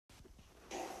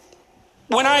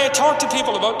When I talk to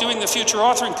people about doing the future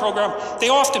authoring program, they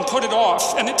often put it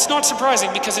off, and it's not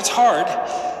surprising because it's hard.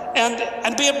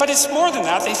 But it's more than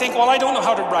that. They think, well, I don't know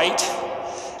how to write.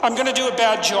 I'm going to do a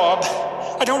bad job.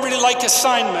 I don't really like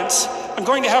assignments. I'm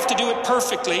going to have to do it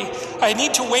perfectly. I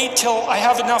need to wait till I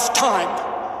have enough time.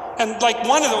 And like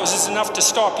one of those is enough to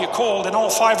stop you cold, and all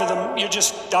 5 of them, you're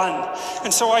just done.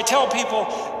 And so I tell people,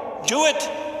 do it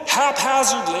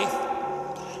haphazardly,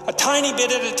 a tiny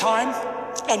bit at a time,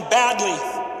 and badly,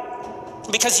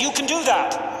 because you can do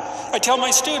that. I tell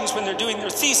my students when they're doing their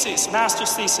thesis,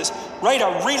 master's thesis, write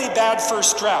a really bad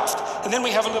first draft. And then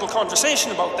we have a little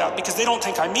conversation about that, because they don't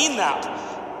think I mean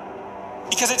that.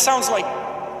 Because it sounds like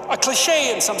a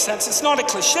cliche in some sense. It's not a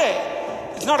cliche.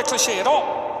 It's not a cliche at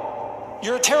all.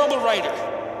 You're a terrible writer.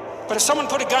 But if someone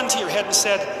put a gun to your head and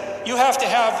said, you have to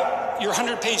have your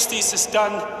 100-page thesis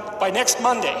done by next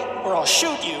Monday, or I'll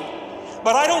shoot you,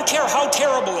 but I don't care how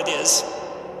terrible it is,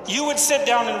 you would sit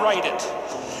down and write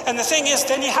it. And the thing is,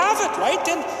 then you have it, right?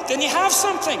 Then you have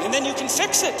something, and then you can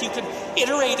fix it. You can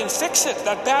iterate and fix it.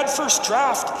 That bad first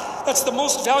draft, that's the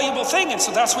most valuable thing. And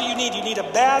so that's what you need. You need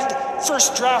a bad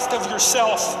first draft of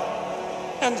yourself.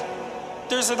 And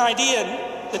there's an idea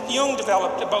that Jung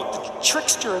developed about the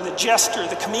trickster and the jester,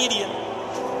 the comedian.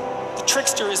 The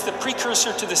trickster is the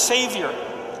precursor to the savior.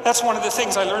 That's one of the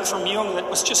things I learned from Jung that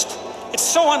was just, it's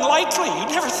so unlikely. You'd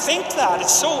never think that.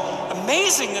 It's so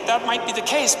amazing that that might be the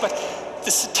case. But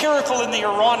the satirical and the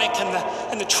ironic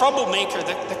and the troublemaker,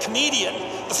 the comedian,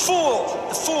 the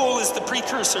fool is the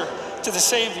precursor to the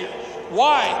savior.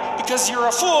 Why? Because you're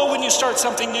a fool when you start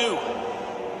something new.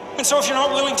 And so if you're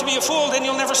not willing to be a fool, then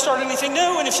you'll never start anything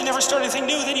new. And if you never start anything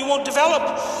new, then you won't develop.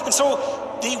 And so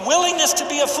the willingness to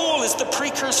be a fool is the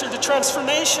precursor to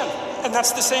transformation. And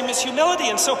that's the same as humility.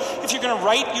 And so if you're going to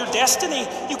write your destiny,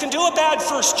 you can do a bad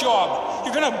first job.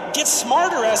 You're going to get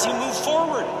smarter as you move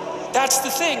forward. That's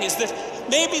the thing, is that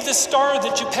maybe the star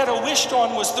that Geppetto wished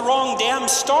on was the wrong damn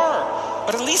star.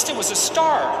 But at least it was a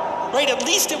star, right? At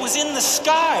least it was in the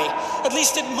sky. At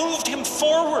least it moved him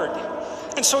forward.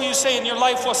 And so you say in your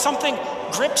life, well, something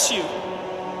grips you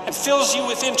and fills you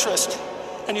with interest.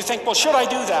 And you think, well, should I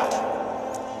do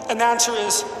that? And the answer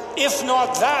is, if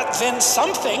not that, then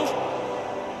something.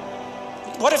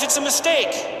 What if it's a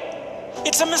mistake?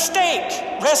 It's a mistake.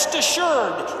 Rest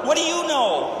assured. What do you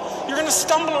know? You're going to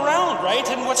stumble around, right?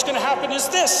 And what's going to happen is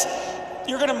this.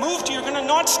 You're going to you're going to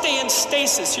not stay in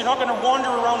stasis. You're not going to wander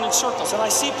around in circles. And I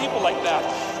see people like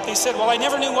that. They said, well, I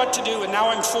never knew what to do, and now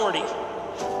I'm 40.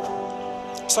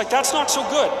 It's like, that's not so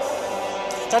good.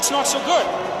 That's not so good.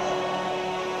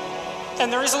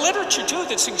 And there is a literature, too,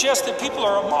 that suggests that people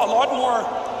are a lot more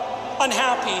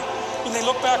unhappy when they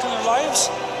look back on their lives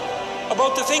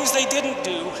about the things they didn't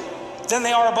do than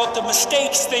they are about the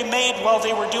mistakes they made while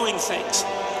they were doing things.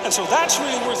 And so that's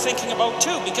really worth thinking about,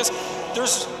 too, because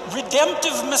there's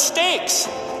redemptive mistakes.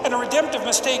 And a redemptive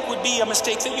mistake would be a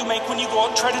mistake that you make when you go out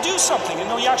and try to do something. And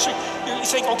you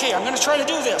think, okay, I'm going to try to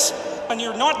do this. And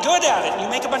you're not good at it, and you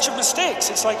make a bunch of mistakes.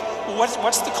 It's like, well,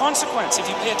 what's the consequence if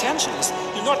you pay attention?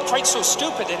 You're not quite so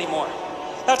stupid anymore.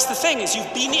 That's the thing, is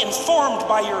you've been informed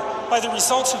by the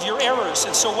results of your errors.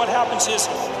 And so what happens is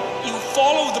you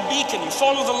follow the beacon, you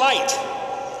follow the light.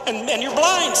 And you're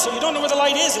blind, so you don't know where the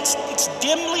light is. It's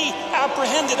dimly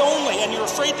apprehended only, and you're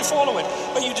afraid to follow it.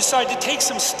 But you decide to take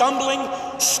some stumbling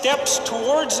steps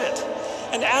towards it.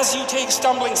 And as you take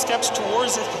stumbling steps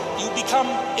towards it, you become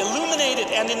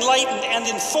illuminated and enlightened and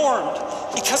informed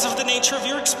because of the nature of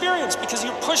your experience, because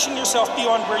you're pushing yourself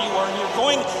beyond where you are, and you're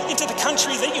going into the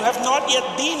country that you have not yet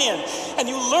been in, and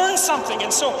you learn something.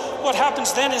 And so what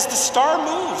happens then is the star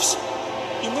moves.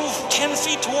 You move 10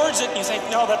 feet towards it, and you think,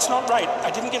 no, that's not right.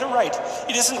 I didn't get it right.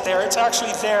 It isn't there. It's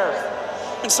actually there.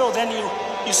 And so then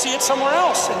you see it somewhere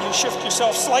else, and you shift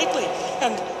yourself slightly,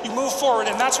 and you move forward.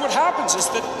 And that's what happens, is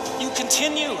that you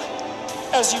continue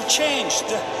as you change.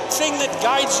 The thing that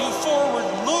guides you forward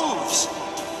moves,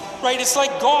 right? It's like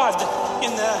God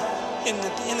in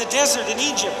the desert in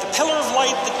Egypt. The pillar of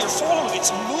light that you're following,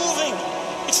 it's moving.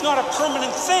 It's not a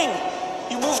permanent thing.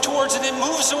 You move towards it, it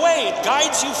moves away. It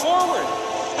guides you forward.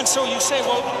 And so you say,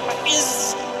 well,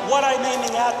 is what I'm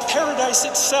aiming at paradise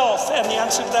itself? And the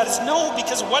answer to that is no,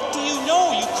 because what do you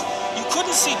know? You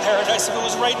couldn't see paradise if it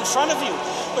was right in front of you,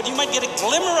 but you might get a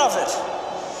glimmer of it.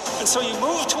 And so you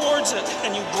move towards it,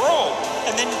 and you grow,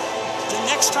 and then the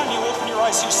next time you open your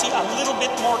eyes, you see a little bit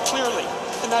more clearly.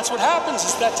 And that's what happens,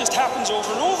 is that just happens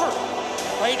over and over,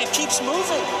 right? It keeps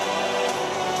moving.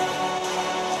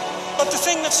 But the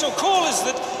thing that's so cool is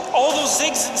that all those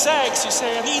zigs and zags, you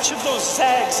say, and each of those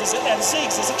zags and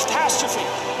zigs is a catastrophe.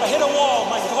 I hit a wall,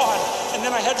 my God, and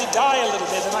then I had to die a little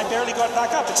bit, and I barely got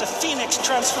back up. It's a phoenix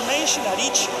transformation at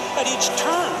each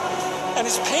turn, and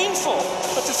it's painful.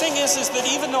 But the thing is that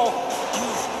even though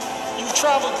you've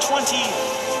traveled 20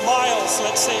 miles,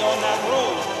 let's say, on that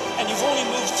road, and you've only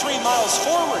moved 3 miles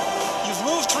forward, you've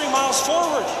moved 3 miles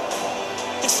forward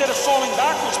instead of falling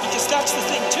backwards, because that's the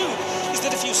thing too, is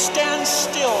that if you stand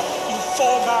still, you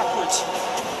fall backwards.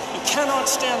 You cannot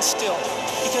stand still,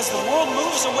 because the world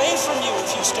moves away from you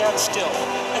if you stand still.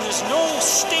 And there's no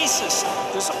stasis,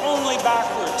 there's only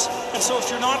backwards. And so if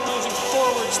you're not moving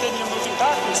forwards, then you're moving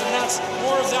backwards. And that's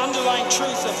more of the underlying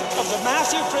truth of the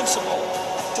Matthew principle.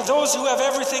 To those who have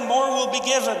everything, more will be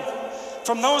given.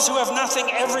 From those who have nothing,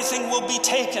 everything will be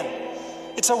taken.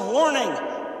 It's a warning.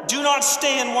 Do not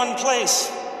stay in one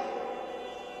place.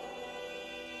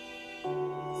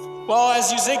 Well,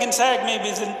 as you zig and zag,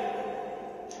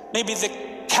 maybe the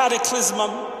cataclysm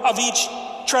of each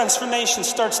transformation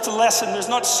starts to lessen. There's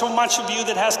not so much of you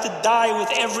that has to die with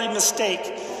every mistake.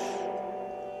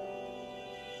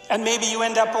 And maybe you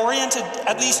end up oriented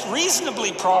at least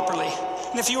reasonably properly.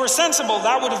 And if you were sensible,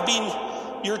 that would have been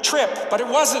your trip. But it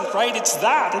wasn't, right? It's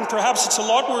that. And perhaps it's a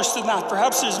lot worse than that.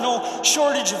 Perhaps there's no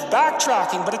shortage of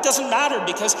backtracking, but it doesn't matter,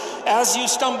 because as you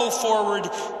stumble forward,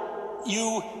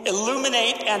 you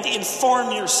illuminate and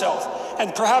inform yourself.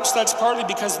 And perhaps that's partly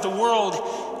because the world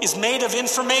is made of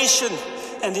information,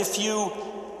 and if you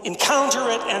encounter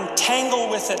it and tangle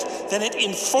with it, then it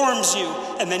informs you,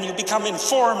 and then you become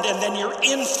informed, and then you're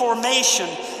in formation,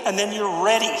 and then you're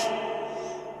ready.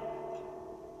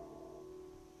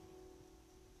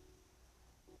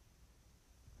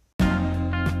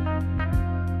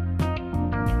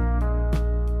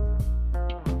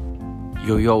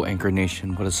 Yo, Anchor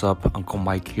Nation, what is up? Uncle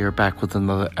Mike here, back with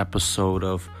another episode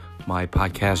of my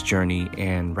podcast journey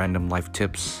and random life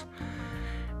tips.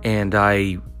 And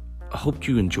I hope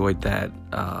you enjoyed that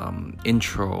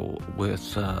intro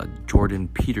with Jordan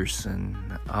Peterson.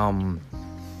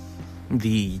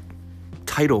 The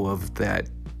title of that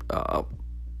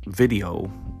video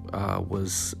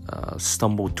was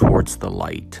Stumble Towards the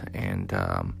Light, and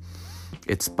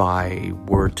it's by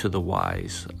Word to the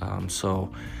Wise.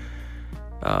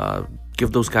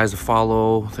 Give those guys a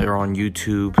follow. They're on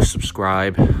YouTube.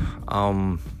 Subscribe.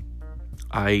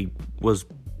 I was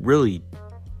really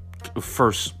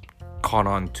first caught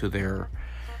on to the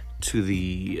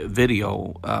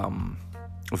video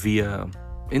via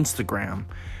Instagram,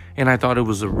 and I thought it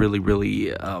was a really,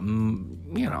 really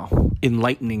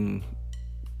enlightening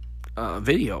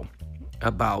video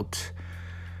about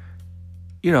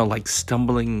like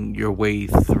stumbling your way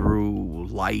through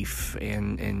life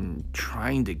and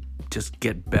trying to just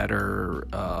get better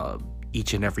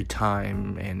each and every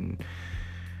time. And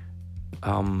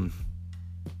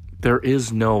there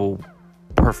is no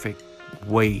perfect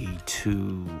way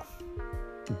to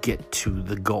get to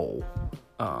the goal.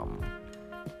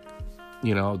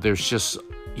 There's just,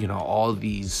 all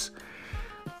these,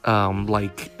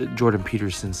 like Jordan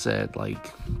Peterson said,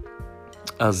 like,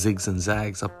 zigs and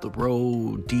zags up the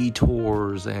road,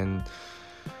 detours, and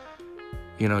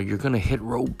you're gonna hit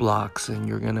roadblocks, and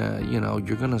you're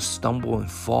gonna stumble and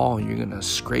fall, and you're gonna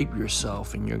scrape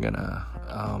yourself, and you're gonna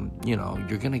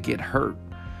you're gonna get hurt,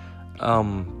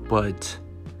 but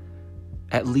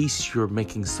at least you're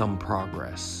making some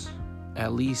progress.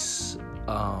 At least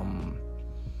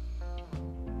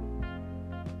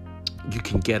you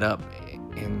can get up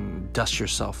and dust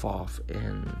yourself off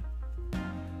and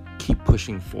keep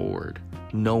pushing forward,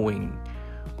 knowing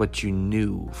what you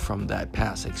knew from that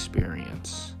past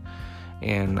experience.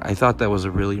 And I thought that was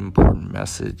a really important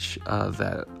message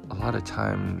that a lot of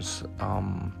times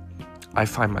I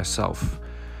find myself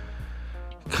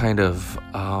kind of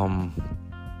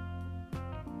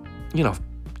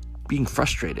being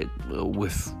frustrated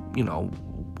with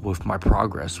with my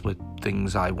progress, with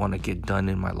things I want to get done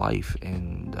in my life.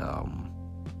 And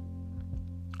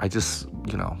I just,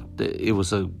 it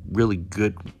was a really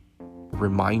good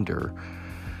reminder,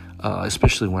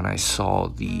 especially when I saw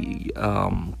the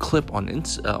clip on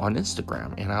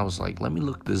Instagram, and I was like, let me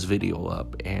look this video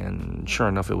up. And sure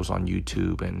enough, it was on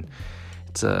YouTube, and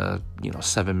it's a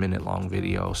 7-minute long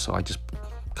video. So I just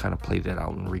kind of played it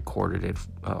out and recorded it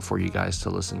for you guys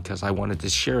to listen, because I wanted to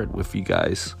share it with you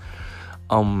guys.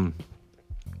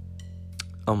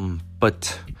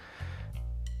 But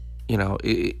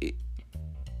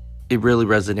it really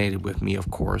resonated with me, of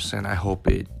course, and I hope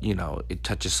it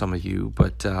touches some of you.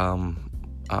 But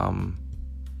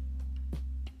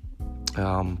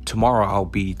tomorrow I'll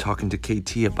be talking to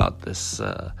KT about this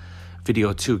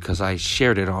video too, because I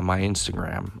shared it on my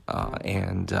Instagram,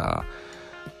 and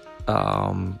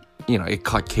it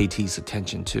caught KT's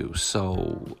attention too.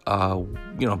 So,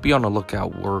 be on the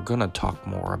lookout. We're gonna talk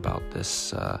more about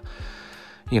this,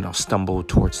 stumble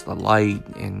towards the light,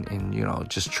 and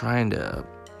just trying to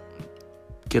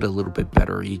get a little bit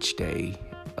better each day.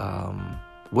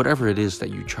 Whatever it is that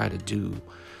you try to do,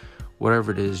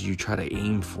 whatever it is you try to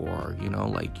aim for,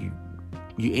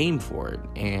 you aim for it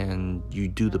and you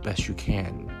do the best you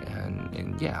can.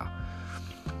 And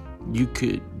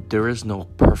there is no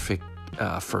perfect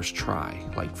first try,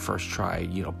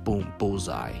 boom,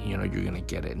 bullseye, you're gonna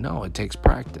get it. No, it takes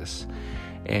practice,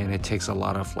 and it takes a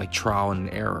lot of trial and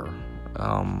error.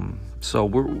 So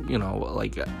we're,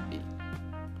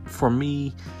 for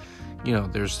me,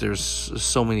 there's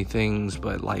so many things,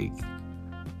 but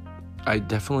I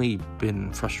definitely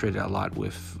been frustrated a lot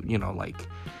with,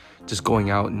 just going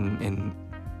out and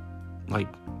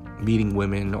meeting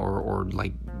women or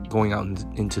going out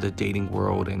into the dating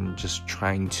world and just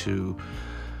trying to,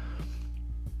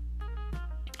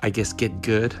 I guess, get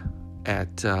good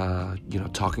at,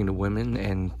 talking to women.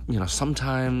 And,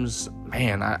 sometimes,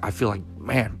 man, I feel like,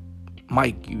 man,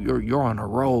 Mike, you're on a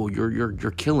roll,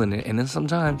 you're killing it. And then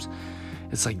sometimes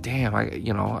it's like, damn,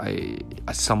 I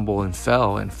stumbled and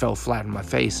fell flat in my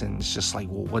face, and it's just like,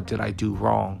 well, what did I do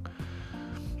wrong?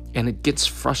 And it gets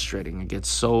frustrating. It gets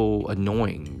so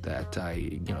annoying that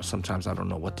sometimes I don't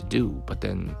know what to do. But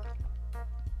then,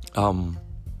 I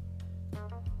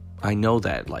know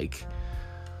that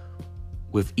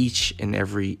with each and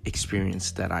every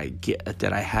experience that I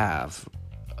have,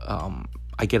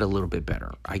 I get a little bit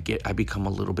better. I become a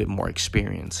little bit more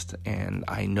experienced, and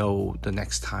I know the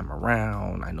next time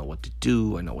around, I know what to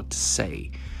do, I know what to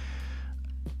say.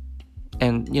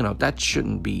 And, that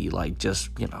shouldn't be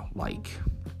just,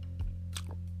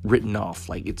 written off.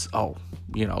 It's,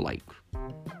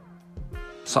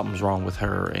 something's wrong with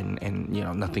her and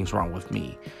nothing's wrong with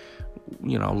me.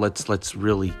 Let's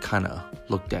really kind of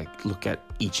look at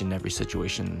each and every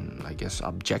situation, I guess,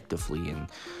 objectively,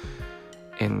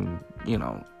 and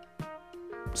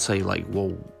say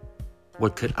well,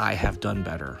 what could I have done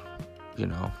better,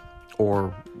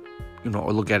 or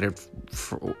look at it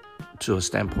to a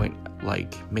standpoint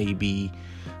maybe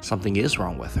something is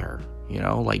wrong with her,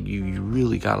 you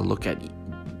really got to look at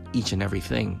each and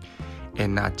everything,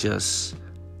 and not just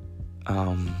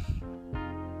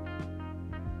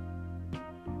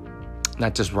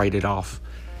write it off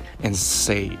and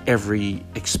say every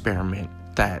experiment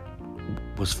that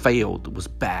was failed was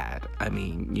bad. I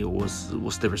mean,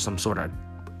 was there some sort of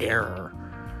error,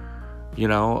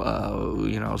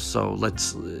 so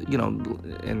let's,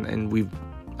 and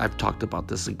I've talked about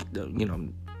this,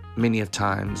 many of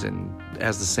times, and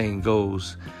as the saying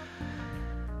goes,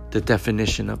 the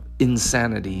definition of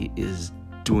insanity is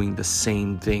doing the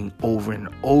same thing over and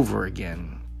over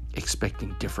again,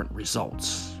 expecting different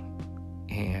results.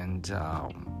 And,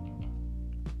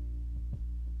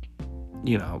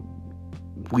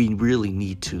 we really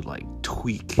need to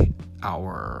tweak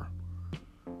our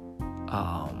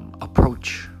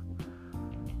approach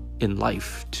in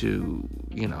life to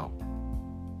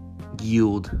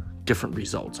yield different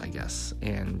results, I guess.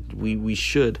 And we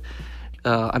should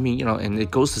and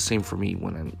it goes the same for me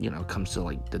when it comes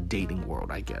to the dating world,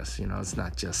 I guess. It's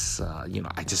not just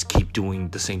I just keep doing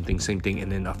the same thing,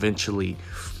 and then eventually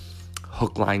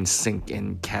hook, line, sink,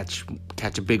 and catch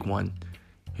a big one.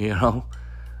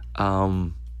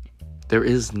 There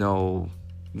is no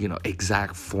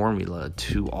exact formula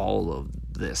to all of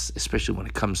this, especially when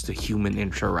it comes to human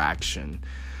interaction.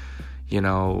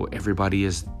 Everybody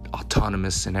is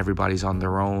autonomous, and everybody's on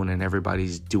their own, and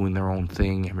everybody's doing their own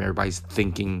thing, and everybody's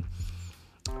thinking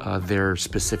their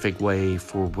specific way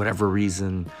for whatever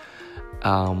reason.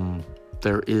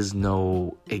 There is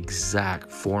no exact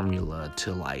formula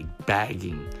to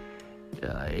bagging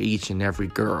each and every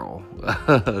girl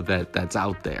that's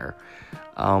out there.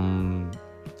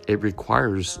 It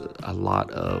requires a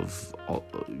lot of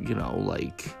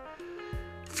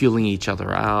feeling each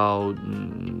other out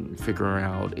and figuring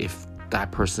out if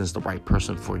that person is the right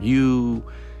person for you,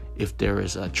 if there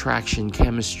is attraction,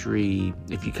 chemistry,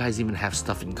 if you guys even have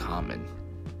stuff in common.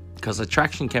 Because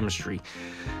attraction, chemistry,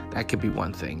 that could be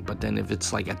one thing. But then if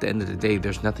it's at the end of the day,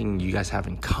 there's nothing you guys have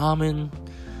in common,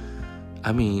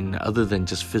 I mean, other than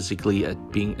just physically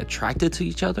being attracted to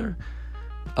each other,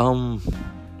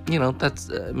 that's,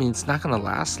 it's not going to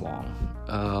last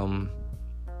long.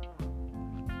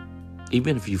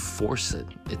 Even if you force it,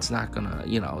 it's not going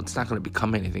to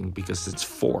become anything because it's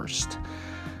forced.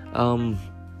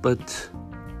 But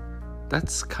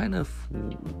that's kind of,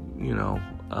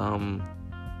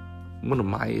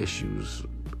 my issues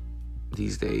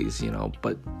these days,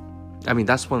 but I mean,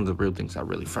 that's one of the real things that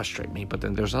really frustrate me. But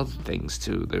then there's other things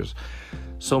too. There's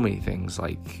so many things,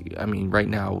 like, I mean, right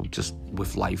now, just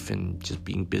with life and just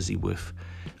being busy with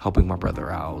helping my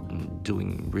brother out and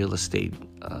doing real estate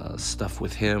stuff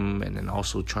with him, and then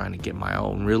also trying to get my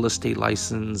own real estate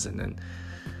license, and then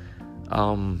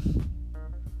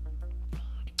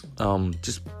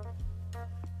just,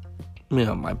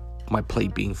 my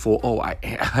plate being full. Oh,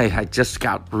 I just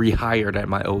got rehired at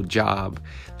my old job.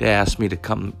 They asked me to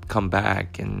come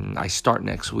back, and I start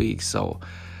next week. So,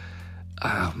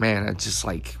 man, it's just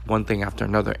like one thing after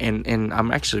another, and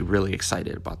I'm actually really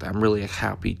excited about that. I'm really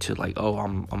happy to, like,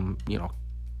 I'm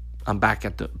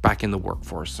back in the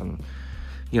workforce, and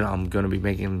I'm gonna be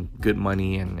making good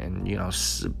money, and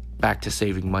back to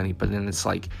saving money. But then it's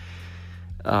like,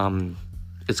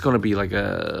 it's going to be like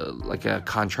a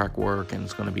contract work, and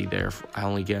it's going to be there. I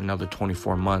only get another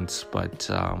 24 months, but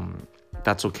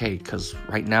that's okay, because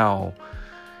right now,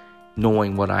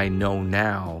 knowing what I know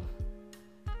now,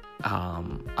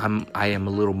 I am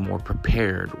a little more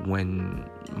prepared when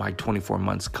my 24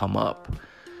 months come up,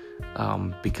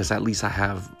 because at least I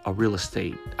have a real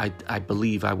estate. I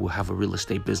believe I will have a real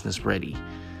estate business ready.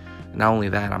 Not only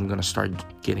that, I'm going to start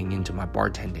getting into my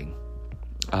bartending.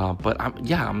 But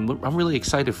I'm really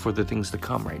excited for the things to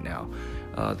come right now.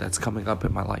 That's coming up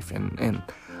in my life, and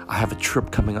I have a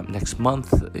trip coming up next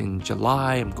month in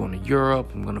July. I'm going to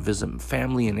Europe. I'm going to visit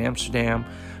family in Amsterdam.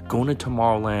 Going to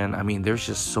Tomorrowland. I mean, there's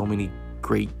just so many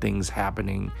great things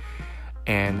happening,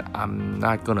 and I'm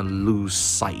not going to lose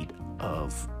sight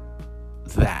of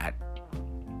that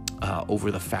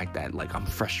over the fact that, like, I'm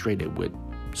frustrated with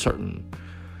certain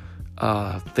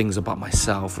things about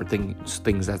myself, or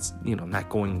things that's not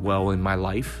going well in my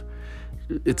life.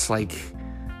 It's like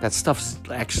that stuff's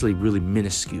actually really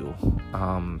minuscule.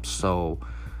 So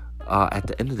at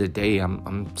the end of the day,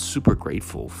 I'm super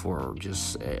grateful for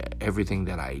just everything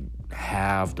that I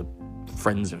have, the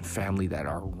friends and family that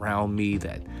are around me,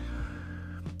 that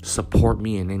support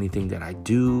me in anything that I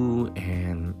do,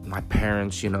 and my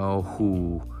parents,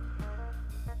 who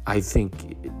I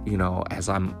think, as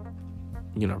I'm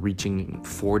reaching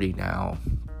 40 now,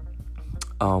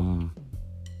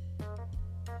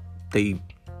 they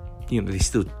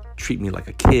still treat me like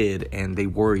a kid, and they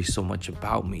worry so much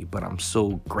about me, but I'm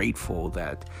so grateful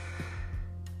that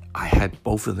I had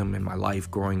both of them in my life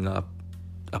growing up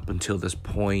until this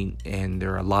point, and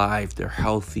they're alive, they're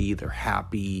healthy, they're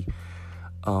happy.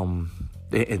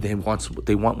 They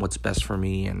want what's best for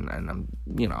me, and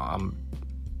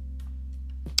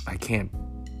I can't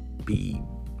be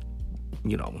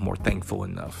more thankful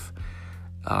enough.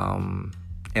 And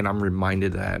I'm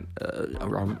reminded of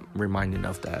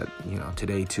that,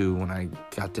 today too, when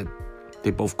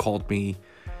they both called me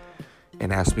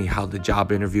and asked me how the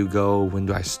job interview go, when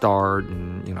do I start,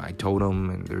 and, I told them,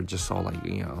 and they're just all like,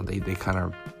 they kind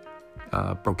of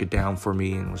broke it down for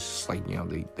me, and was just like,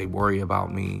 they worry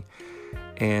about me.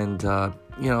 And,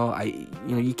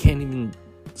 you can't even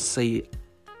say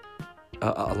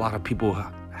a lot of people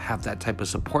have that type of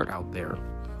support out there.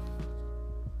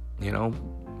 A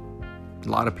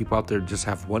lot of people out there just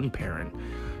have one parent,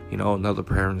 another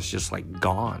parent is just like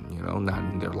gone, not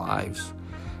in their lives.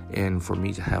 And for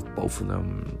me to have both of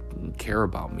them care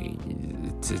about me,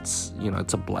 it's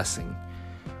a blessing.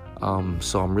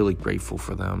 So I'm really grateful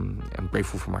for them. I'm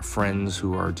grateful for my friends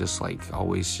who are just like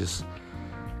always just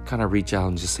kind of reach out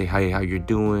and just say, hey, how you're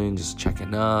doing, just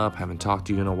checking up, haven't talked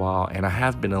to you in a while. And I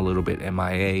have been a little bit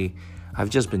MIA. I've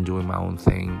just been doing my own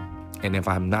thing. And if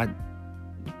I'm not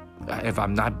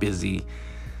busy,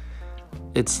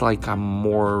 it's like I'm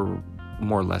more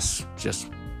or less just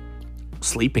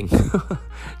sleeping,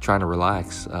 trying to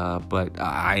relax. But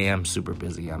I am super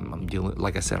busy. I'm dealing,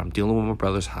 like I said, I'm dealing with my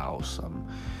brother's house. I'm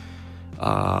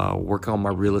working on my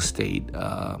real estate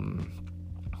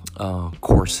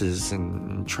courses,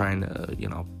 and trying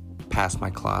to, pass my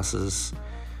classes.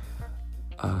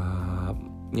 I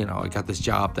got this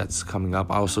job that's coming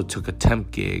up. I also took a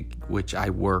temp gig, which I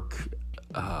work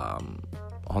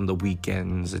on the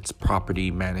weekends. It's property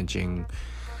managing,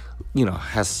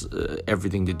 has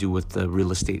everything to do with the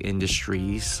real estate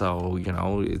industry. So,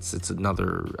 it's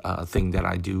another thing that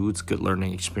I do. It's a good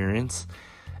learning experience.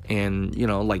 And,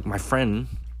 like my friend,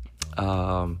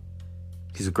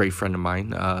 he's a great friend of mine.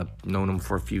 Known him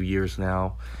for a few years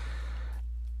now.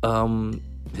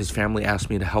 His family asked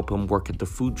me to help him work at the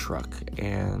food truck,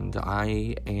 and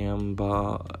I am,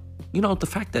 the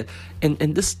fact that,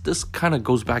 and this kind of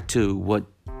goes back to what,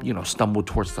 Stumble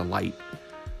Towards the Light.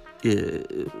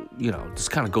 This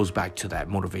kind of goes back to that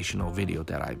motivational video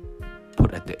that I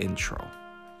put at the intro.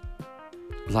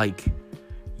 like,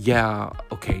 yeah,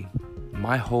 okay,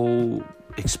 my whole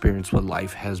experience with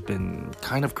life has been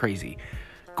kind of crazy,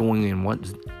 going in one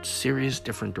serious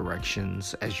different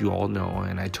directions, as you all know,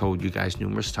 and I told you guys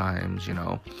numerous times.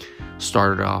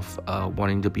 Started off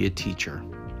wanting to be a teacher.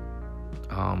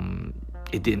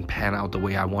 It didn't pan out the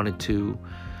way I wanted to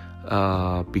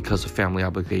because of family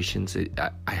obligations.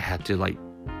 I had to like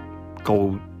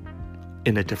go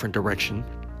in a different direction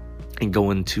and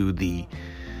go into the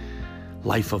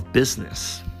life of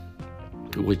business,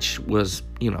 which was,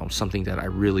 something that I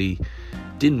really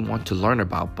didn't want to learn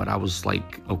about, but I was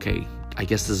like, okay, I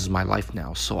guess this is my life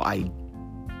now. So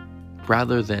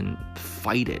rather than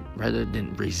fight it, rather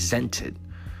than resent it,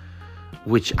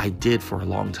 which I did for a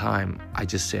long time, I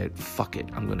just said, fuck it,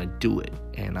 I'm going to do it.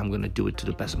 And I'm going to do it to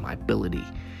the best of my ability.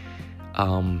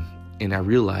 And I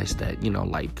realized that,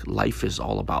 life is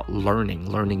all about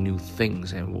learning new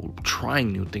things, and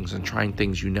trying new things, and trying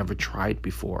things you never tried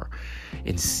before,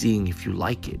 and seeing if you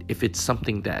like it. If it's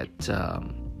something that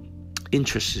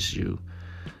interests you,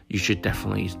 you should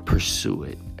definitely pursue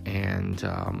it. And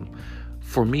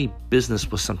for me, business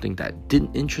was something that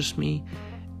didn't interest me.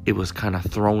 It was kind of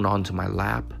thrown onto my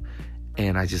lap,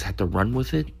 and I just had to run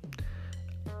with it.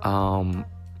 I'm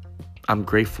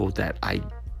grateful that I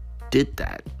did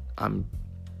that. I'm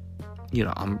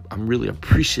really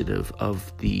appreciative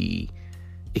of the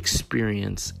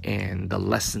experience and the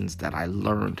lessons that I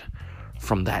learned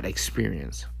from that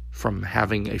experience, from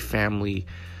having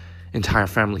entire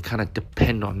family kind of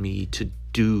depend on me to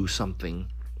do something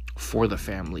for the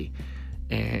family,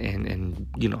 and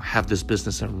have this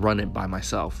business and run it by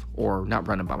myself, or not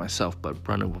run it by myself, but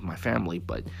run it with my family.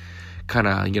 But kind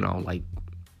of, like,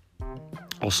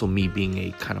 also me being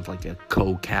a kind of like a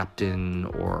co-captain,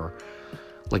 or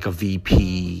like a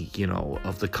VP,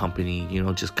 of the company,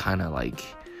 just kind of like,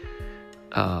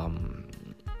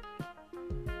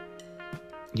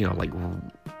 like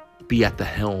be at the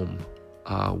helm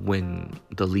when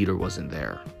the leader wasn't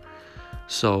there.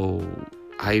 So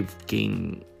I've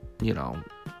gained,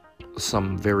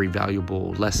 some very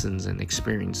valuable lessons and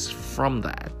experience from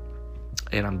that.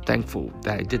 And I'm thankful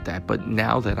that I did that. But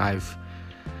now that I've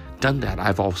done that,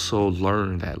 I've also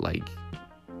learned that, like,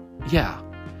 yeah,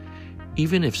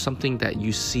 even if something that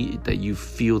you see, that you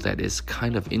feel that is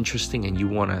kind of interesting and you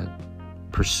want to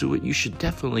pursue it, you should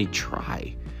definitely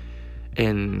try.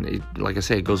 And like I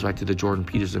say, it goes back to the Jordan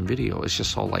Peterson video. It's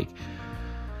just all like,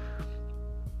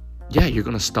 yeah, you're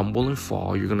going to stumble and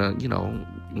fall. You're going to,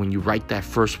 when you write that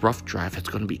first rough draft, it's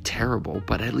going to be terrible,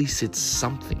 but at least it's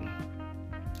something.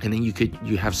 And then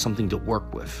you have something to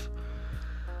work with.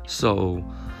 So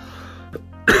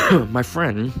my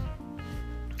friend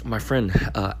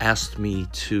asked me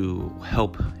to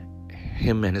help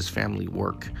him and his family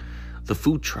work the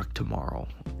food truck tomorrow.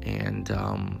 And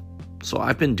so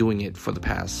I've been doing it for the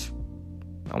past,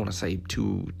 I want to say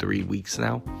 2-3 weeks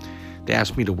now. They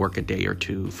asked me to work a day or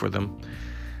two for them.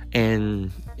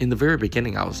 And in the very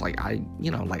beginning, I was like, I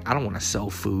don't want to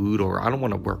sell food, or I don't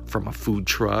want to work from a food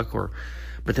truck,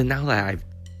 but then now that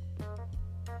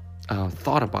I've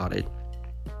thought about it,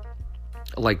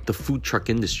 like the food truck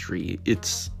industry,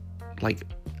 it's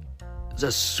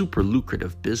a super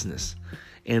lucrative business.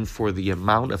 And for the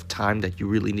amount of time that you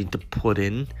really need to put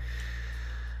in,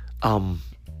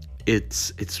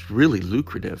 it's really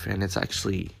lucrative, and it's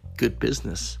actually good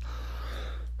business.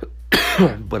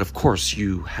 But of course,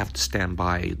 you have to stand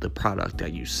by the product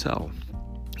that you sell.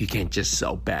 You can't just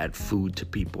sell bad food to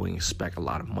people and expect a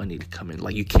lot of money to come in.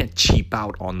 Like, you can't cheap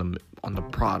out on the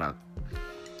product,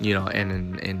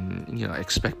 and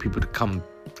expect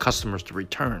customers to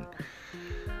return.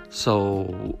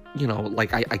 So,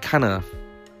 I kind of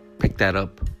picked that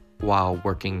up while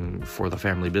working for the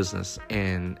family business,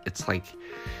 and it's like,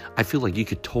 I feel like you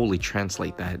could totally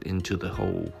translate that into the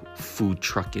whole food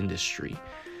truck industry.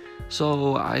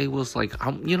 So I was like,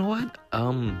 you know what?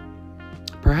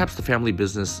 Perhaps the family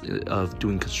business of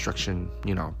doing construction,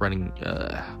 running,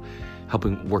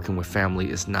 working with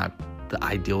family is not the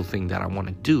ideal thing that I want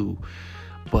to do.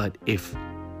 But if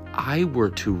I were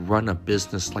to run a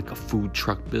business like a food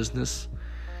truck business,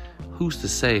 who's to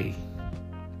say,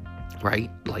 right?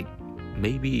 Like,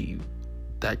 maybe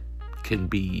that can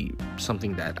be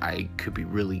something that I could be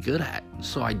really good at.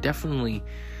 So I definitely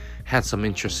had some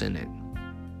interest in it.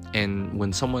 And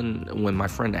when my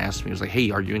friend asked me, he was like, hey,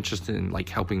 are you interested in like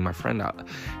helping my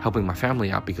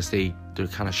family out because they're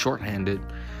kind of shorthanded,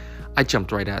 I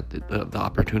jumped right at the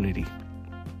opportunity.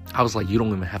 I was like, you don't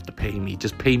even have to pay me.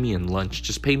 Just pay me in lunch.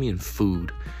 Just pay me in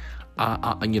food.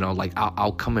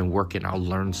 I'll come and work and I'll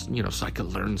learn, so I could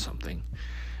learn something.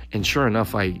 And sure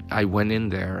enough, I went in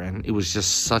there, and it was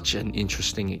just such an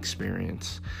interesting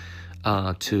experience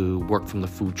to work from the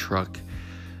food truck,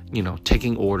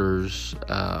 taking orders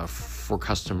for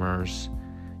customers,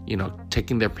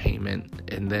 taking their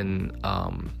payment, and then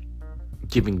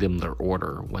giving them their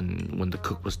order when the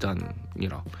cook was done,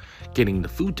 getting the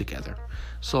food together.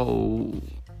 So,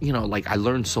 I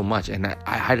learned so much, and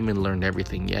I hadn't even learned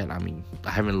everything yet. I mean, I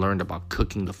haven't learned about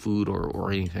cooking the food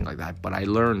or anything like that, but I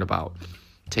learned about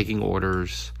taking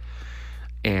orders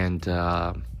and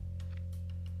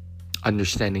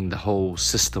understanding the whole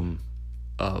system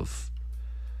of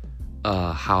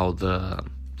how the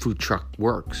food truck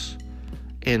works.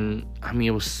 And I mean,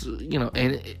 it was,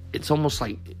 and it's almost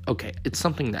like, okay, it's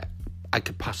something that I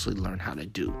could possibly learn how to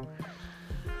do.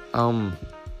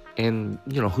 And,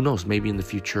 who knows, maybe in the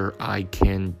future I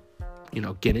can,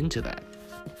 get into that.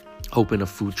 Open a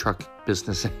food truck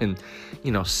business and,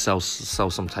 sell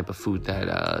some type of food that,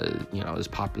 is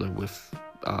popular with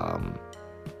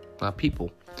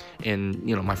people. And,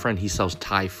 my friend, he sells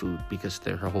Thai food because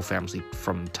her whole family's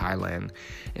from Thailand,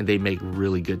 and they make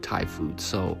really good Thai food.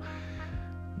 So,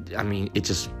 I mean, it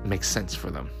just makes sense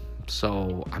for them.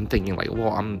 So I'm thinking like,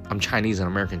 well, I'm Chinese and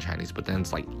American Chinese, but then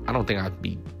it's like, I don't think I'd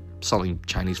be selling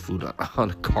Chinese food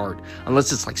on a cart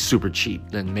unless it's like super cheap,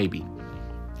 then maybe.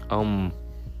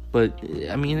 But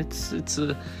I mean, it's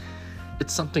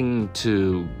something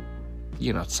to,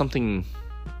 something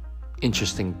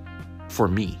interesting for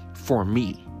me. For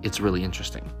me, it's really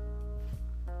interesting,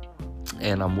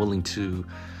 and I'm willing to,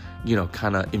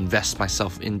 kind of invest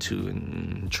myself into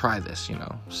and try this,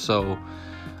 So,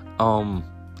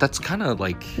 that's kind of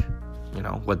like,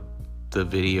 what the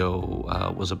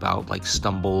video was about, like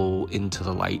stumble into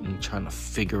the light and try to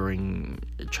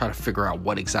figure out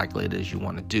what exactly it is you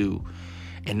want to do,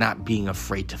 and not being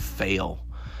afraid to fail.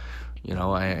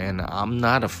 And I'm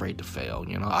not afraid to fail.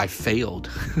 I failed.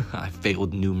 I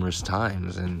failed numerous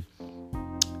times, and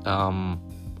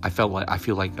I feel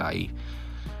like I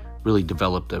really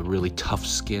developed a really tough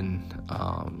skin,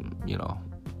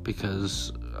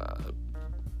 because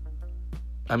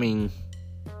I mean,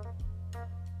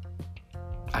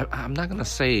 I'm not gonna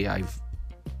say I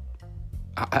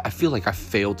feel like I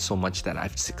failed so much that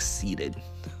I've succeeded,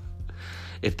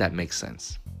 if that makes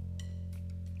sense.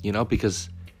 Because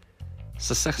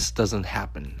success doesn't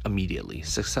happen immediately.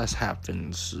 Success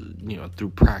happens, through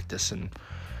practice and,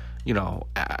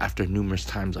 after numerous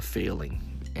times of failing.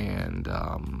 And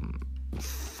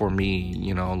for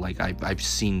me, like I've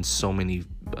seen so many,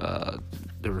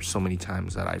 there were so many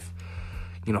times that I've,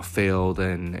 failed,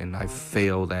 and I've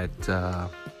failed at,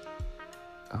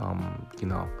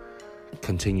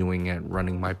 continuing at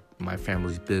running my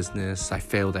family's business. I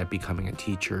failed at becoming a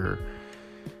teacher.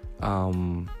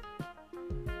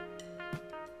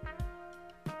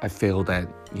 I failed at,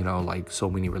 like so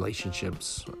many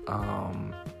relationships.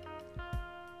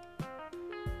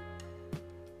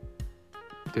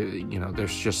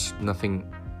 There's just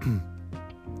nothing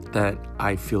that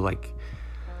I feel like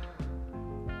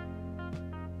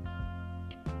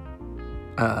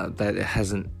that it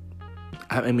hasn't.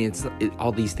 I mean,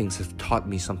 all these things have taught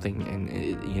me something, and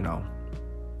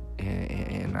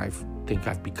and I think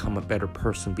I've become a better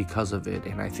person because of it.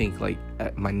 And I think like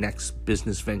at my next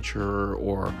business venture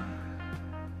or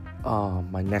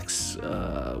my next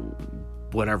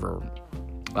whatever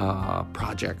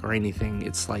project or anything,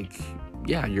 it's like,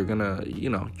 yeah, you're gonna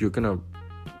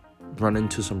run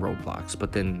into some roadblocks,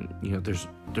 but then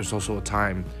there's also a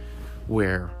time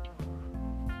where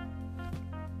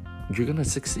you're gonna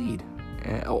succeed,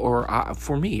 or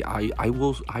for me, I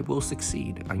will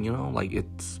succeed. And like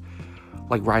it's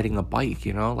like riding a bike.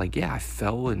 Like, yeah, I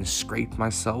fell and scraped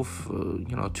myself 2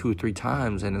 or 3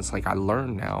 times, and it's like I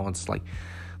learned now. It's like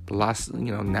the last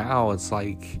now it's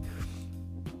like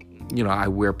I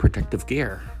wear protective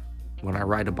gear when I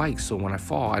ride a bike, so when I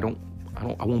fall, I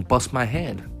won't bust my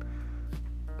head.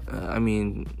 I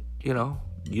mean, you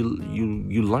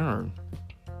learn,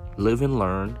 live and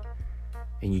learn,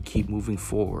 and you keep moving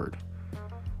forward.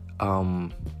 But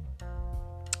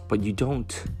you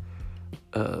don't,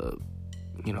 I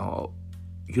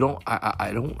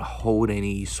don't hold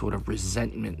any sort of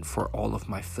resentment for all of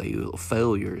my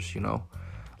failures.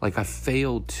 Like I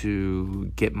failed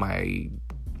to get my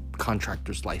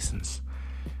contractor's license.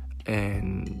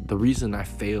 And the reason I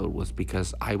failed was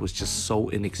because I was just so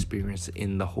inexperienced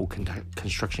in the whole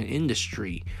construction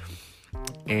industry.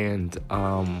 And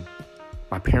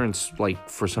my parents, like,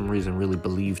 for some reason really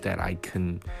believed that I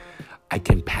can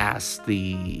pass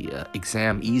the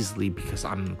exam easily because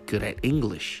I'm good at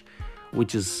English,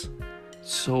 which is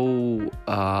So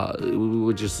it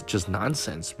was just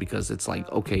nonsense, because it's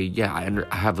like, okay, yeah, I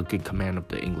have a good command of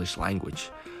the English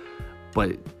language,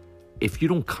 but if you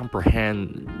don't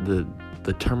comprehend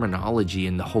the terminology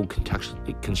in the whole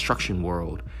construction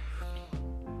world,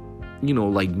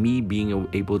 like me being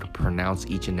able to pronounce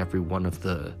each and every one of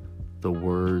the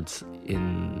words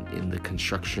in the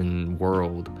construction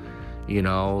world,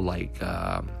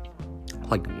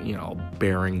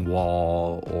 bearing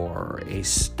wall, or a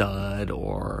stud,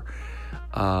 or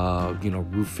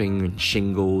roofing and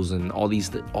shingles, and all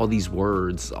these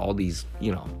words, all these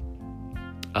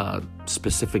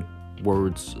specific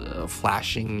words,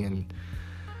 flashing, and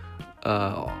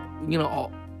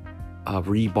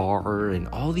rebar, and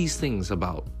all these things,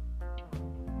 about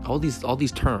all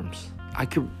these terms. I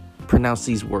could pronounce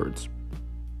these words,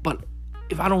 but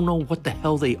if I don't know what the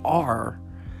hell they are,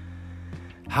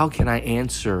 how can I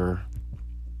answer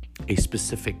a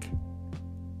specific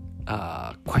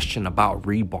question about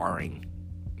rebarring,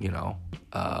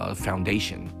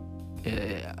 foundation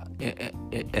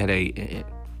at a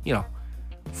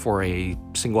for a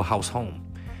single house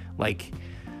home,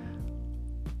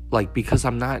 because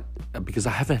I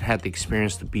haven't had the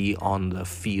experience to be on the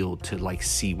field to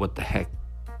see what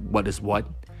is what.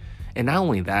 And not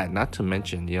only that, not to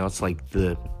mention, it's like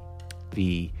the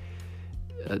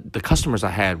customers I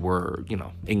had were,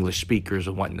 English speakers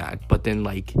and whatnot, but then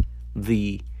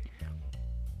the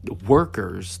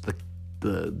workers, the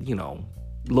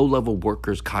low-level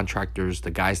workers, contractors,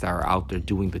 the guys that are out there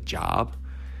doing the job,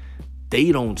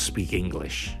 they don't speak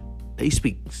English. They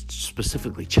speak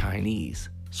specifically Chinese.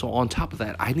 So on top of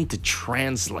that, I need to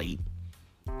translate,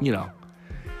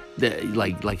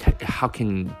 how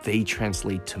can they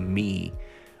translate to me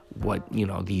what,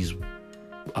 these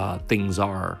things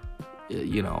are,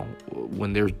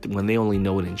 when they only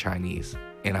know it in Chinese,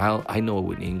 and I know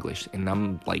it in English, and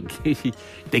I'm like,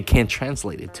 they can't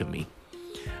translate it to me.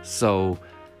 So,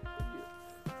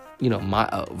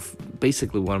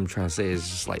 basically what I'm trying to say is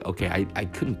just okay, I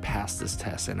couldn't pass this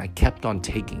test, and I kept on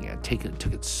taking it.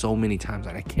 Took it so many times,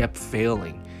 and I kept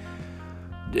failing.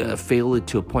 Fail it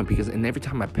to a point, and every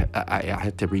time I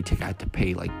had to retake, I had to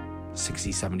pay $60,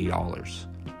 $70,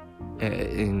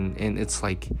 and it's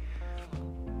like,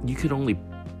 you could only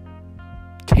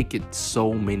take it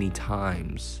so many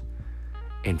times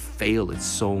and fail it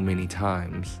so many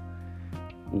times,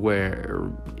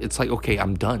 where it's like, okay,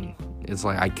 I'm done. It's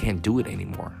like, I can't do it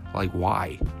anymore.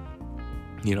 Why?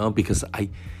 Because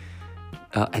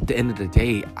at the end of the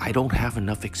day, I don't have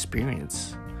enough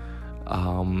experience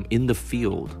in the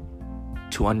field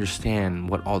to understand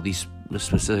what all these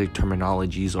specific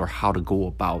terminologies, or how to go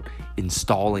about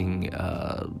installing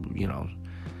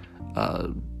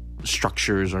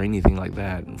structures or anything like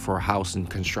that for a house in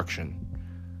construction.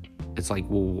 It's like,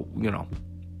 well,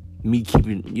 me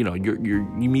keeping,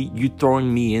 you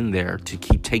throwing me in there to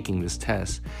keep taking this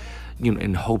test,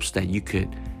 in hopes that you could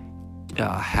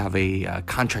have a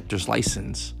contractor's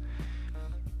license,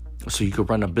 so you could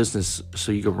run a business,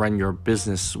 so you could run your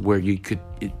business where you could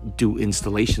do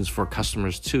installations for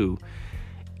customers too.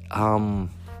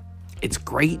 It's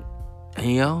great,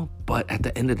 but at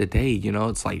the end of the day,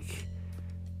 it's like,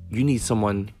 you need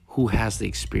someone who has the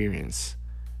experience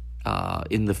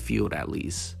in the field, at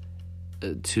least,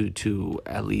 to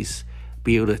at least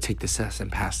be able to take the test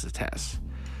and pass the test.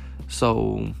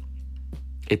 So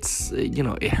it's,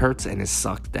 it hurts and it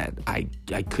sucked that I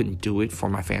couldn't do it for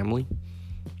my family.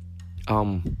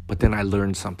 But then I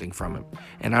learned something from it,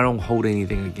 and I don't hold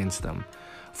anything against them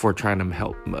for trying to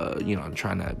help,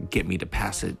 trying to get me to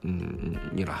pass it and,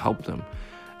 help them.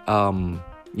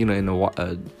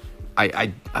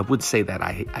 I would say that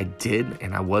I did,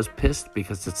 and I was pissed,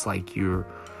 because it's like they're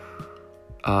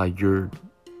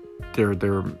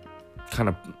kind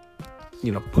of,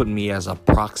 putting me as a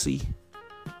proxy,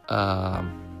 to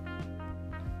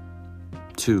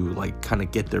kind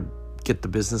of get the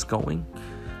business going.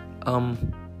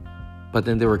 But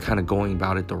then they were kind of going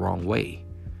about it the wrong way.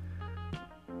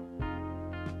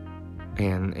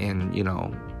 And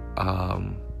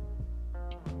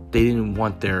they didn't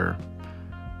want their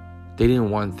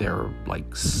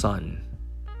son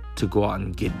to go out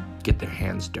and get their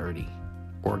hands dirty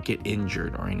or get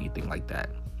injured or anything like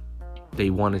that. They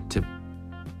wanted to,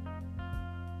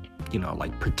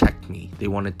 protect me. They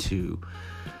wanted to,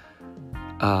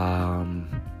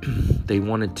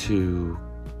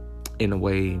 in a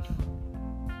way,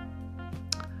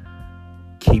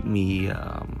 keep me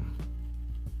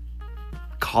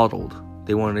coddled.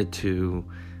 They wanted to,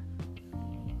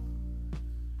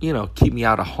 keep me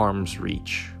out of harm's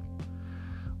reach,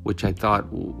 which I thought,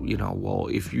 well,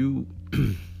 if you,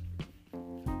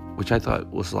 which I thought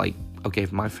was okay,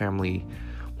 if my family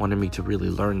wanted me to really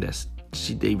learn this,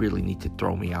 they really need to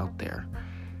throw me out there.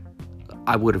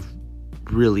 I would have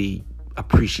really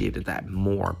appreciated that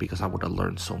more, because I would have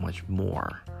learned so much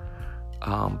more.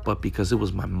 But because it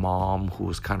was my mom who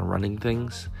was kind of running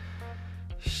things,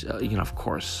 of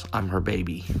course, I'm her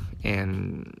baby,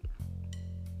 and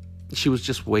she was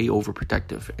just way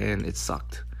overprotective, and it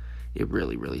sucked. It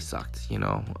really, really sucked,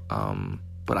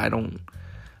 But I don't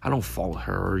fault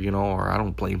her, or I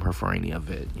don't blame her for any of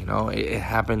it. It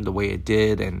happened the way it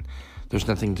did, and there's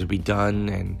nothing to be done.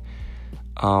 And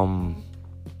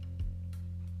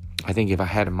I think if I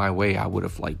had it my way, I would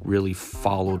have really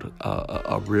followed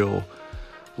a real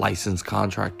licensed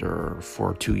contractor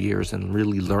for 2 years and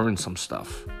really learned some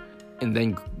stuff, and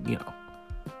then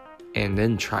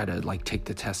try to take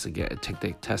the test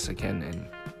again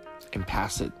and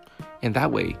pass it. And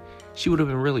that way she would have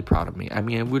been really proud of me. I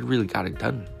mean, I would really got it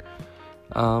done.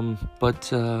 But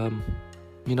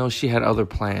she had other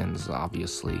plans,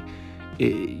 obviously.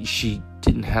 She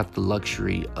didn't have the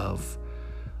luxury of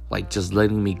just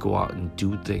letting me go out and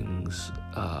do things,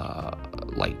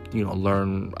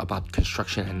 learn about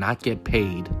construction and not get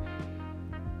paid,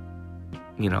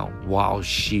 while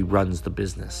she runs the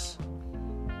business.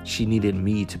 She needed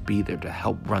me to be there to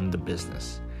help run the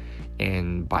business.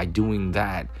 And by doing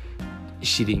that,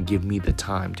 she didn't give me the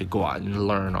time to go out and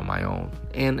learn on my own.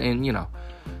 And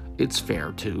it's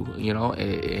fair too,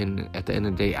 and at the end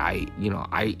of the day,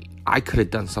 I could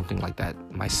have done something like that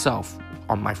myself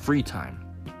on my free time.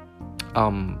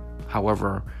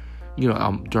 However,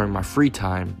 during my free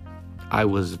time, I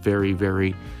was very,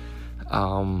 very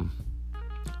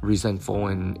resentful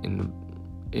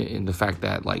in the fact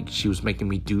that she was making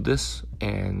me do this.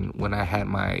 And when I had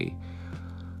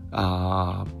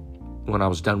when I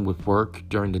was done with work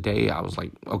during the day, I was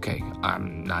like, okay,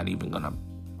 I'm not even gonna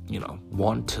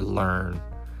want to learn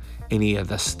any of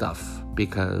this stuff,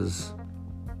 because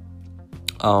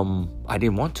I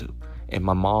didn't want to, and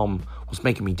my mom was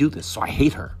making me do this, so I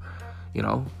hate her.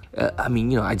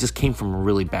 I just came from a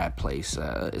really bad place,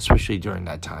 especially during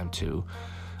that time too.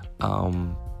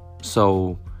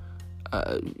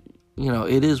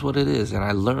 It is what it is, and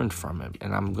I learned from it,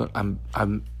 and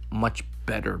I'm much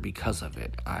better because of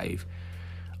it. I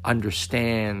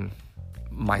understand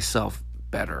myself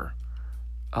better,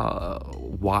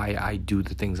 why I do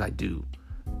the things I do,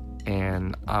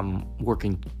 and I'm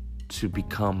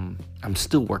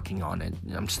still working on it.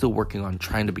 I'm still working on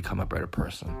trying to become a better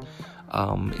person.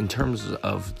 In terms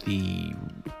of the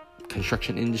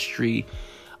construction industry,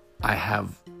 I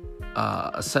have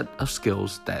a set of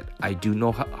skills that I do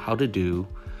know how to do,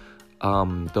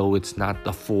 though it's not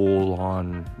the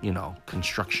full-on,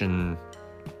 construction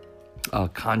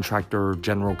contractor,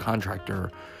 general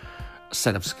contractor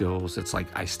set of skills. It's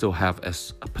I still have a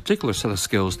particular set of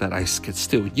skills that I could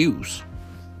still use.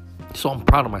 So I'm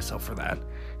proud of myself for that,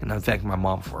 and I thank my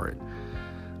mom for it.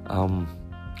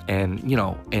 And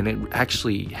it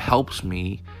actually helps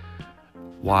me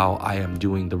while I am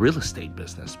doing the real estate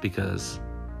business, because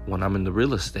when I'm in the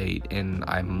real estate and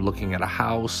I'm looking at a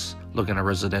house, looking at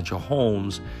residential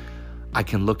homes, I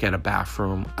can look at a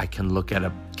bathroom, I can look at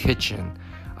a kitchen,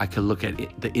 I can look at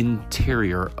the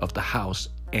interior of the house,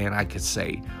 and I could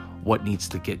say what needs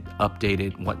to get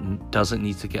updated, what doesn't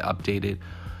need to get updated,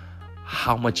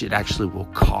 how much it actually will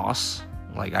cost.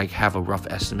 I have a rough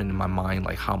estimate in my mind,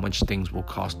 how much things will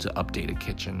cost to update a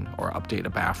kitchen or update a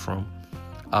bathroom.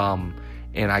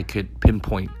 And I could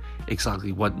pinpoint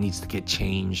exactly what needs to get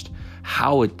changed,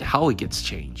 how it gets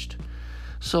changed.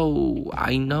 So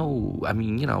I know,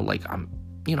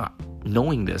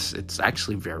 knowing this, it's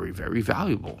actually very, very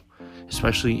valuable,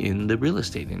 especially in the real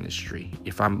estate industry.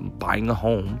 If I'm buying a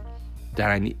home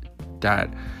that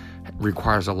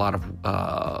requires a lot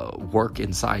of work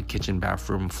inside, kitchen,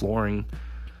 bathroom, flooring,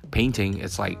 painting,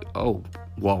 it's I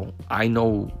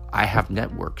know I have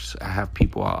networks, I have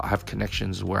people, I have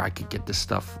connections where I could get this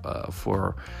stuff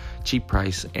for cheap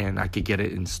price, and I could get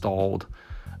it installed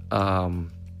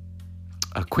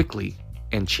quickly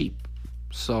and cheap.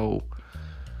 So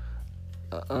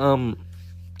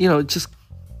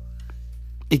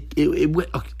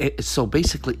so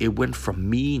basically it went from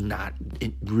me not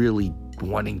really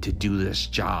wanting to do this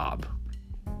job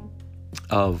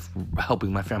of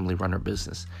helping my family run her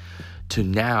business to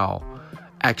now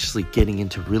actually getting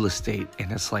into real estate.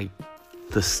 And it's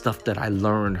the stuff that I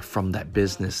learned from that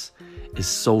business is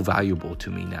so valuable to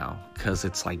me now, because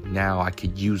it's now I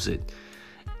could use it.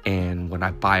 And when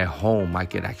I buy a home, I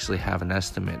could actually have an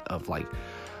estimate of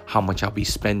how much I'll be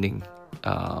spending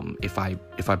if I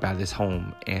buy this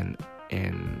home, and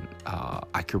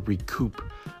I could recoup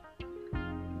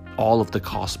all of the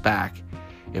costs back,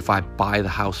 if I buy the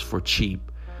house for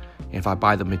cheap, if I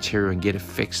buy the material and get it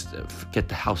fixed, get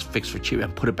the house fixed for cheap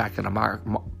and put it back in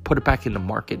the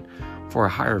market for a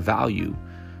higher value,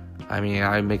 I mean,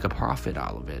 I make a profit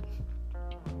out of it.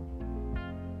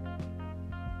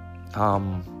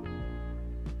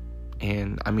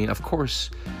 And I mean, of course,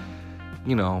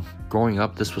 you know, growing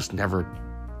up, this was never,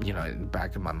 you know, in the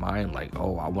back of my mind, like,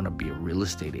 oh, I want to be a real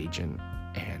estate agent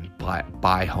and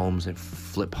buy homes and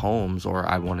flip homes, or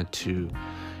I wanted to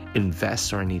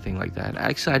invest or anything like that.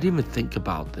 Actually, I didn't even think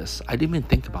about this. I didn't even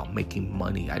think about making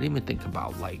money. I didn't even think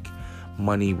about, like,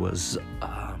 money was,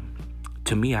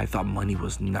 to me, I thought money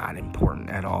was not important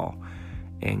at all.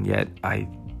 And yet I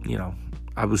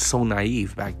was so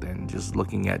naive back then. Just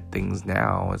looking at things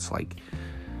now, it's like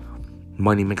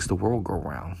money makes the world go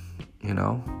round, you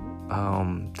know?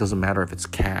 Doesn't matter if it's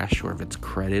cash or if it's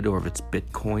credit or if it's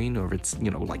Bitcoin or if it's,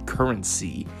 you know, like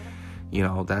currency, you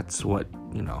know, that's what,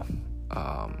 you know,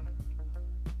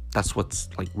 that's what's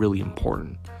like really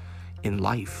important in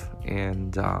life.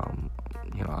 And,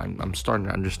 you know, I'm starting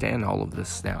to understand all of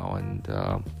this now,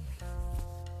 and,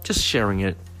 just sharing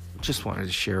it, just wanted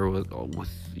to share with,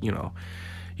 you know,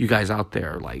 you guys out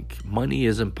there, like, money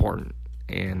is important.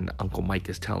 And Uncle Mike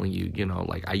is telling you, you know,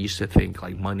 like, I used to think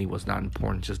like money was not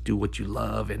important. Just do what you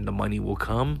love and the money will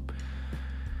come.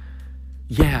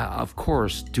 Yeah, of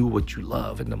course, do what you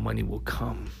love and the money will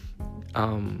come.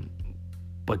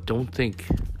 But don't think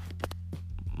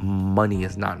money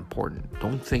is not important.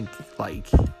 Don't think like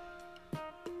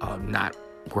not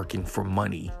working for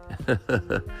money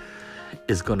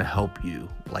is going to help you.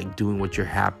 Like, doing what you're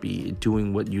happy,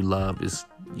 doing what you love is,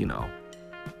 you know,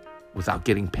 without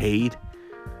getting paid.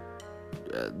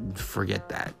 Forget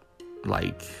that.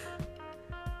 Like,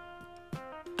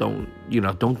 don't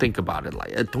think about it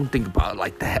like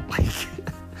that. Like,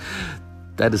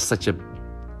 that is such a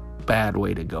bad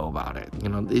way to go about it. You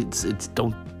know,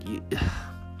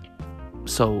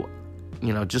 so,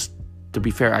 you know, just to be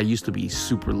fair, I used to be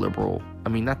super liberal. I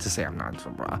mean, not to say I'm not,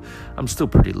 I'm still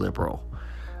pretty liberal.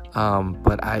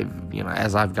 But I've, you know,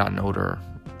 as I've gotten older,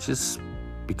 just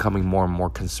becoming more and more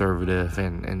conservative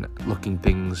and looking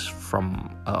things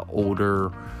from an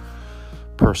older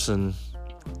person's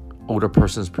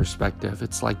perspective.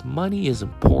 It's like, money is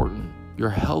important. Your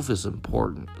health is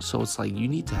important. So it's like, you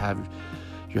need to have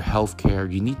your health care.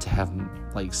 You need to have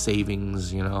like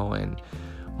savings, you know, and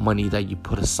money that you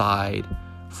put aside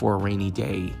for a rainy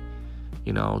day,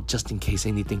 you know, just in case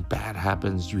anything bad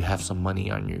happens, you have some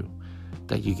money on you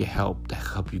that you get help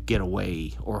you get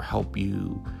away or help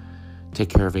you take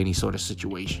care of any sort of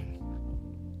situation.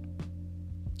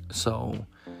 So,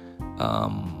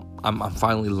 I'm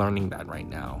finally learning that right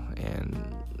now,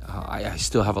 and I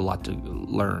still have a lot to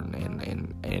learn,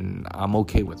 and I'm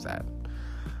okay with that.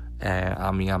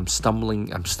 I mean, I'm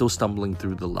still stumbling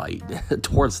through the light,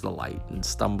 towards the light, and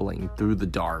stumbling through the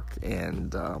dark,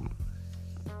 and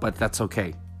but that's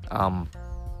okay. You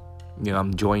know,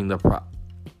 I'm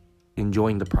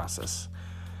enjoying the process,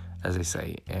 as they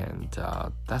say, and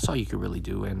that's all you can really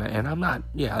do. And I'm not,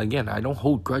 again, I don't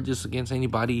hold grudges against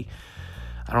anybody.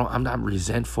 I'm not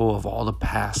resentful of all the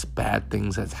past bad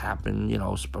things that's happened, you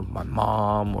know, with my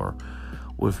mom, or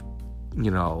with,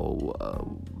 you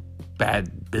know,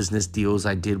 bad business deals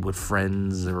I did with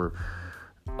friends, or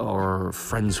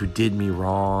friends who did me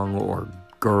wrong, or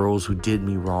girls who did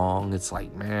me wrong. It's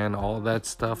like, man, all that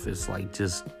stuff is like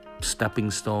just stepping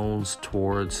stones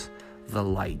towards the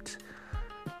light,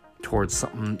 towards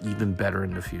something even better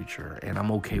in the future, and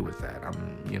I'm okay with that.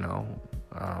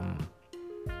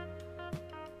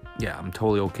 I'm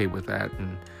totally okay with that,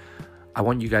 and I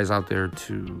want you guys out there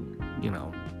to, you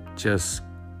know, just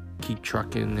keep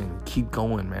trucking and keep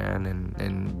going, man,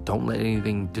 and don't let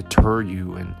anything deter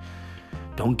you, and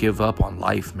don't give up on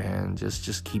life, man.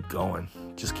 Just keep going,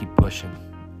 just keep pushing.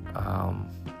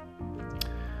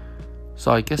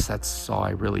 So I guess that's all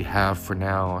I really have for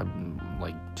now. I'm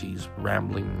like,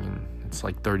 rambling, and it's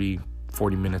like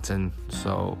 30-40 minutes in.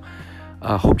 So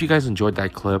hope you guys enjoyed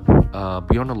that clip.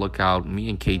 Be on the lookout. Me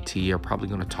and KT are probably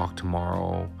going to talk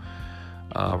tomorrow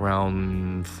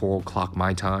around 4 o'clock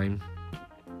my time,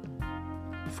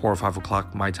 4 or 5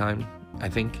 o'clock my time, I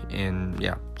think. And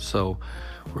yeah, so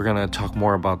we're going to talk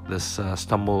more about this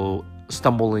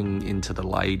stumbling into the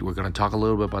light. We're going to talk a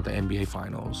little bit about the NBA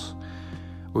Finals.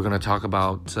 We're going to talk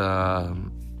about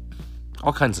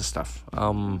all kinds of stuff.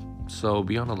 So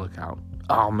be on the lookout.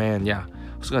 Oh, man, yeah.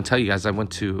 I was going to tell you guys, I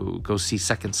went to go see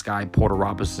Second Sky, Porter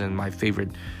Robinson, my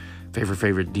favorite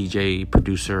DJ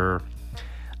producer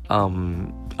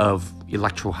of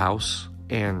Electro House.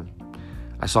 And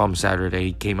I saw him Saturday.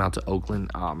 He came out to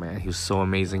Oakland. Oh, man, he was so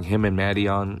amazing. Him and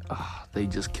Maddion, they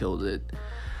just killed it.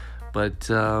 But,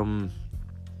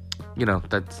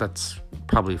 that's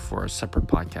probably for a separate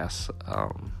podcast.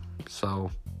 So,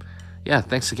 yeah,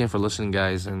 thanks again for listening,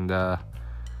 guys. And I'll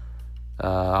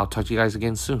talk to you guys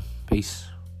again soon. Peace.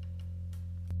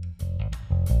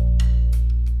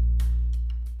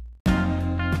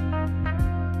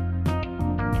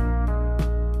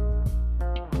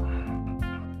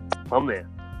 Oh, man.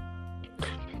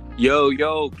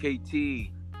 Yo, KT.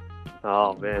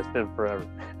 Oh, man, it's been forever.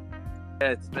 Yeah,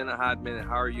 it's been a hot minute.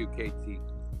 How are you, KT?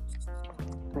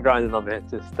 I'm grinding on, man.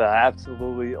 Just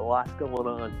absolutely a lot going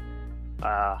on.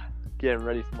 Getting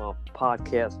ready for my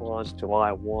podcast launch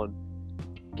July 1.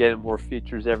 Getting more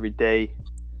features every day.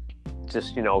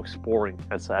 Just, exploring.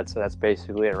 That's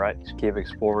basically it, right? Just keep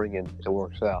exploring and it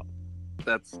works out.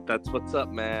 That's what's up,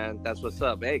 man. That's what's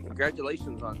up. Hey,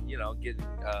 congratulations on getting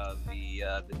the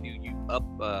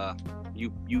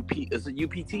new UP. Is it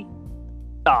UPT?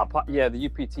 Yeah, the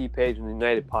UPT page in the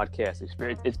United Podcast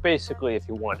Experience. It's basically, if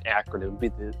you want an acronym,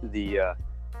 it'd be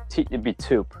it'd be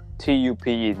TUP, TUPE,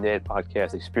 United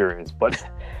Podcast Experience. But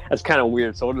that's kind of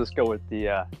weird, so we'll just go with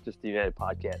the just the United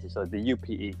Podcast. So the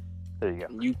UPE. There you go.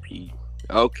 UP.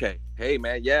 Okay. Hey,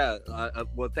 man. Yeah.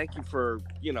 Well, thank you for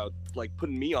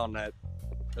putting me on that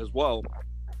as well.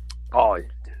 Oh,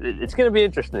 it's going to be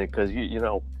interesting because you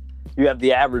have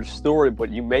the average story, but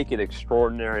you make it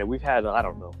extraordinary. We've had, I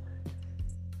don't know,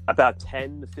 about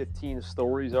 10 to 15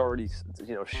 stories already,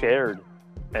 shared,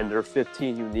 and they're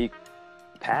 15 unique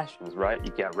passions, right?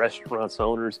 You got restaurants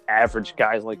owners, average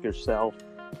guys like yourself,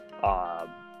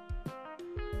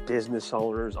 business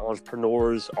owners,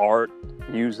 entrepreneurs, art,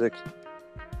 music,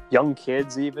 young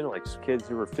kids, even like kids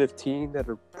who are 15 that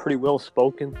are pretty well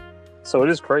spoken. So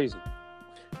it is crazy.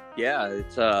 Yeah,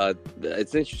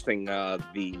 it's interesting.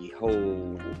 The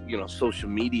whole social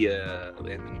media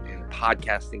and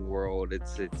podcasting world.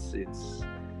 It's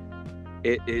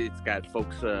got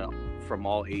folks from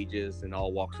all ages and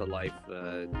all walks of life,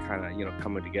 kind of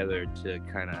coming together to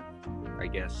kind of, I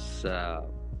guess,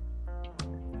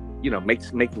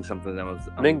 making something of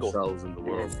themselves in the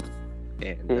world.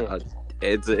 And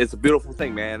it's a beautiful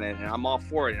thing, man. And I'm all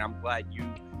for it. And I'm glad you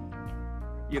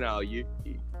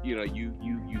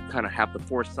kind of have the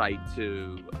foresight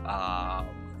to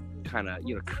kind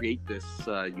of create this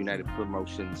United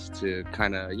Promotions to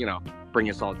kind of bring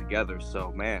us all together.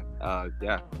 So man,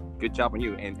 yeah, good job on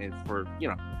you. And for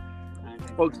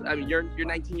folks, I mean, you're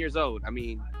 19 years old. I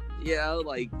mean, yeah,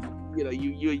 like you're a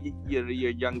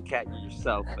young cat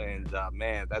yourself, and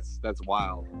man, that's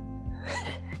wild.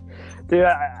 Dude,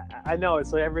 I know.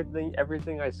 It's like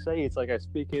everything I say, it's like I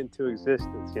speak into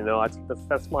existence.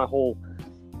 That's my whole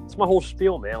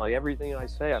spiel, man. Like everything I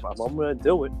say, I'm gonna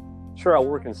do it. Sure, I'll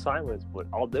work in silence, but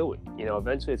I'll do it.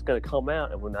 Eventually it's gonna come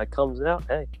out, and when that comes out,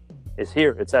 hey, it's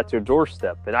here. It's at your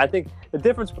doorstep. And I think the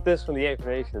difference with this from the Anchor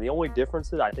Nation, the only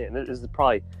difference is, I think, and this is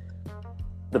probably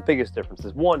the biggest difference,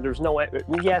 is one, there's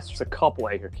a couple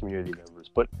Anchor community members,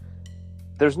 but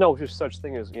there's no just such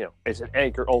thing as, it's an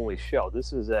Anchor only show.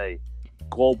 This is a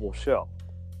global show.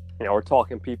 We're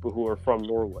talking people who are from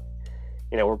Norway.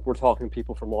 We're talking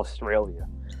people from Australia.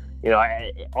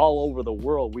 All over the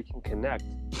world we can connect.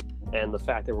 And the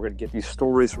fact that we're going to get these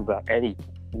stories from about any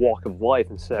walk of life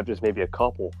instead of just maybe a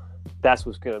couple, that's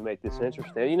what's going to make this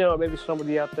interesting. Maybe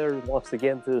somebody out there wants to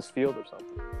get into this field or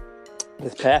something.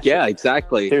 This passion. Yeah,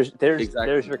 exactly. There's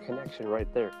your connection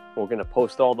right there. We're going to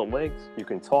post all the links. You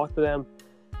can talk to them.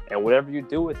 And whatever you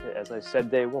do with it, as I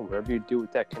said day one, whatever you do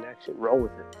with that connection, roll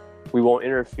with it. We won't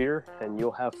interfere, and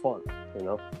you'll have fun,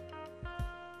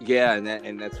 Yeah,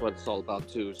 and that's what it's all about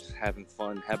too, is having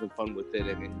fun with it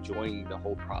and enjoying the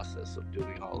whole process of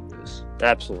doing all of this.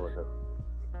 Absolutely.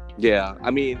 Yeah,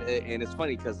 I mean, and it's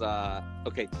funny because,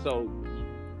 okay, so,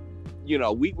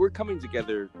 we're coming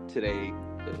together today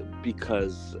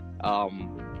because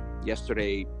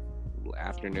yesterday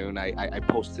afternoon I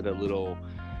posted a little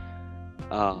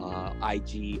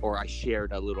IG, or I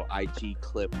shared a little IG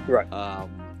clip, right,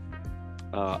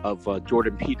 of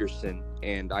Jordan Peterson.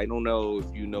 And I don't know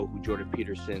if you know who Jordan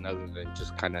Peterson, other than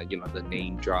just kind of, the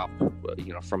name drop,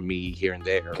 from me here and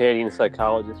there. Canadian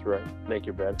psychologist, right? Make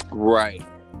your bed. Right.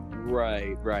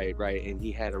 And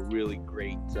he had a really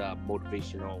great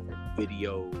motivational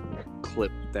video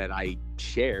clip that I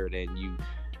shared, and you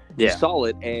saw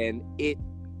it, and it,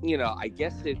 I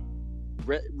guess it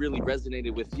really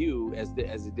resonated with you as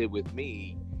it did with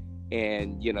me.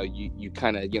 And you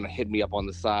kind of hit me up on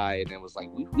the side and was like,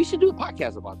 we should do a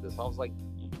podcast about this. I was like,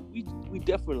 we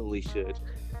definitely should.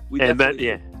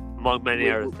 Among many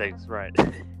other things, right?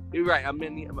 You're right.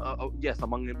 Yes,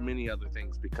 among many other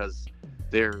things, because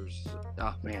there's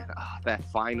that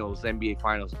finals, NBA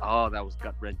finals. Oh, that was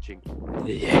gut wrenching.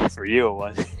 Yeah, for you it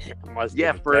was. It must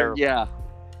Yeah, have been terrible. yeah.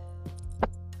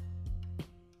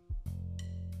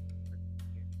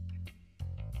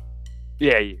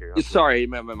 Yeah, you hear. Sorry,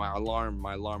 remember my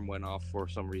alarm went off for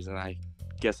some reason. I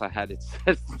guess I had it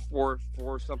set for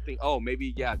something. Oh,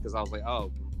 maybe because I was like,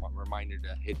 reminder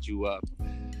to hit you up.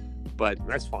 But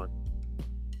That's fine.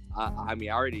 I mean,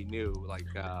 I already knew. Like,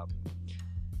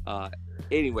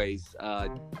 anyways,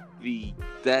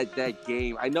 that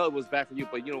game. I know it was bad for you,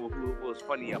 but what was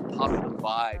funny? Positive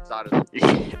vibes out of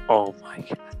the Oh my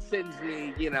god. sends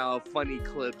me, funny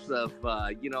clips of,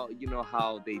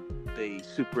 how they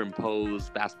superimpose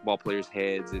basketball players'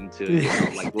 heads into,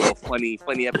 like little funny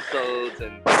episodes,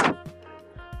 and I'm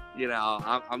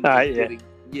just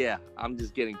I'm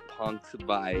just getting punked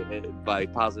by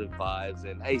positive vibes.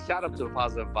 And hey, shout out to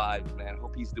Positive Vibes, man.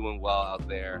 Hope he's doing well out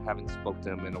there. Haven't spoke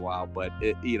to him in a while, but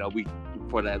we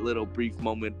for that little brief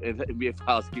moment,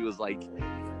 Miafowski was like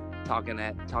talking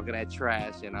that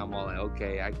trash, and I'm all like,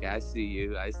 okay, I see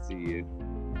you.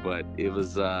 But it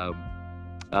was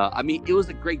I mean, it was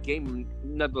a great game.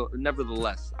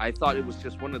 Nevertheless, I thought it was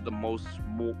just one of the more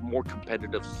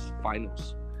competitive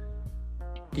finals.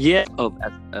 Yeah.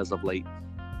 As of late.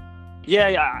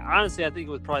 Yeah. Honestly, I think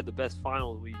it was probably the best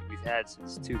final we've had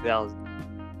since 2000.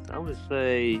 I would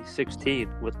say 16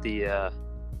 with the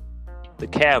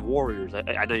Cav Warriors.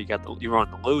 I know you were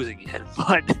on the losing end,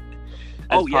 but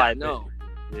yeah,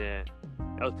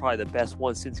 that was probably the best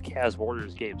one since Cavs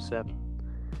Warriors Game 7.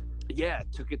 Yeah,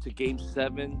 took it to Game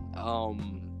 7.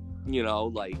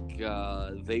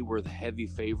 They were the heavy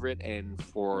favorite, and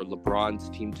for LeBron's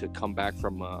team to come back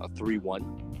from a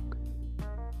 3-1.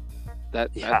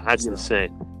 That's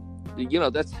insane.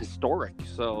 That's historic.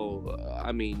 So,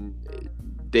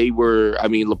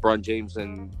 LeBron James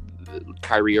and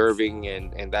Kyrie Irving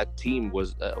and that team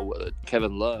was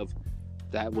Kevin Love.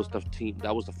 That was the team.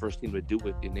 That was the first team to do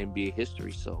it in NBA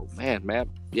history. So, man,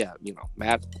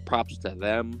 mad props to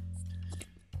them.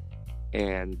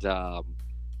 And, but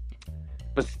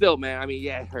still, man,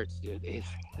 it hurts, dude.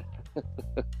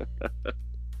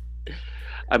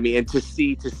 And to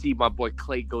see my boy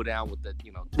Clay go down with the,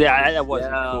 that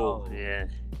wasn't cool. Yeah.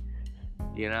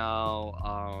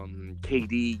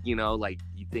 KD,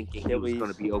 you thinking he was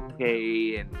going to be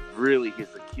okay, and really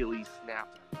his Achilles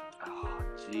snapped. Oh,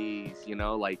 jeez,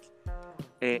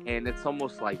 and it's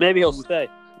almost like maybe he'll stay.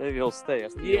 Maybe he'll stay.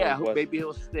 Maybe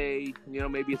he'll stay.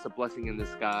 Maybe it's a blessing in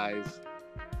disguise.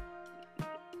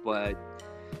 But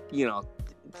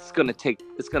it's gonna take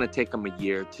him a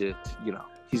year to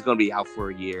he's gonna be out for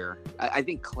a year. I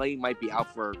think Clay might be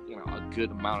out for a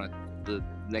good amount of the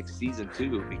next season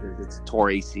too, because it's tore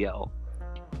ACL.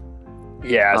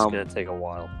 Yeah, it's gonna take a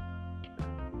while.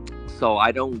 So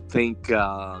I don't think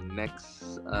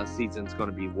next season's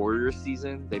gonna be Warriors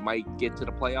season. They might get to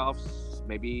the playoffs,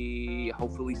 maybe,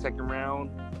 hopefully second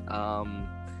round.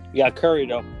 You got Curry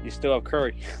though. You still have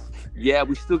Curry. Yeah,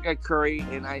 we still got Curry,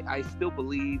 and I still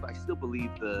believe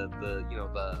the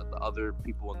other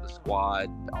people in the squad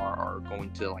are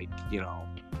going to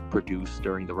produce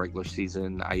during the regular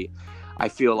season. I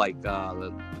feel like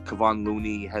Kevon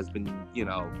Looney has been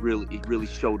really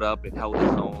showed up and held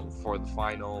his own for the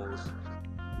finals.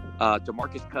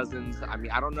 DeMarcus Cousins,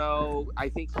 I don't know. I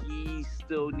think he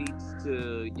still needs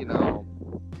to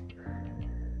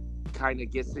kind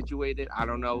of get situated. I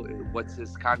don't know what's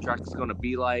his contract is going to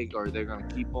be like, or they're going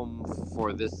to keep him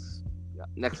for this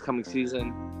next coming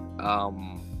season.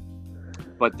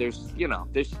 But there's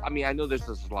I know there's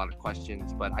just a lot of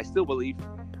questions, but I still believe,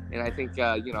 and I think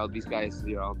these guys,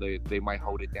 they might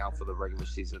hold it down for the regular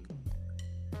season.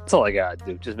 That's all I gotta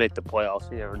do. Just make the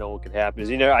playoffs. You never know what could happen.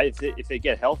 If they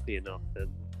get healthy enough,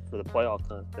 then for the playoff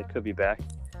time, they could be back.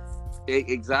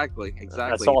 Exactly.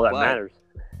 That's all that matters.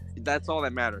 That's all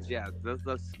that matters. Yeah, let's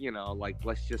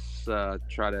just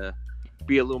try to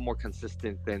be a little more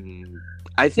consistent. Than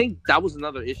I think that was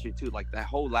another issue too. Like that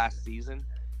whole last season,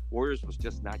 Warriors was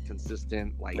just not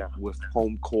consistent. With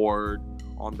home court,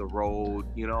 on the road,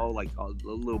 a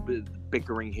little bit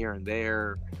bickering here and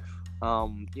there.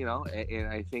 And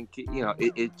I think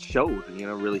it showed.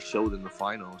 Really showed in the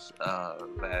finals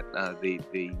that they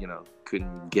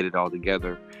couldn't get it all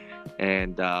together.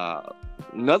 And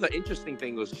another interesting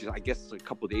thing was just, I guess, a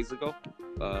couple of days ago,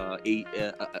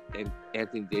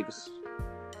 Anthony Davis.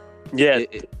 Yeah,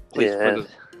 plays for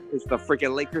it's the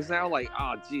freaking Lakers now. Like,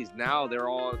 oh, geez, now they're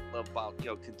all about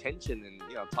contention and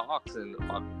talks and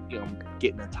about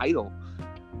getting a title.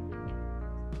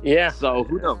 Yeah. So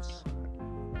who knows?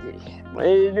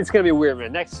 It's gonna be weird,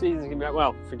 man. Next season's gonna be,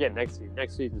 well, forget next season.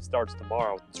 Next season starts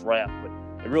tomorrow. It's wrapped, but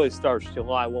it really starts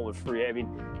July 1 with free. I mean,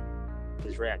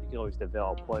 it's wrapped. You can always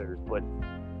develop players, but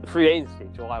the free agency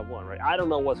July 1, right? I don't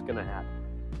know what's gonna happen.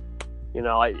 You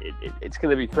know, it's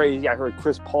gonna be crazy. I heard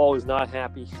Chris Paul is not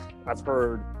happy. I've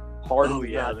heard Harden. Oh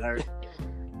yeah,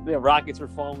 the Rockets are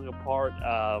falling apart.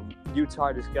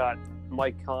 Utah just got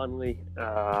Mike Conley.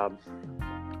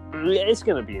 It's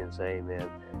going to be insane, man.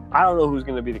 I don't know who's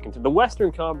going to be the contender. The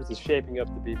Western Conference is shaping up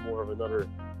to be more of another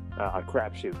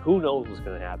crapshoot. Who knows what's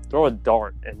going to happen? Throw a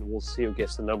dart, and we'll see who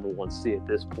gets the number 1 seed at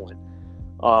this point.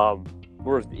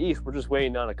 Whereas the East, we're just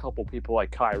waiting on a couple people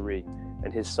like Kyrie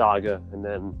and his saga, and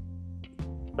then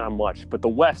not much. But the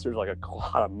West, there's like a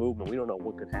lot of movement. We don't know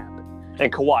what could happen.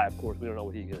 And Kawhi, of course, we don't know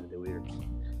what he's going to do either.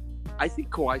 I think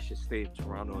Kawhi should stay in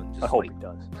Toronto and just I hope he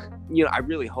does. You know, I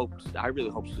really hope so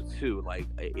too. Like,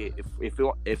 if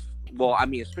well, I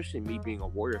mean, especially me being a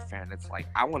Warrior fan, it's like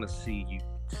I want to see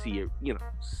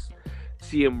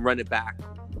him run it back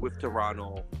with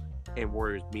Toronto and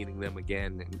Warriors meeting them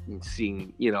again and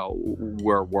seeing, you know,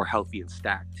 where we're healthy and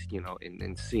stacked, you know,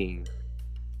 and seeing,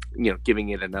 you know, giving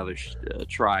it another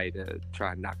try to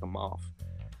and knock them off.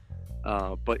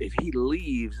 But if he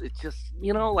leaves, it's just,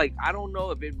 you know, like, I don't know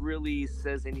if it really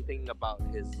says anything about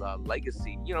his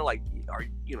legacy. You know, like, are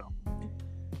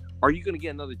you going to get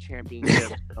another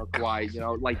championship, Kawhi? You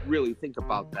know, like, really think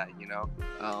about that. You know,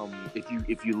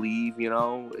 if you leave, you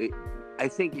know, I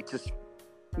think it just,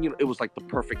 you know, it was like the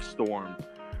perfect storm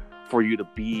for you to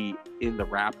be in the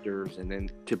Raptors and then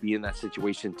to be in that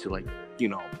situation to, like, you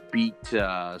know, beat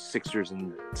Sixers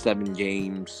in 7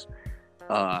 games.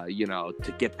 You know,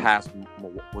 to get past,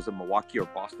 was it Milwaukee or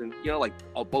Boston? You know, like,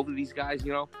 both of these guys,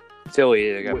 you know?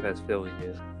 Philly, they got past Philly,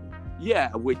 yeah.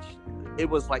 Yeah, which it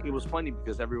was funny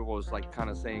because everyone was, like, kind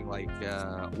of saying, like,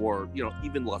 or, you know,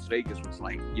 even Las Vegas was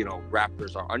like, you know,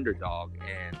 Raptors are underdog,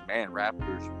 and, man,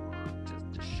 Raptors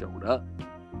just showed up.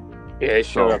 Yeah, they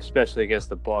showed up, especially against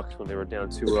the Bucks when they were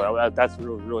down 2-0. That's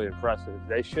really, really impressive.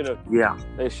 They should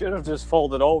have just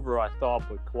folded over, I thought,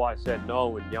 but Kawhi said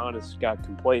no, and Giannis got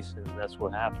complacent, and that's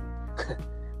what happened.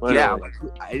 Yeah,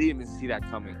 I didn't even see that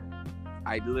coming.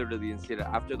 I literally didn't see that.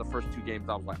 After the first 2 games,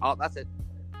 I was like, oh, that's it.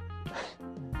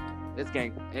 It's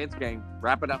game.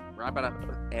 Wrap it up.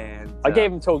 And I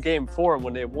gave them till game 4, and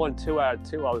when they won 2 out of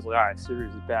 2, I was like, all right,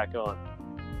 series is back on.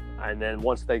 And then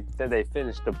once they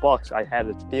finished the Bucks, I had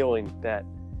a feeling that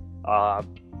I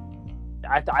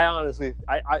honestly,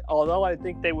 although I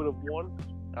think they would have won,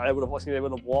 they would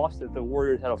have lost if the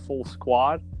Warriors had a full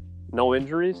squad, no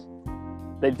injuries.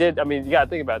 They did. I mean, you got to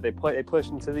think about it. They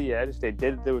pushed them to the edge. They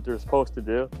did what they were supposed to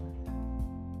do.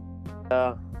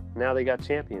 Now they got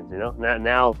champions. You know.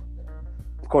 Now,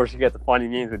 of course, you get the funny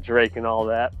memes with Drake and all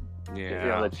that. Yeah. You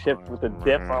know, the chip with the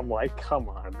dip. I'm like, come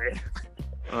on, man.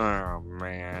 Oh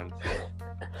man.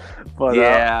 But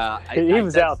yeah, he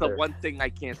was out there. The one thing I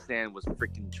can't stand was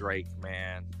freaking Drake,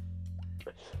 man.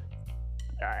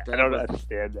 I don't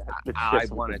understand that.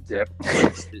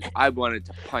 I wanted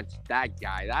to punch that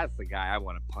guy. That's the guy I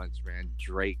want to punch, man.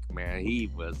 Drake, man. He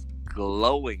was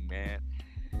glowing, man.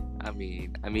 I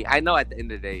mean, I know at the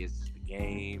end of the day it's just a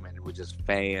game and it was just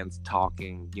fans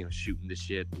talking, you know, shooting the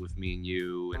shit with me and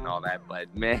you and all that.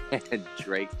 But man,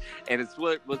 Drake, and it's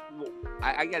what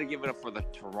I got to give it up for the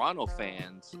Toronto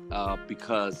fans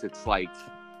because it's like,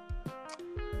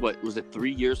 what was it,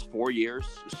 3 years, 4 years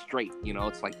straight? You know,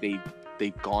 it's like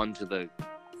they've gone to the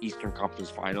Eastern Conference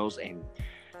Finals and,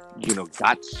 you know,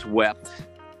 got swept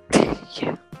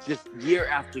just year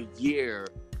after year.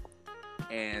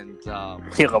 And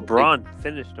LeBron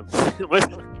finished them.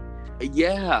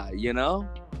 Yeah, you know,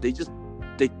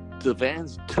 the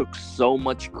fans took so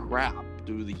much crap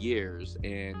through the years,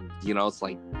 and you know, it's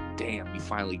like, damn, we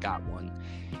finally got one.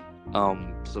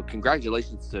 So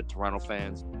congratulations to Toronto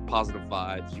fans. Positive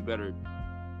vibes. You better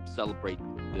celebrate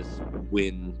this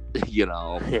win, you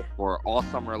know, for all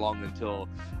summer long until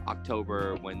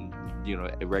October when, you know,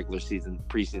 a regular season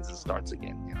preseason starts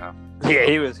again, you know. Yeah,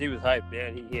 he was hyped,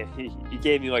 man. He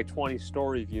gave me like 20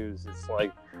 story views. It's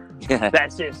like,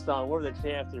 that's it, son. We're the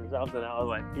champs or something. I was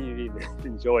like, he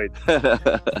enjoyed.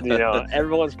 You know,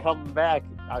 everyone's coming back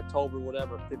October,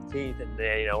 whatever, 15th, and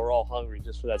they, you know, we're all hungry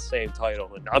just for that same title.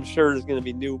 And I'm sure there's going to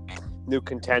be new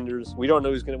contenders. We don't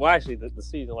know who's going to. Well, actually, the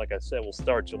season, like I said, will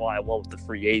start July 1 with the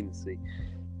free agency.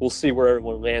 We'll see where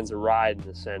everyone lands a ride in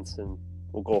a sense, and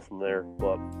we'll go from there.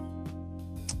 But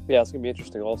yeah, it's going to be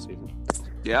interesting all season.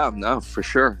 Yeah, no, for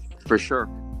sure.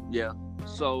 Yeah.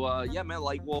 So yeah, man,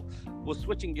 like we're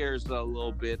switching gears a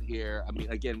little bit here. I mean,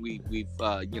 again, we've you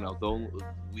know,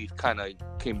 we've kind of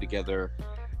came together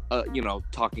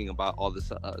talking about all this,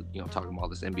 talking about all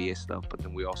this NBA stuff, but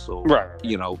then we also, Right.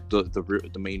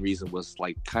 the main reason was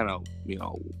like kind of,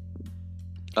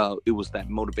 it was that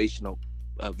motivational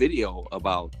video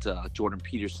about Jordan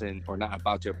Peterson, or not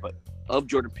about it, but of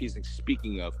Jordan Peterson,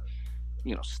 speaking of,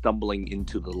 stumbling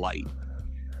into the light.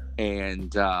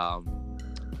 And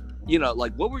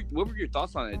like, what were your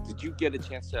thoughts on it? Did you get a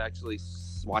chance to actually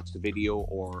watch the video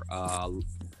or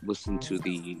listen to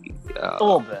the A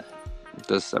little bit.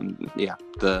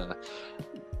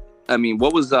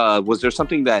 What was there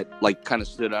something that like kind of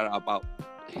stood out about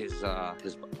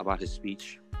his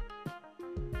speech?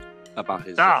 About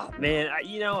his man,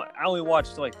 I only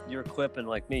watched like your clip in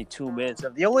like maybe 2 minutes.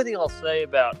 The only thing I'll say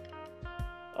about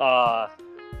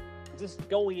just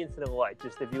going into the light,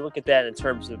 just if you look at that in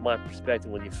terms of my perspective,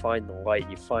 when you find the light,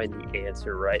 you find the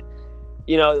answer, right?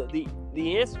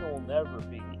 The answer will never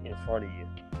be in front of you.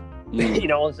 You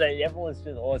know what I'm saying? Everyone's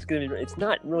just, it's going to be, it's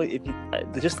not really, if you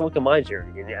just look at my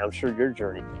journey, and I'm sure your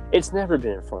journey, it's never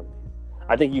been in front of you.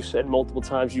 I think you said multiple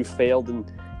times you failed, and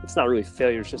it's not really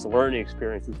failure, it's just learning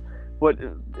experiences. But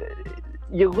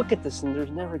you look at this, and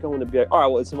there's never going to be like, all right,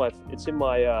 well, it's in my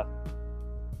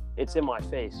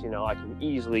face. I can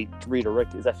easily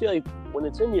redirect it. I feel like when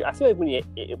it's in you, when you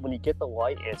get the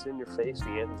light and it's in your face, the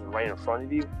answer's right in front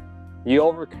of you. You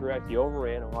overcorrect, you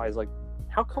overanalyze. Like,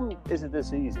 how come is it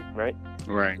this easy, right?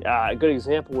 Right. A good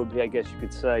example would be, I guess you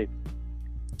could say,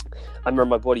 I remember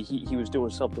my buddy. He was doing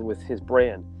something with his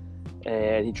brand,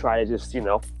 and he tried to just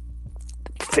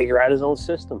figure out his own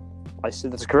system. I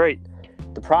said, that's great.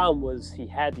 The problem was he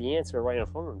had the answer right in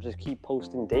front of him. Just keep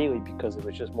posting daily, because it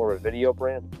was just more of a video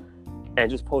brand,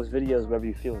 and just post videos whatever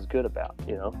you feel is good about,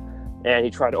 And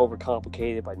he tried to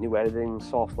overcomplicate it by new editing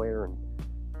software and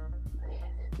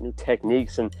new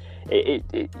techniques, and you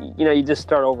just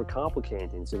start overcomplicating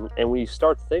things. And when you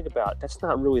start to think about it, that's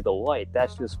not really the light.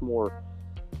 That's just more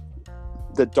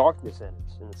the darkness in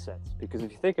a sense. Because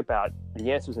if you think about it, the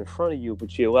answer's in front of you,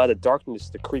 but you allow the darkness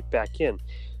to creep back in,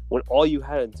 when all you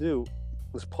had to do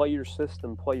was play your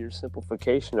system, play your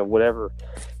simplification of whatever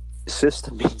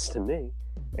system means to me,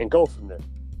 and go from there.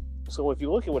 So if you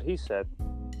look at what he said,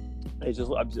 like I said,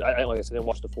 I didn't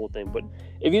watch the full thing, but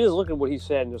if you just look at what he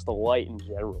said and just the light in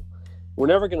general, we're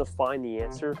never going to find the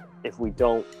answer if we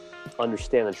don't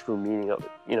understand the true meaning of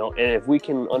it, And if we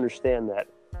can understand that,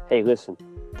 hey, listen,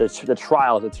 the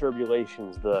trials, the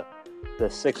tribulations, the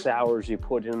 6 hours you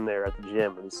put in there at the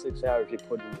gym, and the 6 hours you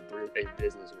put in a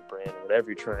business or brand or whatever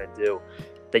you're trying to do,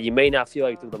 that you may not feel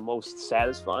like they're the most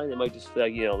satisfying. It might just feel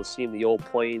like, they seem the old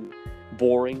plain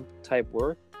boring type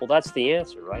work. Well, that's the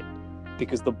answer, right?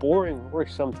 Because the boring work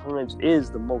sometimes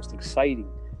is the most exciting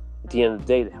at the end of the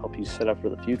day to help you set up for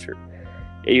the future.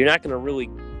 You're not going to really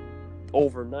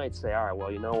overnight say, all right,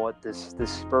 well, you know what, this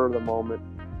spur of the moment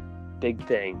big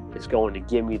thing is going to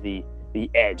give me the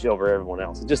edge over everyone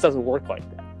else. It just doesn't work like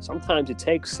that. Sometimes it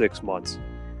takes 6 months,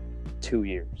 2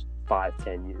 years, 5,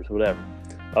 10 years, whatever,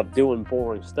 of doing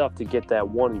boring stuff to get that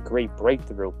one great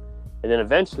breakthrough. And then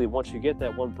eventually, once you get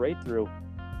that one breakthrough,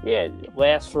 it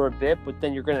lasts for a bit, but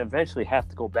then you're going to eventually have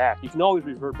to go back. You can always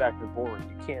revert back to boring.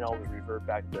 You can't always revert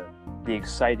back to the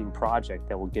exciting project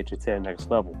that will get you to the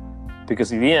next level.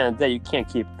 Because at the end of the day, you can't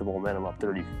keep the momentum up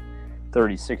 30,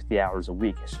 60 hours a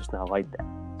week. It's just not like that.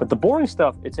 But the boring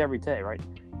stuff, it's every day, right?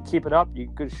 Keep it up, you're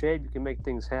in good shape, you can make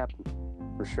things happen,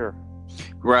 for sure.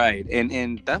 Right,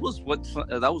 and that was what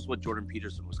Jordan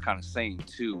Peterson was kind of saying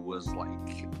too. Was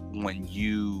like when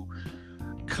you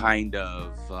kind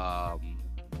of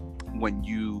when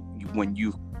you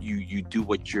do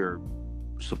what you're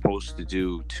supposed to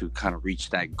do to kind of reach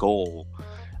that goal,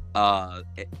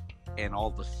 and all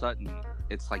of a sudden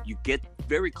it's like you get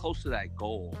very close to that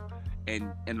goal.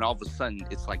 And all of a sudden,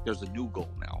 it's like there's a new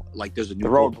goal now. Like there's a new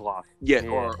roadblock. Yeah,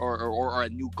 or a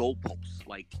new goalpost.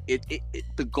 Like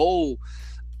the goal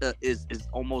is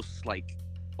almost like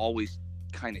always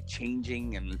kind of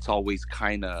changing, and it's always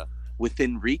kind of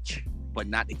within reach, but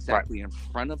not exactly in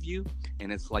front of you.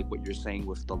 And it's like what you're saying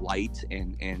with the light,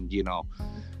 and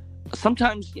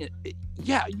sometimes it's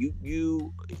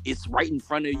right in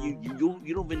front of you. You don't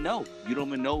even know. You don't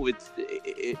even know if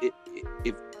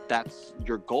that's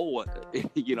your goal. If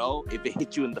it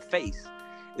hits you in the face,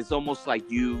 it's almost like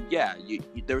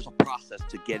there's a process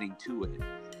to getting to it,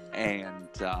 and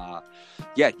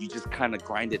you just kind of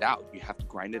grind it out. You have to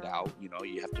grind it out.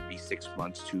 You have to be 6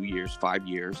 months, 2 years, 5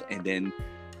 years, and then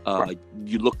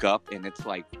you look up, and it's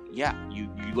like you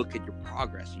look at your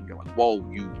progress, and you're like, whoa,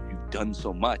 you've done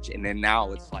so much. And then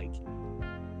now it's like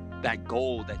that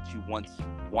goal that you once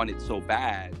wanted so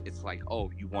bad, it's like,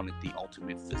 oh, you wanted the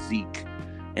ultimate physique.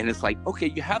 And it's like,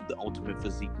 okay, you have the ultimate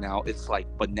physique now. It's like,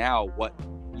 but now what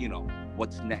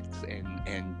what's next,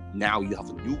 and now you have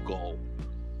a new goal.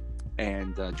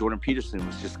 And Jordan Peterson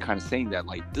was just kind of saying that,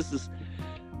 like, this is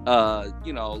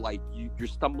like you're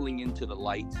stumbling into the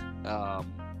light.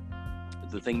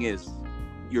 The thing is,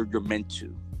 you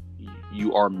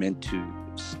are meant to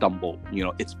stumble.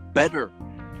 It's better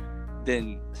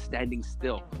than standing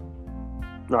still,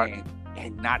 Right.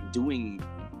 and not doing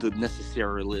the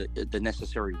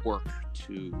necessary work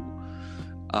to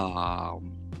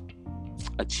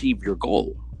achieve your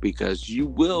goal, because you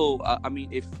will.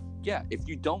 If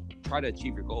you don't try to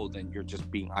achieve your goal, then you're just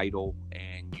being idle,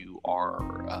 and you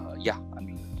are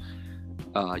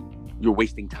you're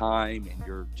wasting time, and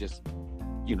you're just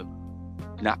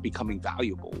not becoming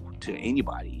valuable to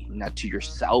anybody, not to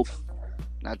yourself,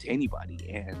 not to anybody.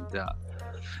 And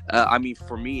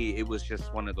for me, it was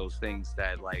just one of those things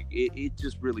that, like, it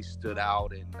just really stood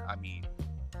out. And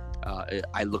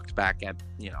I looked back at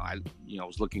I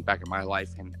was looking back at my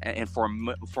life, and for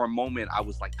a moment I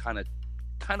was like kind of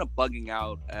bugging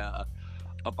out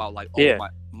about, like,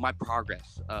 my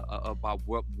progress, about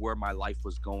where my life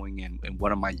was going, and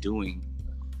what am I doing.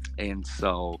 And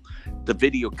so the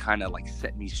video kind of like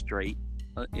set me straight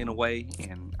in a way,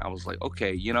 and I was like,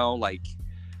 okay, like,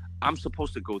 I'm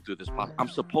supposed to go through this process. I'm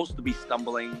supposed to be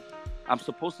stumbling. I'm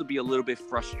supposed to be a little bit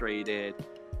frustrated,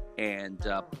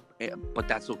 but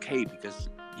that's okay, because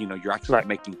you're actually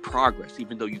making progress,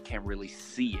 even though you can't really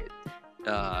see it.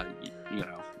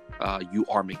 You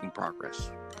are making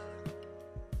progress.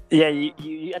 Yeah,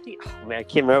 I think. Oh man, I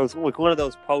can't remember. It was like one of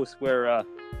those posts where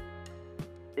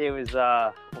it was.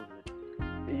 What was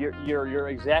it? You're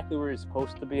exactly where you're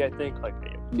supposed to be. I think. Like,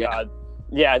 I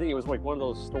think it was like one of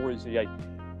those stories. Like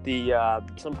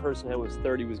some person that was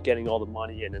 30 was getting all the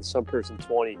money, and then some person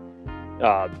 20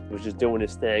 was just doing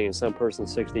his thing, and some person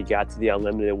 60 got to the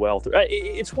unlimited wealth.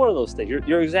 It's one of those things.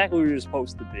 You're exactly where you're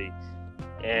supposed to be,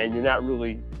 and you're not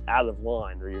really out of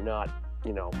line, or you're not,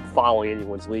 following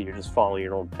anyone's lead. You're just following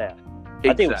your own path. Exactly.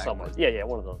 I think it was someone. Yeah,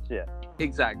 one of those. Yeah.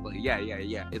 Exactly. Yeah.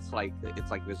 It's like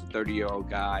there's a 30-year-old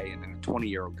guy and then a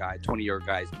 20-year-old guy. 20-year-old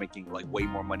guy is making like way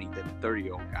more money than the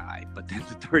 30-year-old guy. But then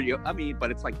the 30-year, but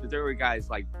it's like the 30-year-old guy is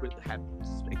like have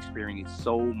experienced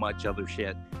so much other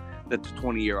shit that the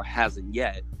 20-year-old hasn't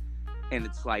yet. And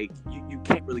it's like you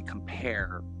can't really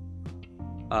compare,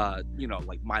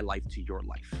 like my life to your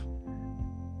life,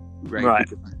 right?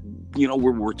 Because,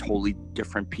 we're totally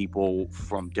different people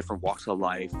from different walks of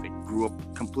life, and grew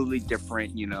up completely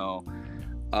different,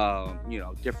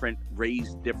 different,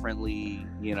 raised differently,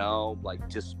 like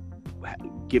just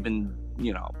given,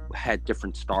 had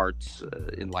different starts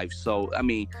in life. So,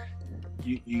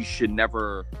 you should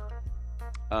never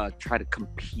try to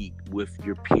compete with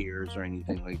your peers or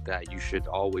anything like that. You should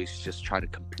always just try to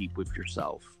compete with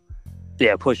yourself.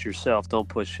 Yeah, push yourself. Don't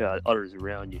push others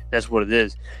around you. That's what it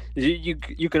is.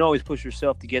 You can always push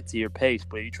yourself to get to your pace,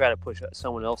 but if you try to push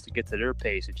someone else to get to their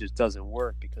pace, it just doesn't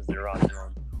work, because they're on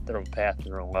their own path,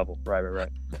 their own level. Right.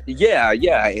 Yeah,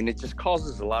 and it just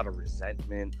causes a lot of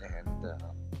resentment,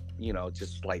 and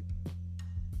just like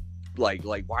why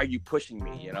are you pushing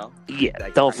me? Yeah,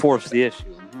 like, don't force the issue.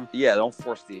 Mm-hmm. Yeah, don't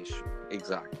force the issue.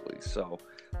 Exactly. So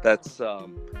that's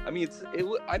it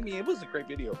was a great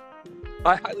video.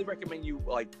 I highly recommend you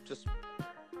just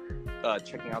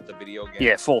checking out the video again.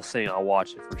 Yeah, full thing. I'll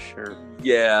watch it for sure.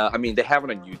 Yeah, they have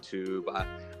it on YouTube.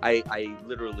 I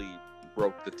literally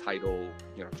wrote the title,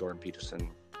 Jordan Peterson.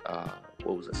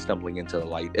 What was it? Stumbling into the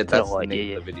Light. That's the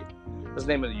name of the video. That's the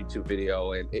name of the YouTube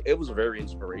video, and it was very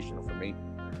inspirational for me.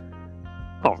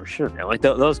 Oh, for sure, man. Like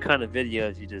those kind of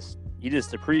videos, you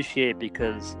just appreciate,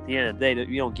 because at the end of the day,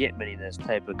 you don't get many of this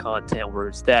type of content where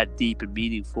it's that deep and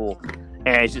meaningful,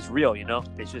 and it's just real.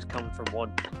 It's just coming from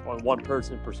one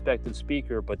person perspective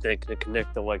speaker, but then can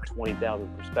connect to like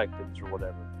 20,000 perspectives or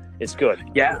whatever. It's good.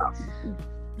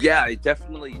 Yeah, it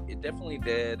definitely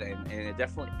did, and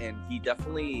he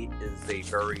definitely is a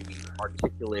very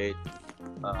articulate,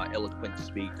 eloquent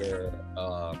speaker.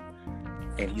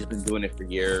 And he's been doing it for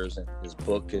years, and his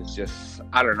book is just,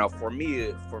 I don't know, for me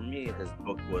his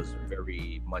book was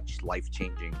very much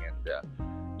life-changing,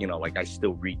 and like I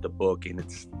still read the book, and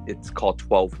it's called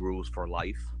 12 Rules for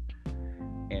Life,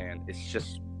 and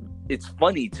it's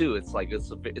funny too. It's like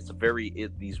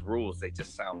these rules, they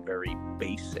just sound very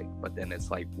basic, but then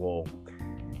it's like, well,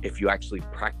 if you actually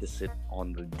practice it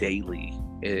on the daily,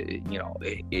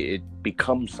 it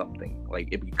becomes something.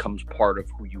 Like, it becomes part of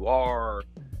who you are.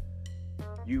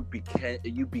 You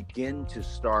begin to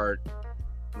start,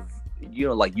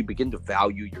 you begin to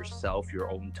value yourself, your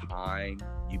own time.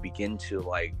 You begin to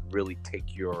like really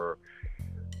take your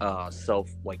self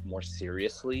like more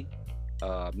seriously.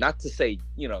 Not to say,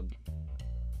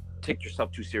 take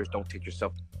yourself too serious. Don't take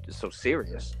yourself so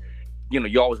serious.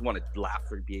 You always want to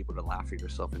laugh or be able to laugh at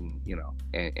yourself, and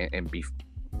and be,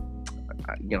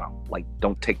 like,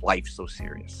 don't take life so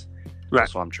serious. Right.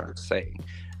 That's what I'm trying to say.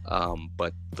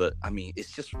 But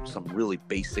it's just some really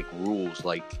basic rules,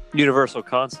 like Universal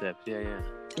concept.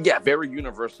 Yeah. Very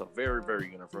universal, very,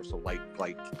 very universal. Like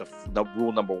the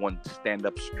rule number 1: stand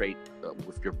up straight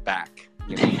with your back,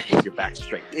 with your back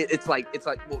straight. It's like,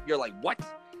 well, you're like, what?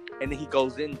 And then he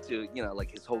goes into,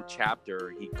 like his whole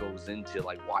chapter, he goes into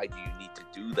like, why do you need to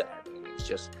do that? And it's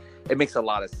just, it makes a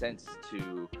lot of sense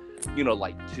to,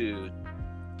 like to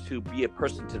be a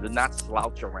person to not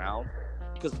slouch around,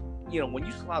 because when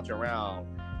you slouch around,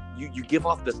 you give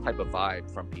off this type of vibe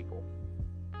from people.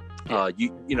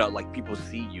 Like people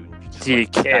see you. Do you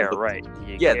care, right?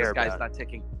 This guy's not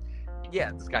taking.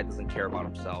 Yeah, this guy doesn't care about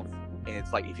himself, and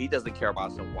it's like, if he doesn't care about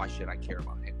himself, why should I care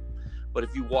about him? But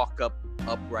if you walk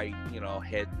upright,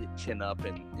 head, chin up,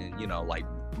 and like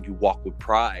you walk with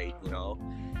pride,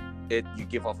 you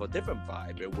give off a different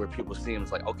vibe, where people see him,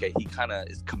 it's like, okay, he kind of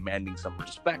is commanding some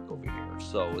respect over here.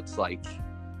 So it's like,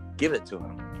 give it to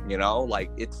him,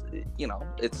 like it's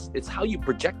how you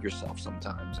project yourself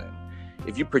sometimes. And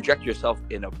if you project yourself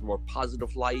in a more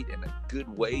positive light, in a good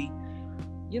way,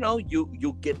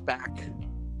 you'll get back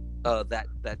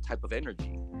that type of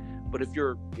energy. But if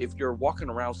you're walking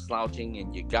around slouching,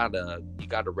 and you got a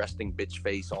resting bitch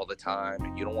face all the time,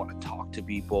 and you don't want to talk to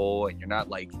people, and you're not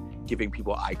like giving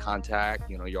people eye contact,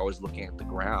 you're always looking at the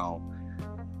ground,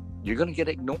 you're gonna get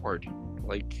ignored.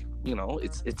 Like,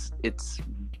 it's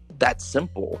that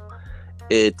simple.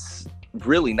 It's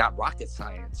really not rocket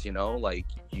science, like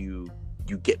you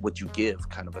get what you give,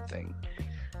 kind of a thing.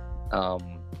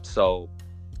 So,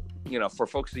 for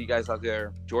folks of you guys out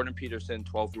there, Jordan Peterson,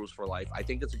 12 Rules for Life. I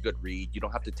think it's a good read. You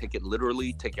don't have to take it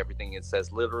literally, take everything it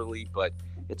says literally, but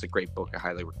it's a great book. I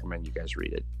highly recommend you guys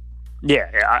read it.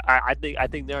 Yeah, I think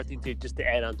the other thing, just to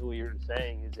add on to what you're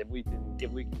saying, is if we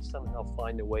can somehow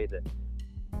find a way to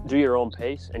do your own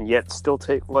pace and yet still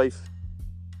take life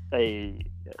a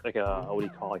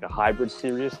hybrid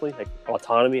seriously, like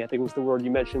autonomy, I think was the word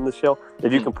you mentioned in the show.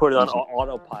 If you can put it on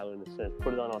autopilot, in a sense,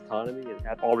 put it on autonomy, and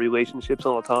have all relationships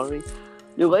on autonomy,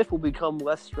 your life will become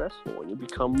less stressful, and you'll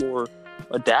become more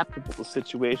adaptable to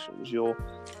situations.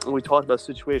 And we talk about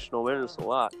situational awareness a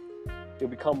lot. You'll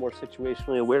become more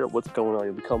situationally aware of what's going on.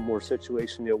 You'll become more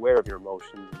situationally aware of your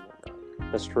emotions and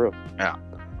whatnot. That's true. Yeah.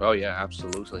 Oh yeah,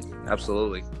 absolutely.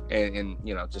 And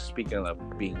just speaking of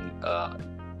being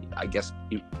I guess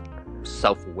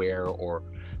self-aware or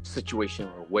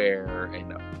situational aware,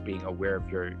 and being aware of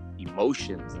your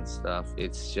emotions and stuff,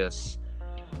 it's just,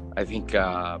 I think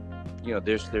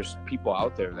there's people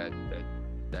out there that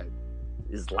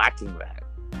is lacking that.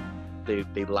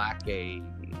 They lack a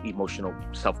emotional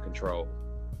self-control.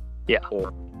 Yeah.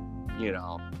 Or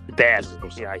bad.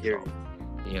 Yeah, I hear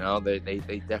you.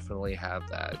 They definitely have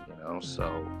that.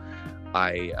 So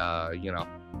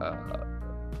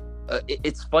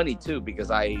it's funny too,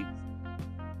 because I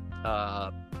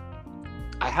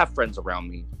have friends around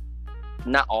me.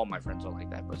 Not all my friends are like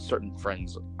that, but certain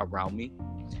friends around me,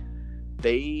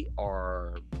 they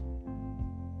are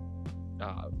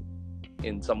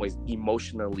in some ways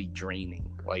emotionally draining,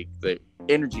 like the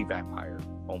energy vampire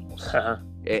almost.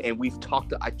 And I talked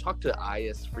to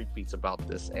IS Freak Beats about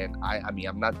this, and I mean,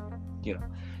 I'm not,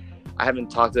 I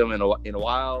haven't talked to him in a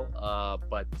while,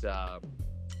 but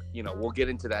we'll get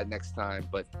into that next time.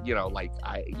 But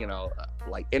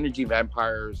like energy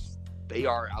vampires, they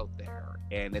are out there,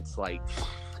 and it's like,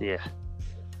 yeah,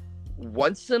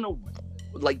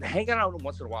 hanging out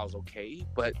once in a while is okay,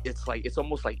 but it's like, it's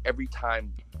almost like every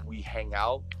time we hang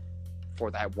out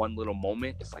for that one little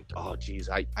moment, it's like, oh geez,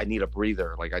 I need a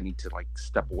breather. Like, I need to like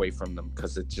step away from them,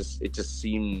 because it just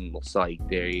seems like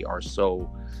they are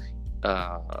so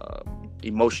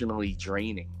emotionally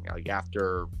draining, like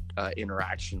after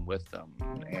interaction with them.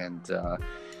 And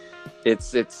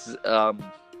it's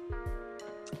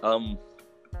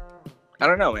I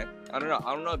don't know, man. I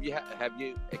don't know if you have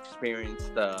you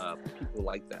experienced people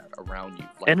like that around you,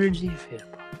 like energy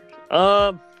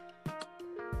vampires.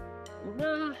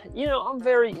 Nah,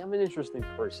 I'm an interesting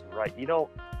person, right? You don't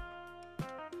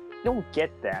get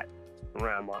that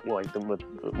around with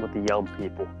the young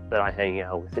people that I hang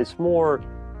out with. It's more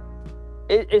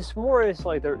lost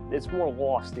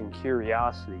in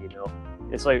curiosity,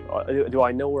 It's like, do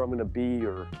I know where I'm going to be?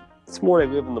 Or it's more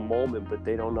they live in the moment, but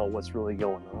they don't know what's really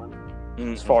going on,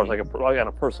 as far as like on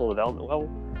a personal development level.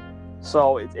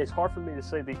 So it's hard for me to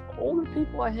say. The older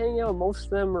people I hang out, most of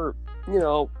them are,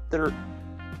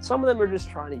 some of them are just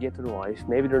trying to get through life.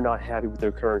 Maybe they're not happy with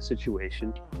their current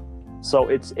situation. So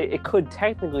it could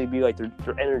technically be like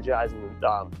they're energizing,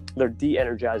 they're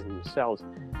de-energizing themselves.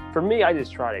 For me, I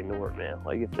just try to ignore it, man.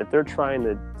 Like if they're trying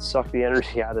to suck the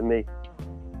energy out of me,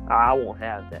 I won't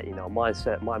have that. You know, my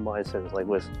mindset is like,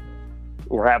 listen,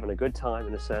 we're having a good time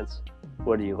in a sense,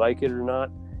 whether you like it or not.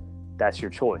 That's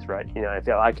your choice, right? You know, if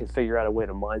I can figure out a way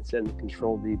to mindset and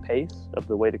control the pace of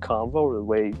the way the convo or the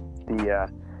way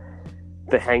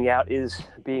the hangout is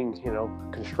being, you know,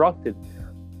 constructed,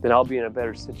 then I'll be in a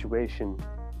better situation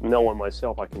knowing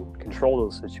myself I can control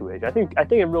those situations. I think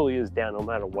it really is down, no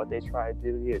matter what they try to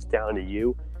do, it's down to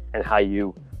you and how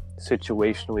you,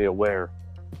 situationally aware,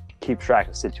 keep track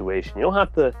of the situation. You don't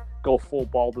have to go full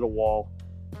ball to the wall.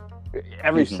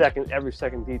 Every second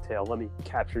detail, let me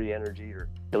capture the energy or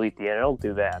delete the energy. I don't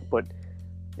do that. But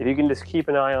if you can just keep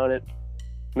an eye on it,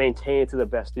 maintain it to the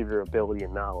best of your ability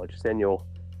and knowledge, then you'll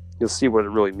see what it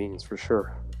really means for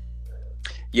sure.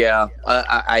 Yeah,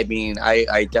 I mean,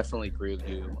 I definitely agree with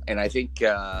you, and I think,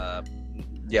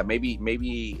 maybe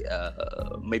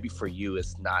for you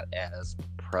it's not as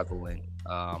prevalent.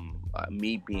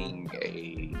 Me being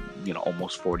a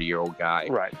almost 40-year-old guy,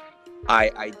 right?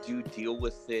 I do deal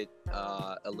with it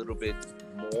a little bit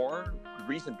more. The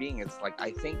reason being, it's like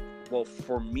I think, well,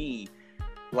 for me,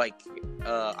 like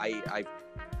I've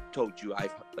told you,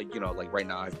 I've like right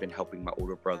now I've been helping my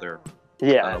older brother.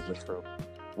 Yeah,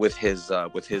 with his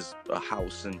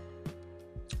house, and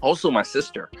also my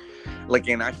sister. Like,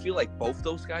 and I feel like both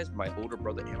those guys, my older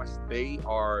brother and my sister, they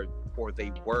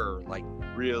were like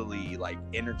really like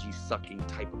energy sucking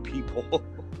type of people.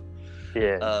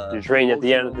 Yeah, you're drained at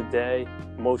the end of the day,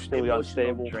 emotionally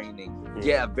unstable. Draining.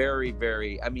 Yeah, very,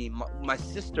 very. I mean, my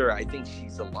sister, I think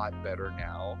she's a lot better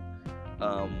now,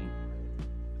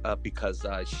 because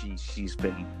she's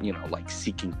been like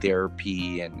seeking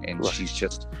therapy, and right. She's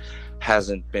just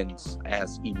hasn't been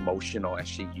as emotional as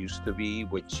she used to be,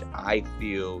 which I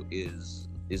feel is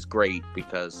great,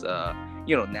 because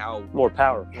now more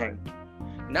power.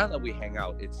 Now that we hang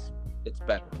out, it's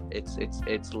better. It's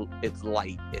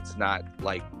light. It's not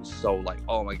like so like,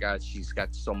 oh my God, she's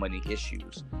got so many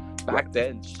issues. Back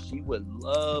then, she would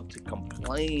love to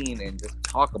complain and just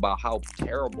talk about how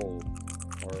terrible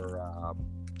her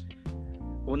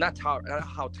not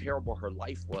how terrible her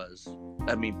life was.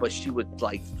 I mean, but she would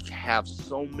like have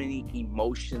so many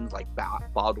emotions like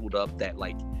bottled up, that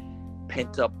like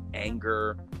pent up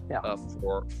anger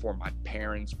for my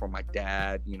parents, for my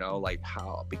dad, like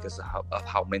because of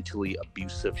how mentally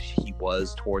abusive he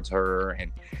was towards her,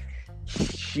 and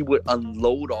she would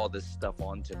unload all this stuff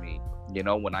onto me.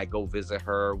 When I go visit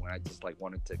her, when I just like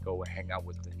wanted to go hang out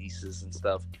with the nieces and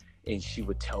stuff. And she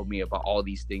would tell me about all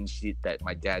these things that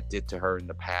my dad did to her in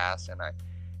the past,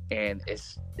 and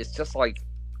it's just like,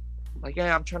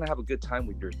 yeah, I'm trying to have a good time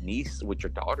with your niece, with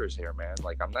your daughters here, man.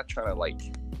 Like, I'm not trying to like,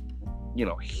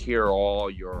 hear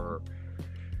all your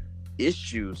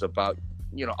issues about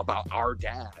our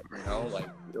dad, like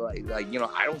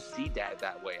I don't see dad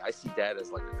that way. I see dad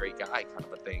as like a great guy kind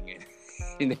of a thing,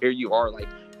 and here you are like,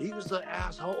 he was an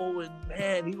asshole, and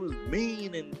man, he was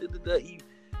mean, and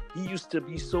he used to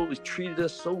be treated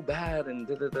us so bad, and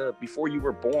before you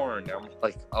were born. I'm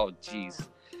like, oh geez,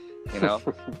 and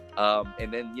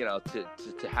then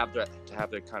to have that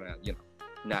kind of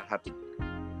not have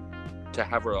to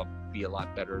have her be a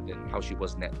lot better than how she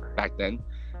was back then.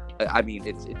 I mean,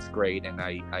 it's great, and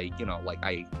I I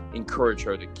encourage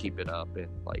her to keep it up and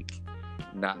like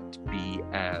not be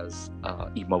as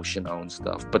emotional and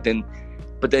stuff. But then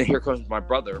here comes my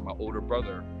older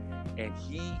brother, and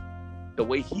the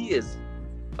way he is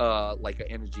like an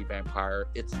energy vampire,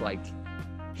 it's like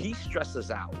he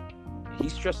stresses out. He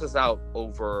stresses out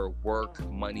over work,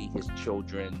 money, his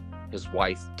children, his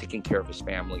wife, taking care of his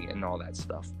family, and all that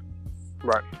stuff.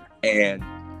 Right.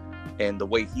 And the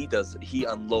way he does it, he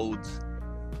unloads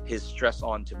his stress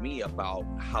onto me about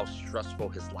how stressful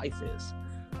his life is,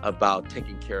 about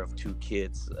taking care of 2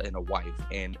 kids and a wife,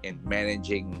 and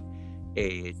managing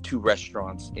 2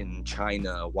 restaurants in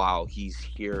China while he's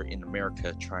here in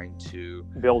America trying to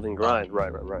build and grind.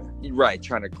 Right,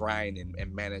 trying to grind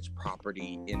and manage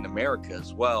property in America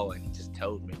as well. And he just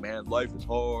tells me, man, life is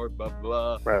hard, blah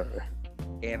blah. Right.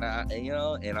 And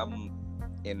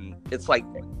and it's like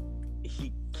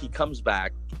he comes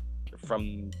back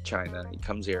from China, he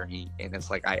comes here, and it's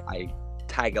like I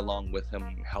tag along with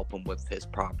him, help him with his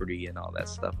property and all that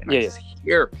stuff, and I just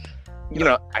hear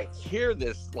I hear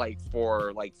this like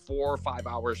for like 4 or 5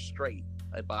 hours straight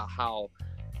about how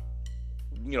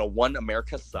one,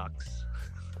 America sucks.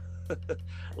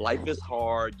 Life is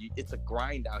hard. It's a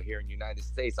grind out here in the United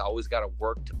States. I always got to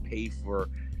work to pay for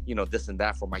this and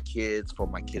that, for my kids'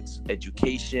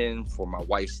 education, for my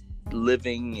wife's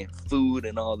living and food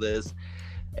and all this,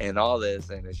 and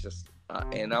it's just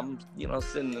and I'm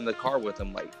sitting in the car with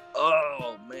him like,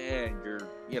 oh man, you're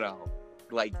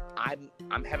like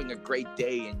I'm having a great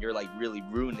day and you're like really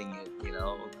ruining it,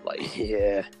 like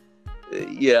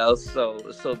so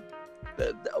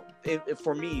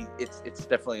for me it's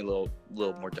definitely a little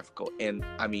more difficult. And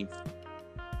I mean,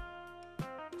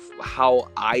 how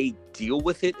I deal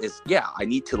with it is I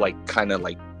need to like kind of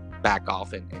like back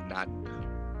off and not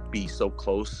be so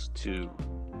close to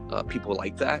people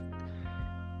like that.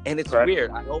 And it's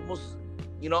weird. I almost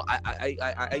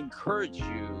I encourage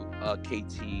you,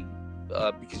 KT,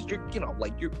 because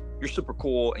you're super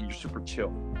cool and you're super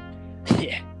chill.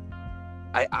 Yeah.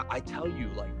 I tell you,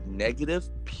 like, negative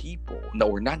people, no,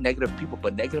 we're not negative people,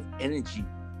 but negative energy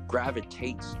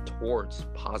gravitates towards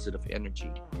positive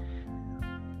energy.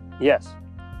 Yes.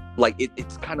 Like,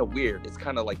 it's kind of weird. It's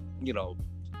kind of like, what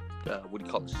do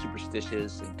you call it,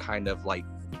 superstitious, and kind of like,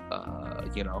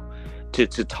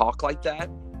 to talk like that,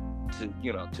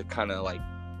 to kind of like,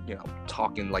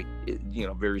 talk in like,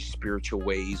 very spiritual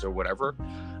ways or whatever.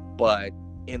 But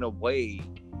in a way,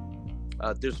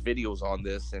 there's videos on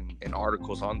this and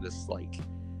articles on this, like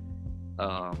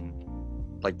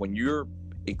when you're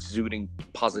exuding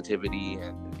positivity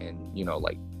and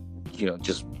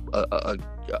just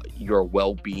your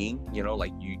well-being,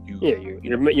 like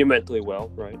you're mentally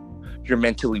well, right? You're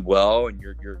mentally well, and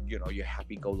you're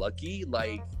happy-go-lucky.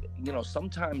 Like,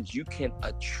 sometimes you can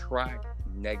attract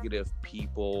negative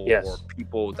people, or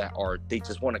people that they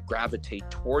just want to gravitate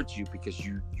towards you because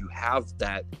you have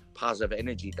that positive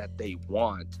energy that they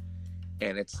want,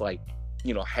 and it's like,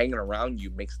 hanging around you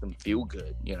makes them feel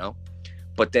good,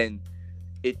 but then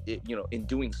it in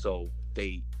doing so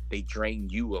they drain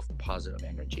you of positive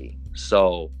energy.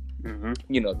 So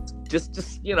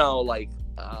just like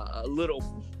a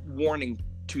little warning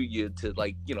to you to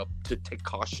like to take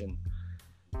caution,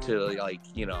 to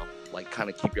like kind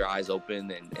of keep your eyes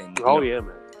open and yeah,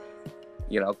 man,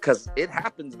 because it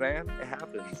happens, man. It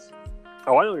happens.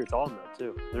 Oh, I know what you're talking about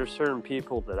too. There's certain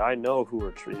people that I know who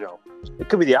are, it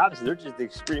could be the opposite. They're just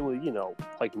extremely,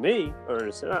 like me,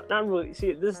 or not really.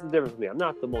 See, this is the difference with me. I'm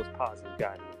not the most positive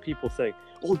guy. People think,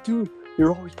 "Oh, dude,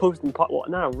 you're always posting." Well,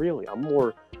 not really. I'm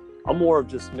more of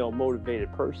just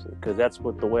motivated person, because that's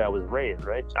the way I was raised.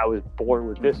 Right? I was born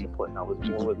with discipline. I was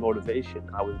born with motivation.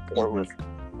 I was born with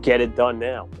get it done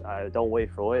now. Don't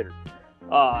wait for later.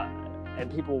 And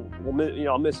people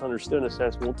will, misunderstood in a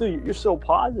sense. Well, dude, you're so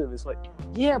positive. It's like,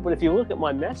 yeah, but if you look at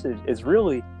my message, it's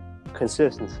really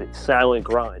consistency, silent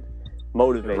grind,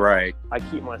 motivate. Right. I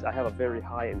have a very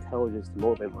high intelligence to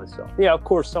motivate myself. Yeah, of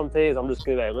course, some days I'm just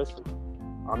gonna listen.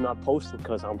 I'm not posting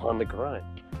because I'm on the grind.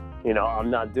 I'm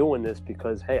not doing this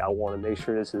because, hey, I want to make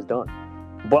sure this is done.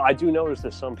 But I do notice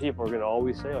that some people are gonna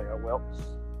always say, like, oh, well,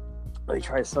 let me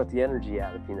try to suck the energy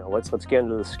out of let's get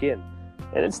into the skin.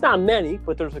 And it's not many,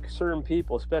 but there's like certain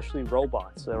people, especially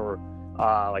robots, or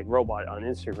like robot on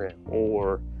Instagram,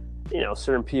 or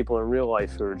certain people in real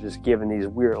life who are just giving these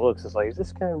weird looks. It's like, is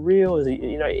this guy real? Is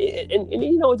he?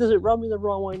 Does it rub me the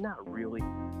wrong way? Not really.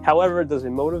 However, does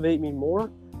it motivate me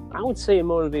more? I would say it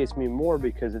motivates me more,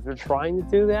 because if they're trying to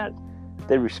do that,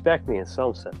 they respect me in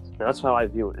some sense. And that's how I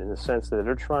view it, in the sense that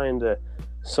they're trying to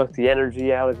suck the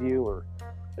energy out of you, or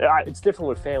it's different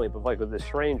with family, but like with a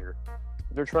stranger.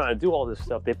 They're trying to do all this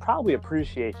stuff. They probably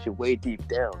appreciate you way deep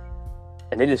down,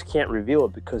 and they just can't reveal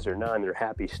it because they're not in their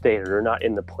happy state, or they're not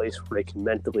in the place where they can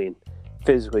mentally and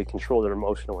physically control their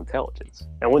emotional intelligence.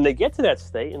 And when they get to that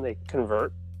state and they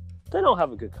convert, then I'll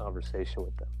have a good conversation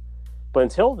with them. But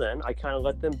until then, I kind of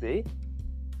let them be,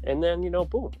 and then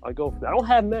boom, I go. I don't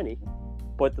have many,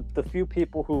 but the few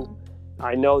people who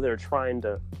I know they're trying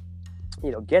to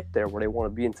get there, where they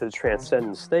want to be into the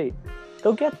transcendent state,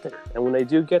 they'll get there. And when they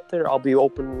do get there, I'll be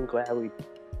open and gladly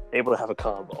able to have a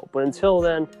convo. But until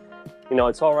then,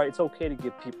 it's all right. It's okay to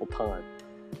give people time.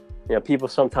 People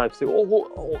sometimes say,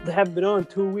 oh, they haven't been on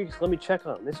 2 weeks. Let me check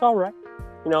on them. It's all right.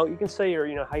 You can say,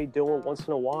 how you doing once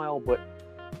in a while, but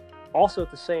also at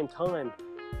the same time,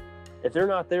 if they're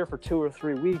not there for 2 or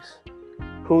 3 weeks,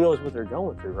 who knows what they're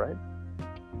going through, right?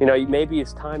 Maybe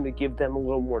it's time to give them a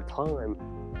little more time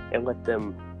and let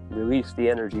them release the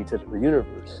energy to the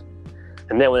universe.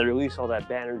 And then when they release all that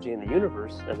bad energy in the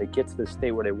universe and they get to the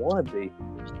state where they want to be,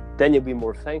 then you'll be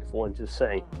more thankful and just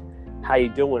say, how you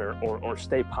doing, or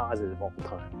stay positive all the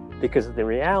time. Because the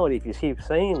reality, if you keep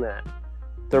saying that,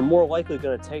 they're more likely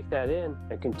going to take that in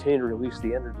and continue to release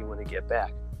the energy when they get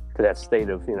back to that state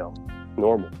of,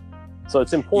 normal. So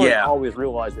it's important to always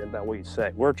realize that about what you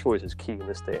say. Word choice is key in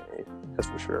this day and age. That's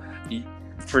for sure.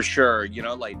 For sure.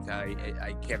 Like,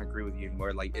 I can't agree with you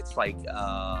more. Like, it's like,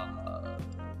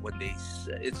 when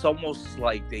it's almost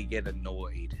like they get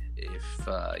annoyed if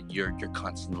you're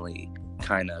constantly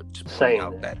kind of putting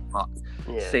out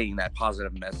saying that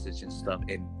positive message and stuff,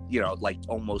 and like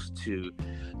almost to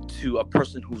a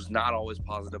person who's not always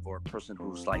positive, or a person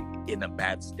who's like in a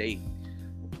bad state.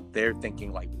 They're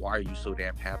thinking like, why are you so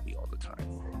damn happy all the time?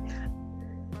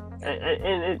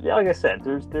 And like I said,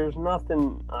 there's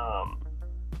nothing wrong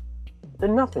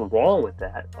with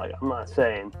that. Like, I'm not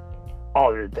saying,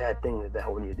 oh, there's a bad thing with that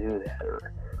when you do that,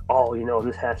 or oh,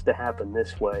 this has to happen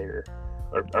this way, or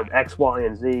X, Y,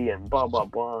 and Z, and blah blah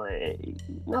blah.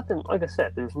 Nothing. Like I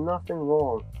said, there's nothing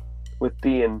wrong with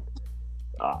being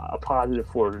a positive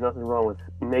force. There's nothing wrong with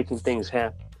making things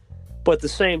happen. But at the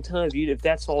same time, if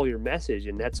that's all your message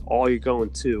and that's all you're going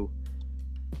to,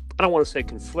 I don't want to say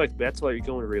conflict, but that's all you're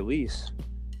going to release,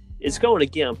 it's going to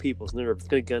get on people's nerves. It's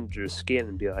going to get under their skin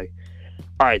and be like,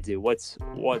 all right, dude, what's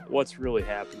really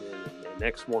happening? And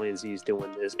X, Y, and Z is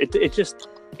doing this. It just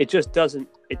doesn't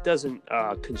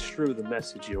construe the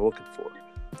message you're looking for.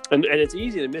 And it's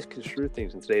easy to misconstrue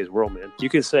things in today's world, man. You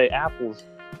can say apples,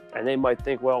 and they might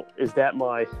think, well, is that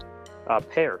my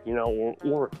pear, or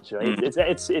orange? Right?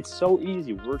 It's so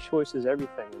easy. Word choice is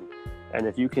everything, and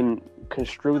if you can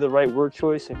construe the right word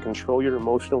choice and control your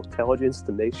emotional intelligence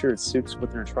to make sure it suits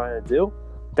what they're trying to do,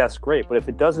 that's great. But if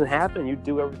it doesn't happen, you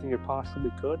do everything you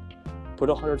possibly could, put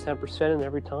 110% in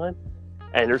every time,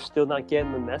 and they're still not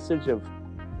getting the message of,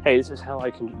 hey, this is how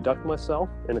I conduct myself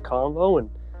in a convo, and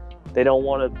they don't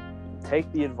want to take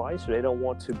the advice, or they don't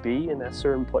want to be in that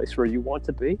certain place where you want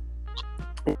to be,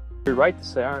 you're right to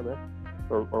say, all right, man,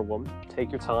 or woman,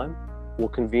 take your time. We'll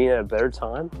convene at a better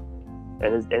time,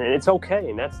 and it's okay.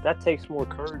 And that takes more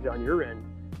courage on your end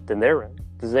than their end,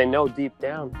 because they know deep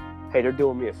down, hey, they're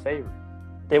doing me a favor.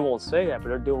 They won't say that, but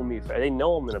they're doing me a favor. They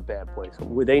know I'm in a bad place.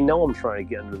 They know I'm trying to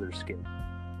get under their skin,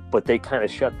 but they kind of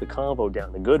shut the convo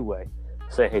down the good way.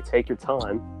 Say, hey, take your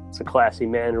time. It's a classy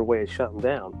manner way of shutting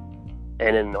down.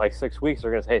 And in like 6 weeks,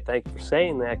 they're going to say, hey, thank you for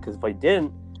saying that, because if I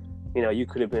didn't, you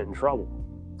could have been in trouble.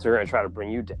 So they're going to try to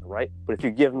bring you down, right? But if you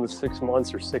give them the 6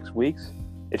 months or 6 weeks,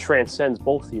 it transcends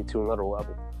both of you to another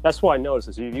level. That's why I notice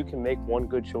is if you can make one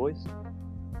good choice,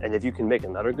 and if you can make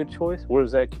another good choice, what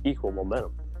does that equal?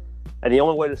 Momentum. And the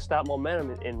only way to stop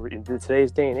momentum in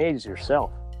today's day and age is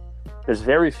yourself. There's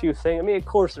very few things. I mean, of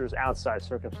course, there's outside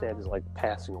circumstances like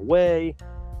passing away,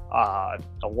 a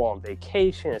long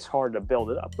vacation. It's hard to build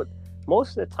it up. But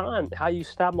most of the time, how you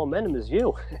stop momentum is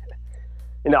you.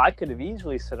 I could have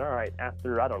easily said, all right,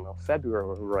 after, I don't know, February,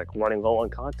 we're like running low on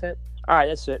content. All right,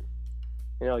 that's it.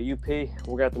 UP, we're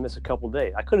going to have to miss a couple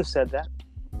days. I could have said that.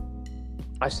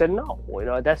 I said, no,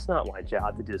 that's not my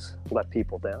job to just let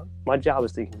people down. My job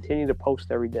is to continue to post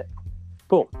every day.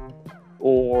 Boom.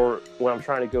 Or when I'm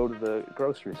trying to go to the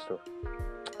grocery store.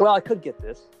 Well, I could get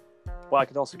this. Well, I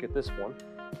could also get this one.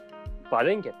 But I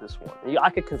didn't get this one. I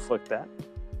could conflict that.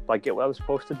 But I get what I was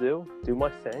supposed to do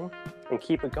my thing, and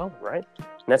keep it going, right?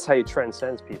 And that's how you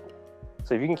transcend people.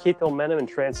 So if you can keep the momentum and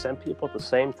transcend people at the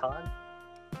same time,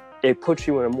 it puts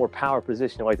you in a more power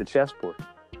position like the chessboard.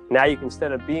 Now you can,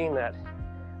 instead of being that,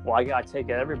 well, I got to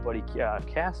take out everybody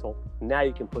castle, now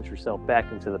you can put yourself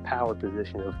back into the power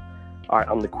position of, all right,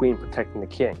 I'm the queen protecting the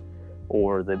king,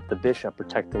 or the bishop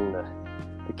protecting the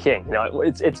king.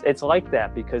 It's like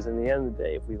that, because in the end of the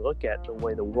day, if we look at the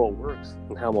way the world works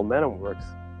and how momentum works,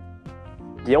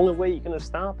 the only way you're going to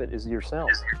stop it is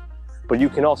yourself. But you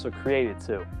can also create it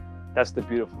too. That's the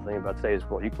beautiful thing about today's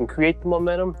world. You can create the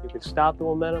momentum, you can stop the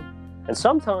momentum, and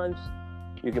sometimes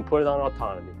you can put it on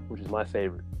autonomy, which is my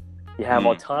favorite. You have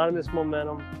autonomous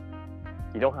momentum.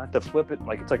 You don't have to flip it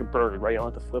like it's like a burger, right? You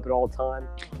don't have to flip it all the time.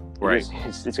 Right.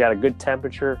 It's got a good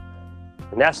temperature.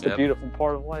 And that's the beautiful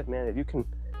part of life, man. If you can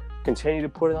continue to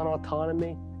put it on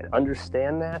autonomy and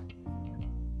understand that,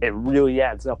 it really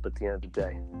adds up at the end of the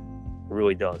day. It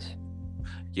really does.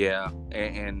 Yeah,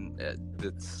 and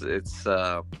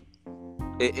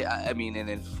I mean, and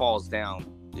it falls down.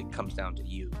 It comes down to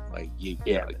you. Like your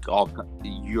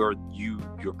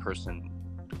person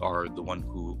are the one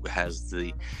who has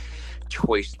the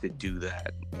choice to do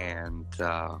that. And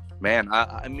man,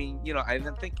 I mean, I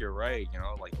think you're right.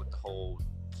 Like with the whole,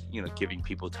 giving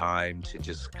people time to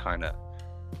just kind of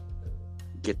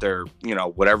get their,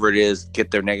 whatever it is,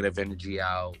 get their negative energy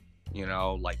out.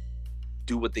 Like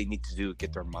do what they need to do to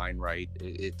get their mind right.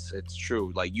 It's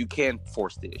true. Like you can't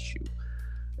force the issue.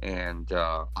 And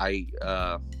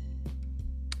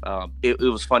it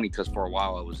was funny because for a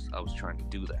while I was trying to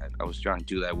do that. I was trying to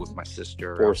do that with my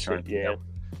sister.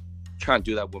 Trying to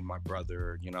do that with my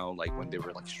brother. Like when they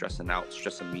were like stressing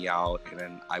me out, and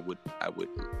then I would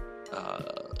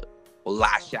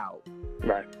lash out.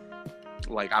 Right.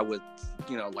 like I would,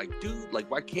 like, dude, like,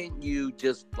 why can't you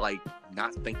just like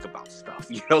not think about stuff,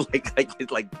 like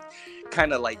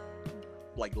kind of like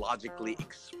logically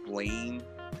explain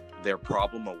their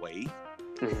problem away,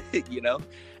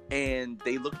 and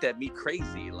they looked at me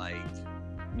crazy, like,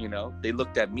 they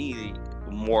looked at me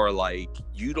more like,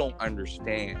 you don't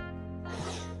understand.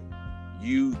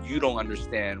 You don't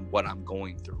understand what I'm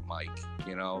going through, Mike.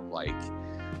 Like,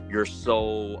 you're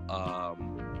so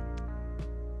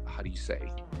how do you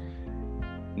say?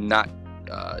 Not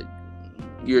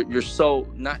you're so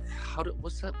not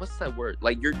what's that word?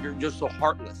 Like, you're just so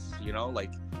heartless,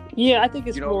 like. Yeah, I think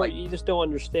it's more like, you just don't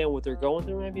understand what they're going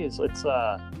through. Maybe it's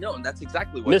no, and that's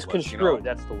exactly what misconstrued. It was,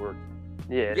 That's the word.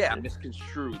 Yeah,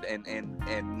 misconstrued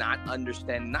and not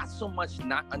understand, not so much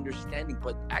not understanding,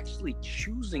 but actually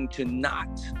choosing to not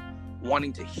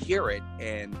wanting to hear it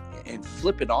and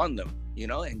flip it on them,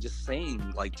 and just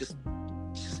saying, like, just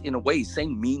in a way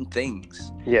saying mean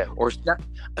things. Yeah. Or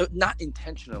not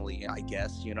intentionally, I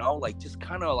guess, like, just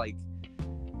kind of like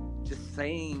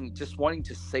just wanting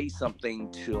to say something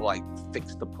to like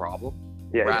fix the problem,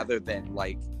 rather than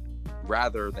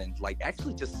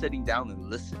actually just sitting down and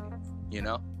listening.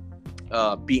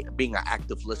 Being an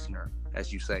active listener,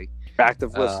 as you say.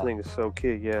 Active listening is so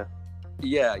key, yeah.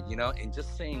 Yeah, and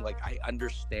just saying, like, I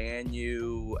understand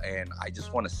you, and I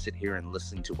just want to sit here and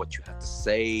listen to what you have to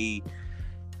say,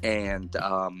 and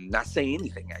not say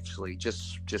anything, actually.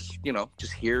 Just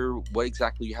hear what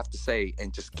exactly you have to say,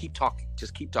 and just keep talking.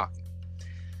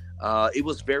 It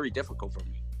was very difficult for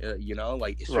me,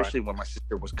 like, especially when my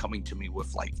sister was coming to me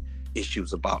with, like,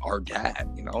 issues about our dad,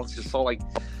 it's just so, like,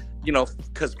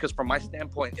 because from my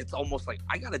standpoint, it's almost like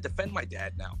I gotta defend my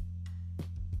dad now,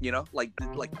 like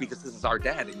because this is our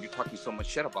dad, and you're talking so much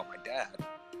shit about my dad,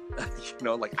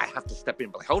 like, I have to step in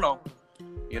and be like, hold on,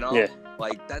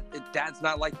 like, that dad's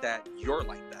not like that, you're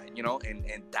like that,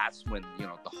 and that's when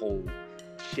the whole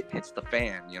shit hits the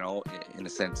fan, in a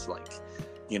sense, like,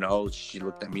 she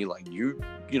looked at me like,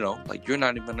 like, you're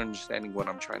not even understanding what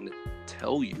I'm trying to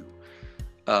tell you.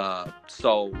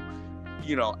 So,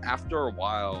 after a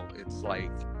while, it's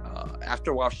like,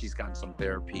 after a while, she's gotten some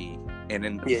therapy. And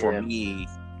then for me,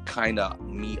 kind of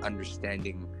me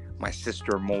understanding my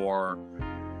sister more,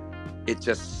 it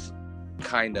just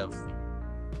kind of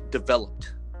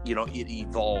developed, it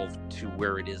evolved to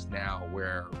where it is now,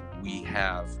 where we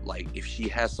have, like, if she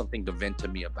has something to vent to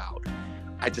me about,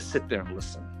 I just sit there and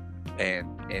listen and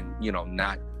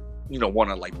not, want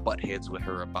to, like, butt heads with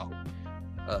her about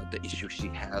the issue she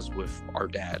has with our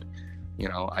dad.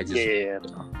 I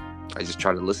just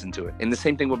try to listen to it. And the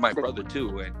same thing with my brother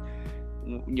too.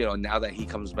 And now that he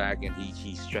comes back and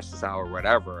he stresses out or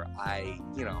whatever, I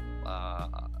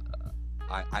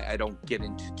don't get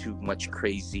into too much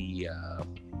crazy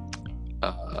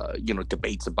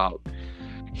debates about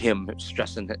him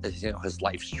stressing, his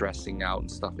life stressing out and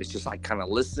stuff. It's just, I kind of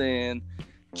listen,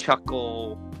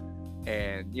 chuckle,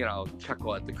 and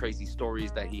chuckle at the crazy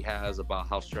stories that he has about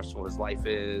how stressful his life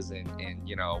is, and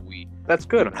we that's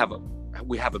good.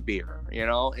 We have a beer,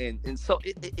 and so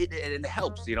it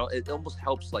helps, it almost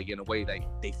helps, like, in a way that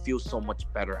they feel so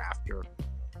much better after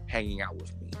hanging out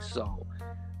with me. So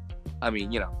I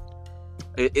mean,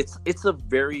 it's a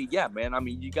very, man, I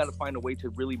mean, you got to find a way to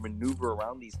really maneuver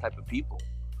around these type of people.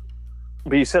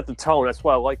 But you set the tone. That's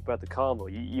what I like about the combo.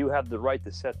 You have the right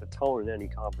to set the tone in any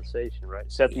conversation, right?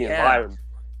 Set the environment,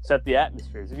 set the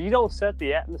atmosphere. If you don't set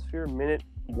the atmosphere minute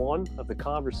one of the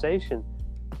conversation,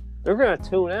 they're going to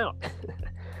tune out.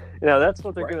 That's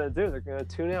what they're going to do. They're going to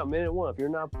tune out minute one. If you're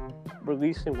not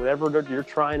releasing whatever you're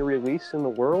trying to release in the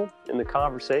world, in the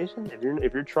conversation,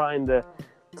 if you're trying to,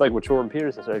 it's like what Jordan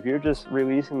Peterson said, if you're just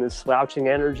releasing this slouching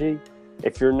energy,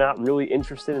 if you're not really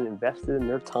interested and invested in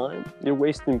their time, you're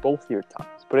wasting both your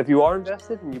times. But if you are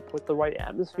invested and you put the right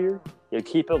atmosphere, you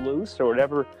keep it loose, or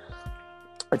whatever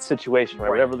that situation, right?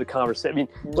 Whatever the conversation. I mean,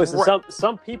 listen,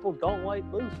 some people don't like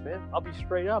loose, man. I'll be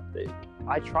straight up.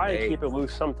 I try to keep it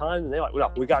loose sometimes, and they're like,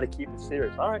 well, we got to keep it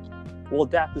serious. All right, we'll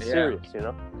adapt to serious,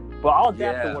 But I'll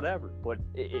adapt to whatever. But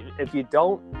if you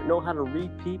don't know how to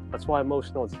read people, that's why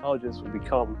emotional intelligence will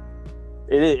become.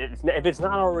 If it's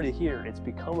not already here, it's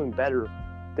becoming better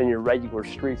than your regular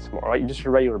street smart, right? Just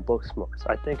your regular book smarts.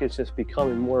 I think it's just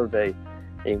becoming more of a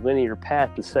linear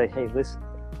path to say, hey, listen,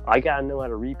 I got to know how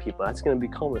to read people. That's going to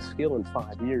become a skill in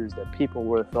 5 years that people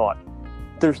would have thought,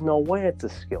 there's no way it's a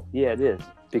skill. Yeah, it is.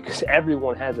 Because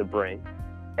everyone has a brain,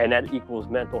 and that equals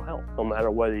mental health, no matter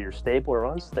whether you're stable or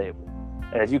unstable.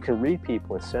 And if you can read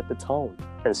people and set the tone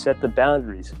and set the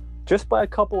boundaries just by a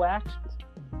couple actions.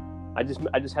 I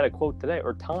just had a quote today,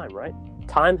 or time, right?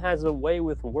 Time has a way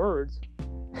with words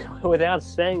without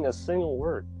saying a single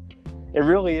word. It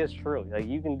really is true. Like,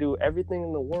 you can do everything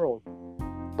in the world,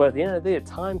 but at the end of the day,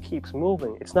 time keeps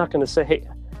moving. It's not going to say,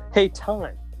 hey,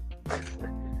 time.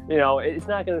 It's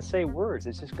not going to say words.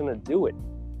 It's just going to do it.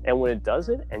 And when it does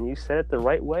it, and you said it the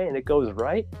right way, and it goes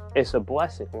right, it's a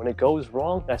blessing. When it goes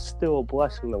wrong, that's still a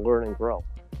blessing to learn and grow,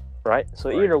 right? So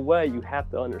either way, you have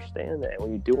to understand that. And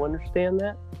when you do understand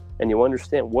that, and you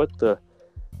understand what the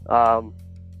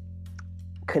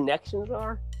connections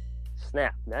are,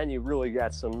 snap. Then you really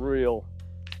got some real,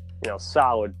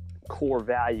 solid, core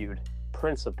valued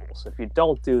principles. If you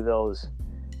don't do those,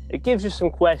 it gives you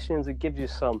some questions. It gives you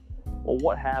some, well,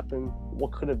 what happened?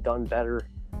 What could have done better?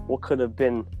 What could have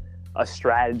been a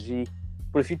strategy?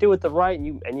 But if you do it the right and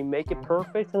you make it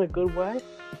perfect in a good way,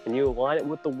 and you align it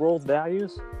with the world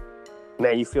values,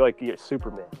 man, you feel like you're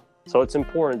Superman. So it's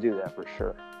important to do that for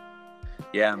sure.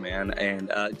 Yeah, man.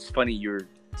 And it's funny you're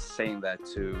saying that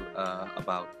too,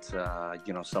 about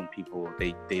some people,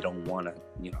 they don't want to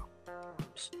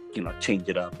change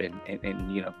it up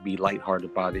and be lighthearted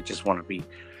about it. Just want to be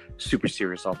super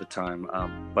serious all the time.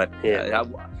 But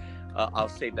I'll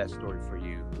save that story for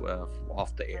you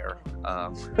off the air.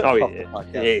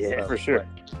 For sure.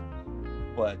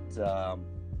 But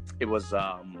it was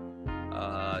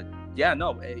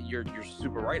you're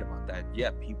super right about that. Yeah,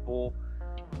 people,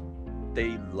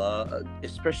 they love,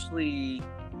 especially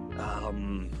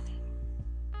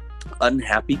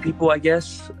unhappy people, I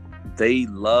guess, they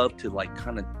love to like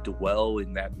kind of dwell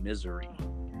in that misery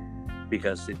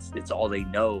because it's all they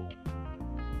know,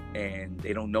 and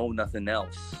they don't know nothing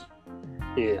else.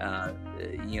 And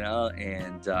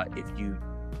if you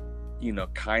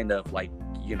kind of like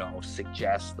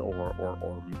suggest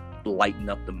or lighten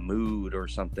up the mood or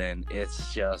something,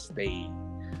 it's just they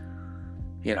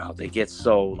get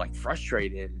so like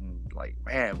frustrated and like,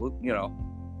 man, what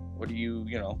are you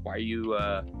why are you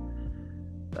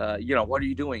what are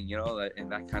you doing,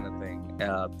 and that kind of thing.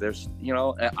 There's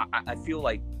I feel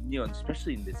like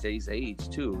especially in today's age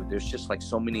too, there's just like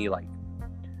so many like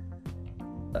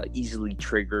easily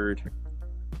triggered,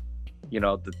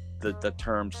 the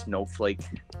term snowflake,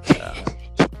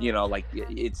 like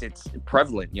it's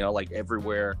prevalent, like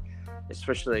everywhere,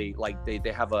 especially like they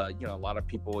have a lot of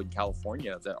people in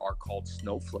California that are called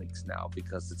snowflakes now,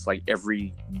 because it's like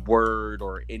every word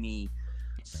or any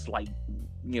slight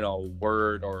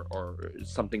word or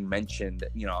something mentioned,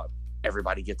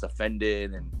 everybody gets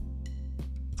offended, and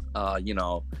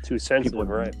too sensitive, people,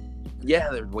 right? Yeah,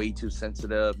 they're way too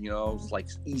sensitive, it's like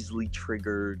easily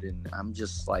triggered, and I'm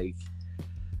just like,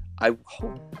 I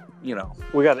hope,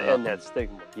 we got to end that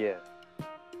stigma.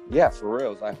 Yeah, for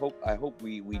reals. I hope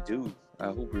we do. I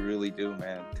hope we really do,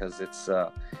 man, because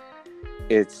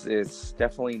it's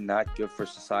definitely not good for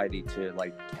society to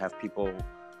like have people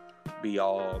be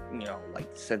all like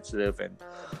sensitive and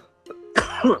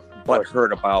but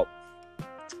hurt about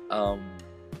a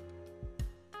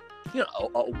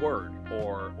word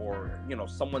or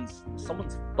someone's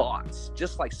thoughts,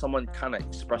 just like someone kind of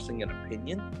expressing an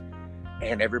opinion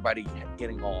and everybody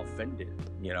getting all offended,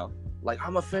 like,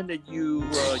 I'm offended you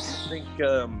think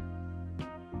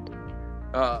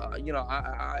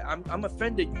I'm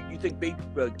offended you think gay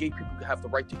people have the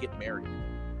right to get married.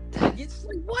 It's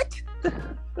like, what?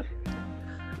 And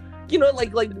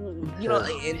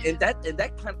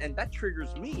that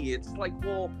triggers me. It's like,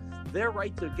 well, their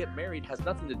right to get married has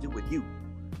nothing to do with you.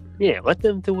 Yeah, let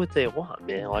them do what they want,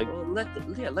 man. Like, well,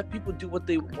 let people do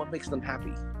what makes them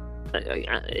happy.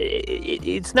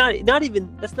 It's not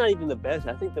even the best.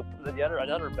 I think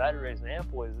another better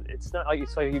example is, it's not like you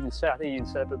even said. I think you even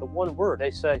said, but the one word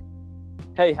they say,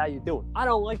 "Hey, how you doing?" I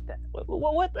don't like that.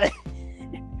 What the?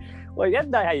 Like, that's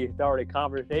not how you start a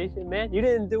conversation, man. You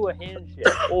didn't do a handshake,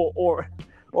 or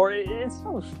it's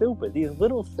so stupid. These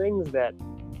little things that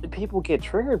people get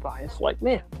triggered by. It's like,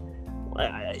 man,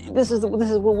 this is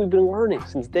what we've been learning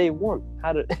since day one.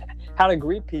 How to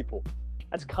greet people.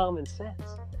 That's common sense.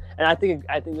 And I think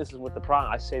this is what the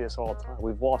problem. I say this all the time.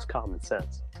 We've lost common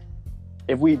sense.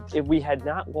 If we had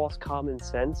not lost common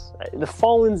sense, the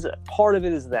phones, part of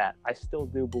it is that. I still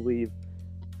do believe,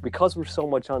 because we're so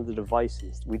much on the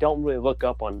devices, we don't really look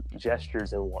up on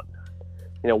gestures and whatnot.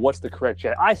 What's the correct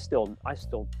gesture? I still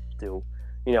do.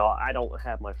 I don't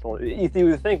have my phone. You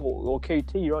would think, well,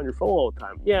 KT, you're on your phone all the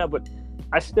time. Yeah, but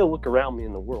I still look around me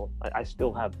in the world. I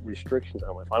still have restrictions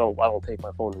on my phone. I don't take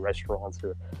my phone to restaurants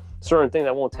or certain things.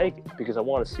 I won't take it because I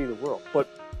want to see the world. But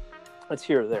that's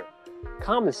here or there.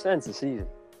 Common sense is easy.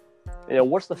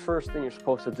 What's the first thing you're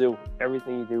supposed to do?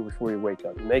 Everything you do before you wake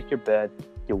up. You make your bed.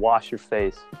 You wash your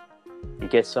face. You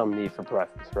get something to eat for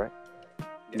breakfast, right?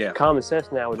 Yeah. Common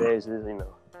sense nowadays is,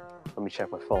 let me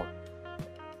check my phone.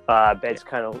 Bed's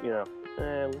kind of,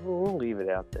 We'll leave it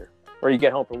out there. Or you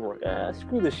get home from work,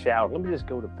 screw the shower, let me just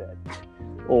go to bed.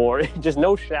 Or just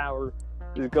no shower,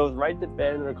 just goes right to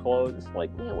bed in their clothes. It's like,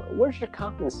 where's your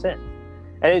common sense?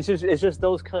 And it's just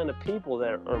those kind of people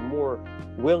that are more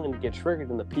willing to get triggered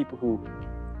than the people who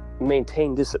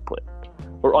maintain discipline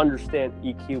or understand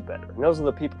EQ better. And those are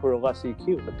the people who are less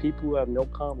EQ. The people who have no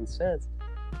common sense,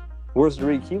 where's their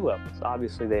EQ levels?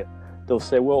 Obviously, they'll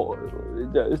say, well,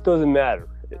 it doesn't matter.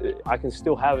 I can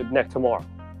still have it next tomorrow.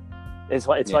 It's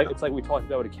like we talked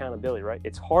about with accountability, right?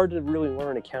 It's hard to really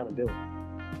learn accountability.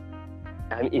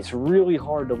 I mean, it's really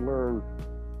hard to learn,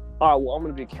 all right, well, I'm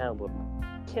going to be accountable.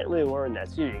 You can't really learn that.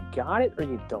 So either you got it or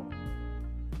you don't.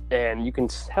 And you can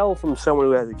tell from someone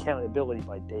who has accountability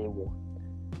by day one.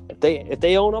 If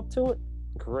they own up to it,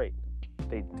 great. If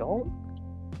they don't,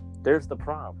 there's the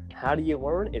problem. How do you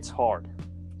learn? It's hard.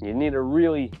 You need to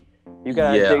really, you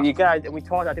got, and I think we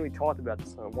talked about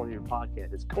this on one of your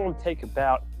podcasts. It's going to take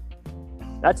about,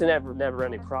 that's a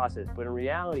never-ending process. But in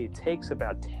reality, it takes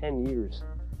about 10 years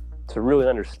to really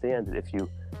understand it.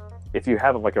 If you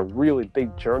have like a really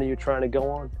big journey you're trying to go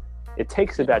on, it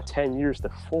takes about 10 years to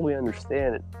fully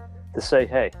understand it. To say,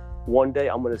 hey, one day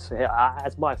I'm going to say, hey,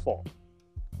 that's my fault.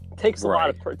 It takes a lot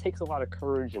of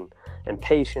courage and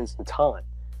patience and time.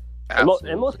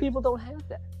 And most people don't have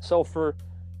that. So for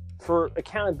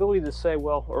accountability to say,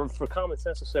 well, or for common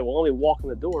sense to say, well, only walk in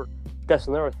the door, that's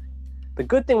another thing. The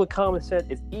good thing with common sense,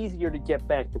 it's easier to get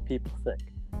back than people think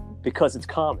because it's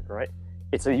common, right?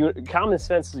 Common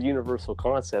sense is a universal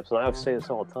concept, and I would say this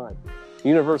all the time.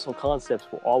 Universal concepts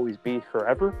will always be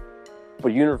forever,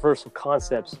 but universal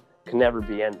concepts can never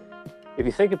be ended. If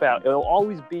you think about it, it'll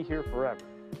always be here forever,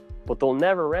 but they'll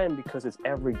never end because it's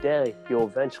every day you'll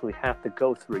eventually have to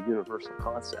go through a universal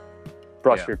concept.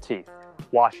 Brush your teeth,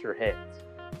 wash your hands,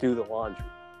 do the laundry,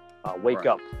 wake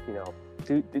up,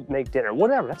 make dinner,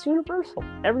 whatever. That's universal.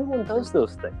 Everyone does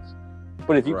those things.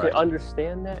 But if you can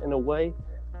understand that in a way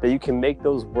that you can make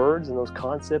those words and those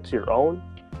concepts your own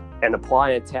and apply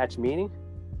and attach meaning,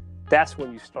 that's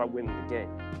when you start winning the game.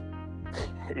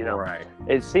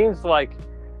 It seems like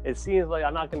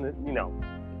I'm not going to,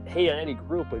 hate on any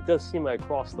group, but it does seem like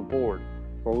across the board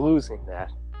we're losing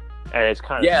that. And it's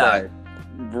kind of funny.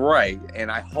 Right.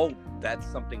 And I hope that's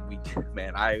something we do,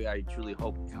 man. I truly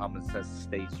hope common sense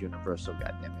stays universal,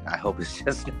 goddammit. I hope it's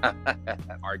just not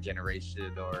our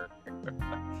generation or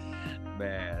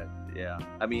man. Yeah.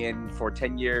 I mean, for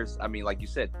 10 years, I mean, like you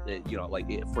said,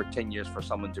 for 10 years for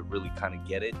someone to really kind of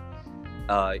get it,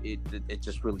 it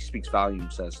just really speaks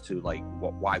volumes as to like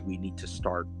why we need to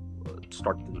start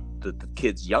the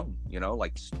kids young,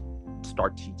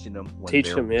 start teaching them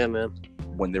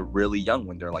when they're really young,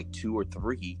 when they're like 2 or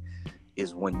 3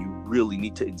 is when you really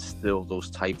need to instill those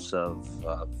types of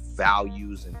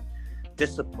values and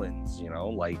disciplines,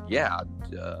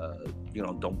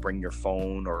 don't bring your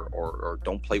phone or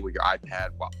don't play with your iPad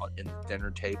while at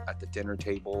the dinner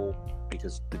table,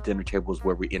 because the dinner table is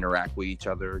where we interact with each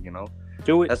other,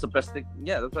 Do it. That's the best thing.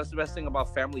 Yeah, that's the best thing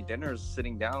about family dinners,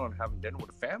 sitting down and having dinner with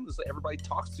the family, is that everybody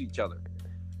talks to each other.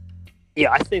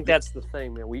 Yeah, I think that's the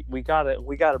thing, man. We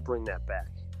gotta bring that back.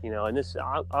 And this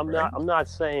I'm not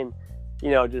saying,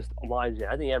 just my gen.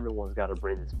 I think everyone's got to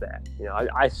bring this back.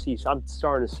 I'm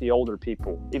starting to see older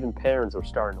people, even parents, are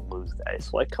starting to lose that.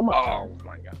 It's like, come on. Oh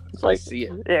my God. It's like, I see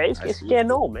it. Yeah, it's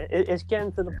getting old, man. It's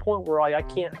getting to the point where I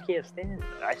can't stand it.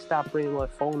 I stopped bringing my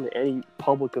phone to any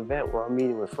public event where I'm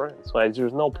meeting with friends. Like,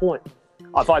 there's no point.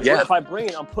 If I bring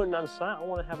it, I'm putting it on silent. I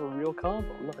want to have a real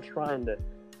convo. I'm not trying to,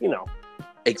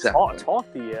 exactly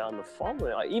talk to you on the phone.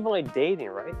 Even like dating,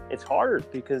 right? It's harder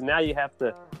because now you have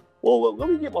to. Well, let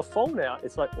me get my phone out.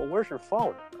 It's like, well, where's your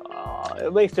phone?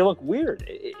 It makes it look weird.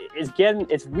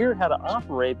 It's weird how to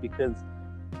operate, because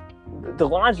the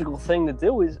logical thing to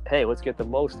do is, hey, let's get the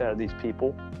most out of these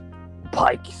people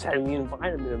by setting the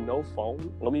environment of no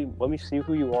phone. Let me see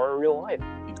who you are in real life.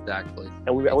 Exactly.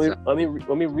 And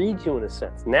let me read you in a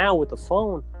sense. Now with the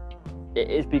phone,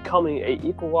 it's becoming a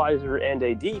equalizer and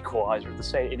a de-equalizer. The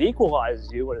same, it equalizes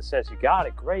you in a sense, you got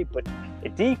it, great, but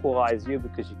it de-equalizes you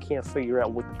because you can't figure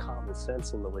out what the common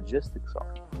sense and the logistics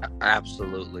are.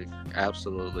 Absolutely.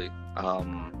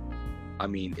 I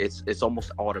mean, it's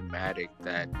almost automatic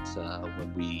that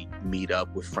when we meet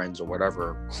up with friends or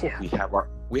whatever, we have our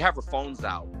phones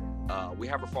out. We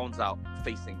have our phones out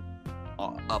facing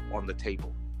up on the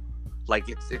table. Like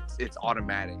it's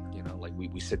automatic, like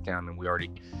we sit down and we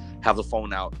already have the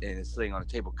phone out and it's sitting on the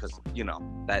table, because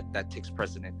that takes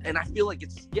precedent. And I feel like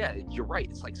you're right.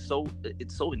 It's like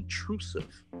it's so intrusive.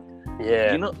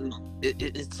 Yeah.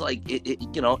 It's like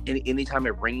anytime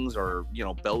it rings or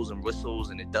bells and whistles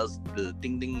and it does the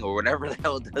ding ding or whatever the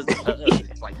hell it does,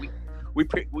 it's like we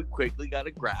quickly got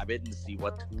to grab it and see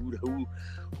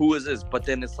who is this. But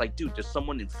then it's like, dude, there's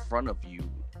someone in front of you,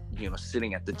 you know,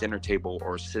 sitting at the dinner table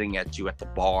or sitting at you at the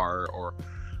bar or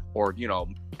you know,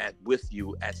 with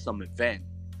you at some event.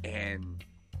 And,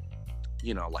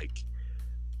 you know, like,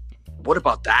 what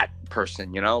about that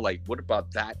person, you know, like, what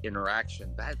about that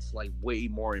interaction? That's like way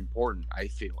more important. I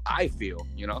feel,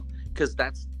 you know, because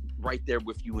that's right there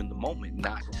with you in the moment,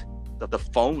 not the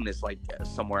phone is like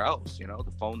somewhere else, you know,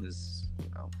 the phone is, you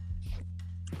know,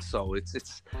 so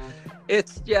it's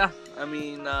yeah, I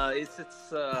mean,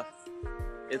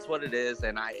 it's what it is.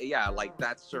 And like,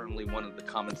 that's certainly one of the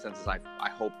common senses I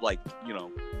hope, like, you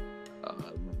know,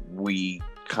 we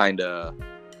kind of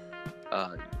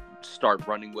start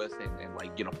running with and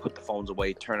like, you know, put the phones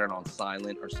away, turn it on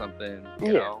silent or something,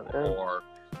 you know, or,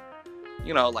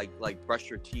 you know, like brush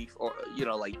your teeth, or, you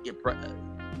know, like, you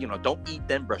know, don't eat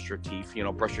then brush your teeth, you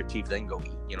know, brush your teeth then go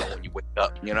eat, you know, when you wake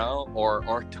up, you know,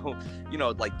 or don't, you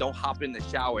know, like, don't hop in the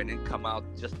shower and then come out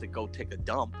just to go take a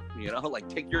dump, you know, like,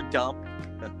 take your dump,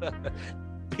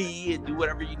 pee and do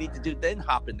whatever you need to do, then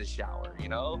hop in the shower, you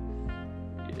know.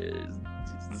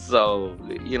 So,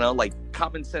 you know, like,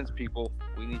 common sense, people,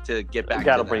 we need to get back. We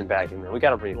got to bring back in there. We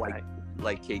got to bring like, back.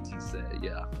 Like KT said,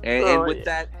 yeah. And with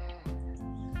that,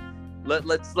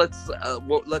 let's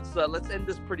end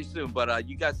this pretty soon. But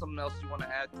you got something else you want to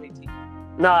add, KT?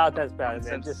 No, that's about it,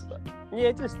 man. Just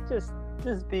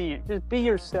be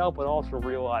yourself, but also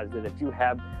realize that if you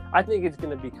have, I think it's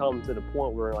going to become to the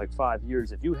point where in like 5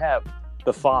 years, if you have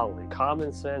the following: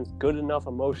 common sense, good enough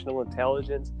emotional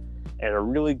intelligence, and a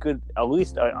really good, at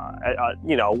least a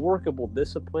workable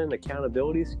discipline,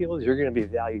 accountability skills, you're going to be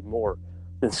valued more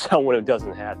than someone who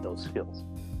doesn't have those skills.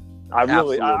 I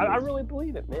really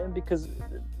believe it, man, because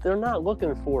they're not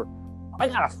looking for, I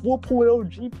got a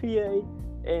 4.0 GPA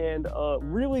and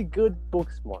really good book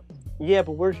smarts. Yeah,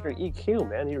 but where's your EQ,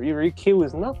 man? Your EQ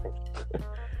is nothing.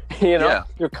 You know,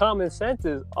 Your common sense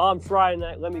is, on Friday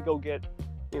night, let me go get,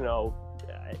 you know,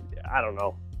 I don't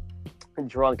know,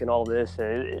 drunk and all this,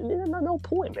 and no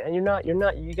point, man. You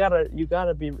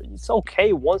gotta be, it's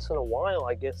okay once in a while,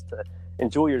 I guess, to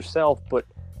enjoy yourself, but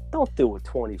don't do it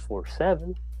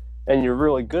 24/7. And you're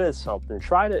really good at something,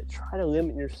 try to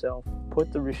limit yourself,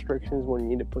 put the restrictions when you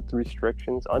need to put the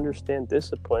restrictions, understand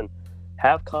discipline,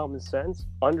 have common sense,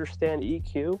 understand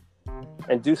EQ,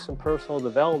 and do some personal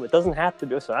development. It doesn't have to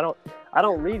do so. I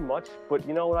don't read much, but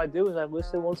you know what I do is I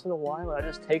listen once in a while, and I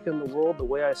just take in the world the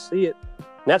way I see it.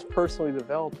 And that's personally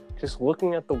developed. Just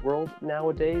looking at the world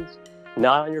nowadays,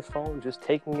 not on your phone, just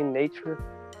taking in nature.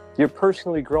 You're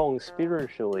personally growing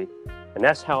spiritually. And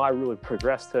that's how I really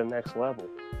progress to the next level.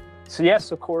 So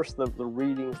yes, of course, the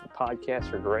readings, the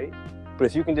podcasts are great. But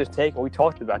if you can just take, and we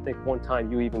talked about, I think one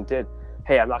time you even did,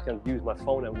 hey, I'm not going to use my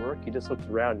phone at work. You just looked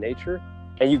around nature.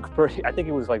 And I think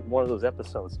it was like one of those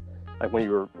episodes, like when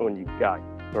you were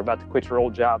about to quit your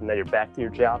old job and now you're back to your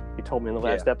job. You told me in the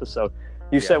last episode.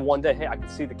 You said one day, hey, I could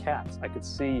see the cats. I could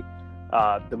see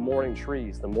the morning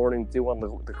trees, the morning dew on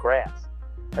the grass.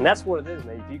 And that's what it is,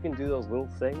 man. If you can do those little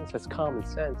things, that's common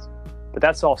sense. But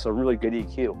that's also really good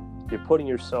EQ. You're putting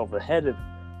yourself ahead of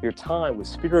your time with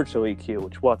spiritual EQ,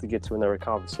 which we'll have to get to another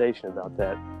conversation about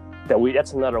that.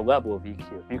 That's another level of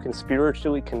EQ. If you can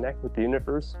spiritually connect with the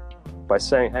universe by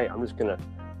saying, hey, I'm just going to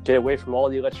get away from all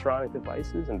the electronic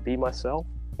devices and be myself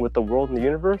with the world and the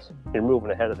universe, you're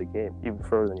moving ahead of the game, even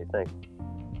further than you think.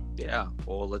 Yeah,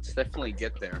 well, let's definitely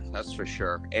get there. That's for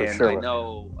sure. I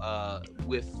know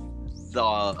with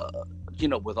the, you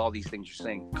know, with all these things you're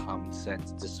saying, common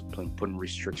sense, discipline, putting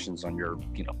restrictions on your,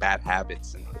 you know, bad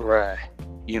habits and,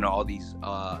 you know, all these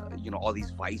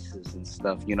vices and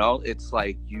stuff, you know, it's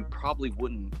like you probably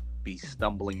wouldn't be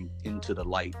stumbling into the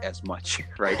light as much,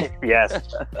 right?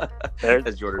 Yes.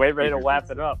 As Jordan ready to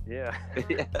wrap it up. Yeah.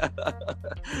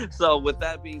 So with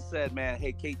that being said, man,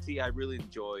 hey, KT, I really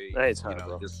enjoy,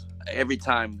 just every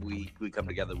time we come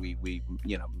together, we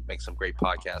you know, make some great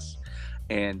podcasts,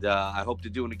 and I hope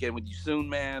to do it again with you soon,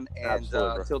 man. And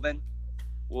until then,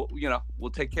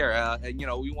 we'll take care. And you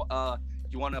know, you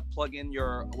want to plug in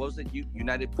your, what was it,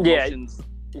 United Promotions?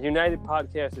 Yeah, United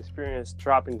Podcast Experience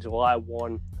dropping July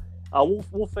 1.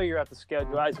 We'll figure out the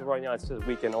schedule. As of right now, it says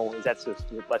weekend only. That's just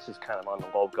kind of on the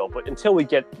logo. But until we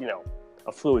get, you know,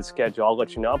 a fluid schedule, I'll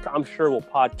let you know. I'm sure we'll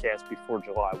podcast before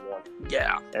July 1.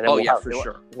 Yeah. And then for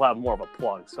sure. We'll have more of a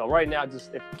plug. So right now,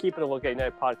 just keep it a look at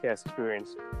United Podcast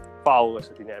Experience. Follow us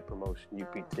at United Promotion,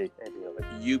 UPT, anything of it.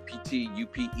 UPT,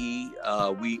 UPE.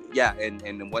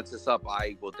 And once it's up,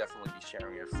 I will definitely be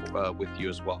sharing it with you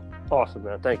as well. Awesome,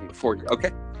 man. Thank you.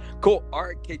 Okay. Cool. All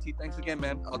right, KT. Thanks again,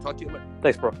 man. I'll talk to you later.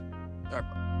 Thanks, bro. All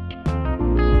right.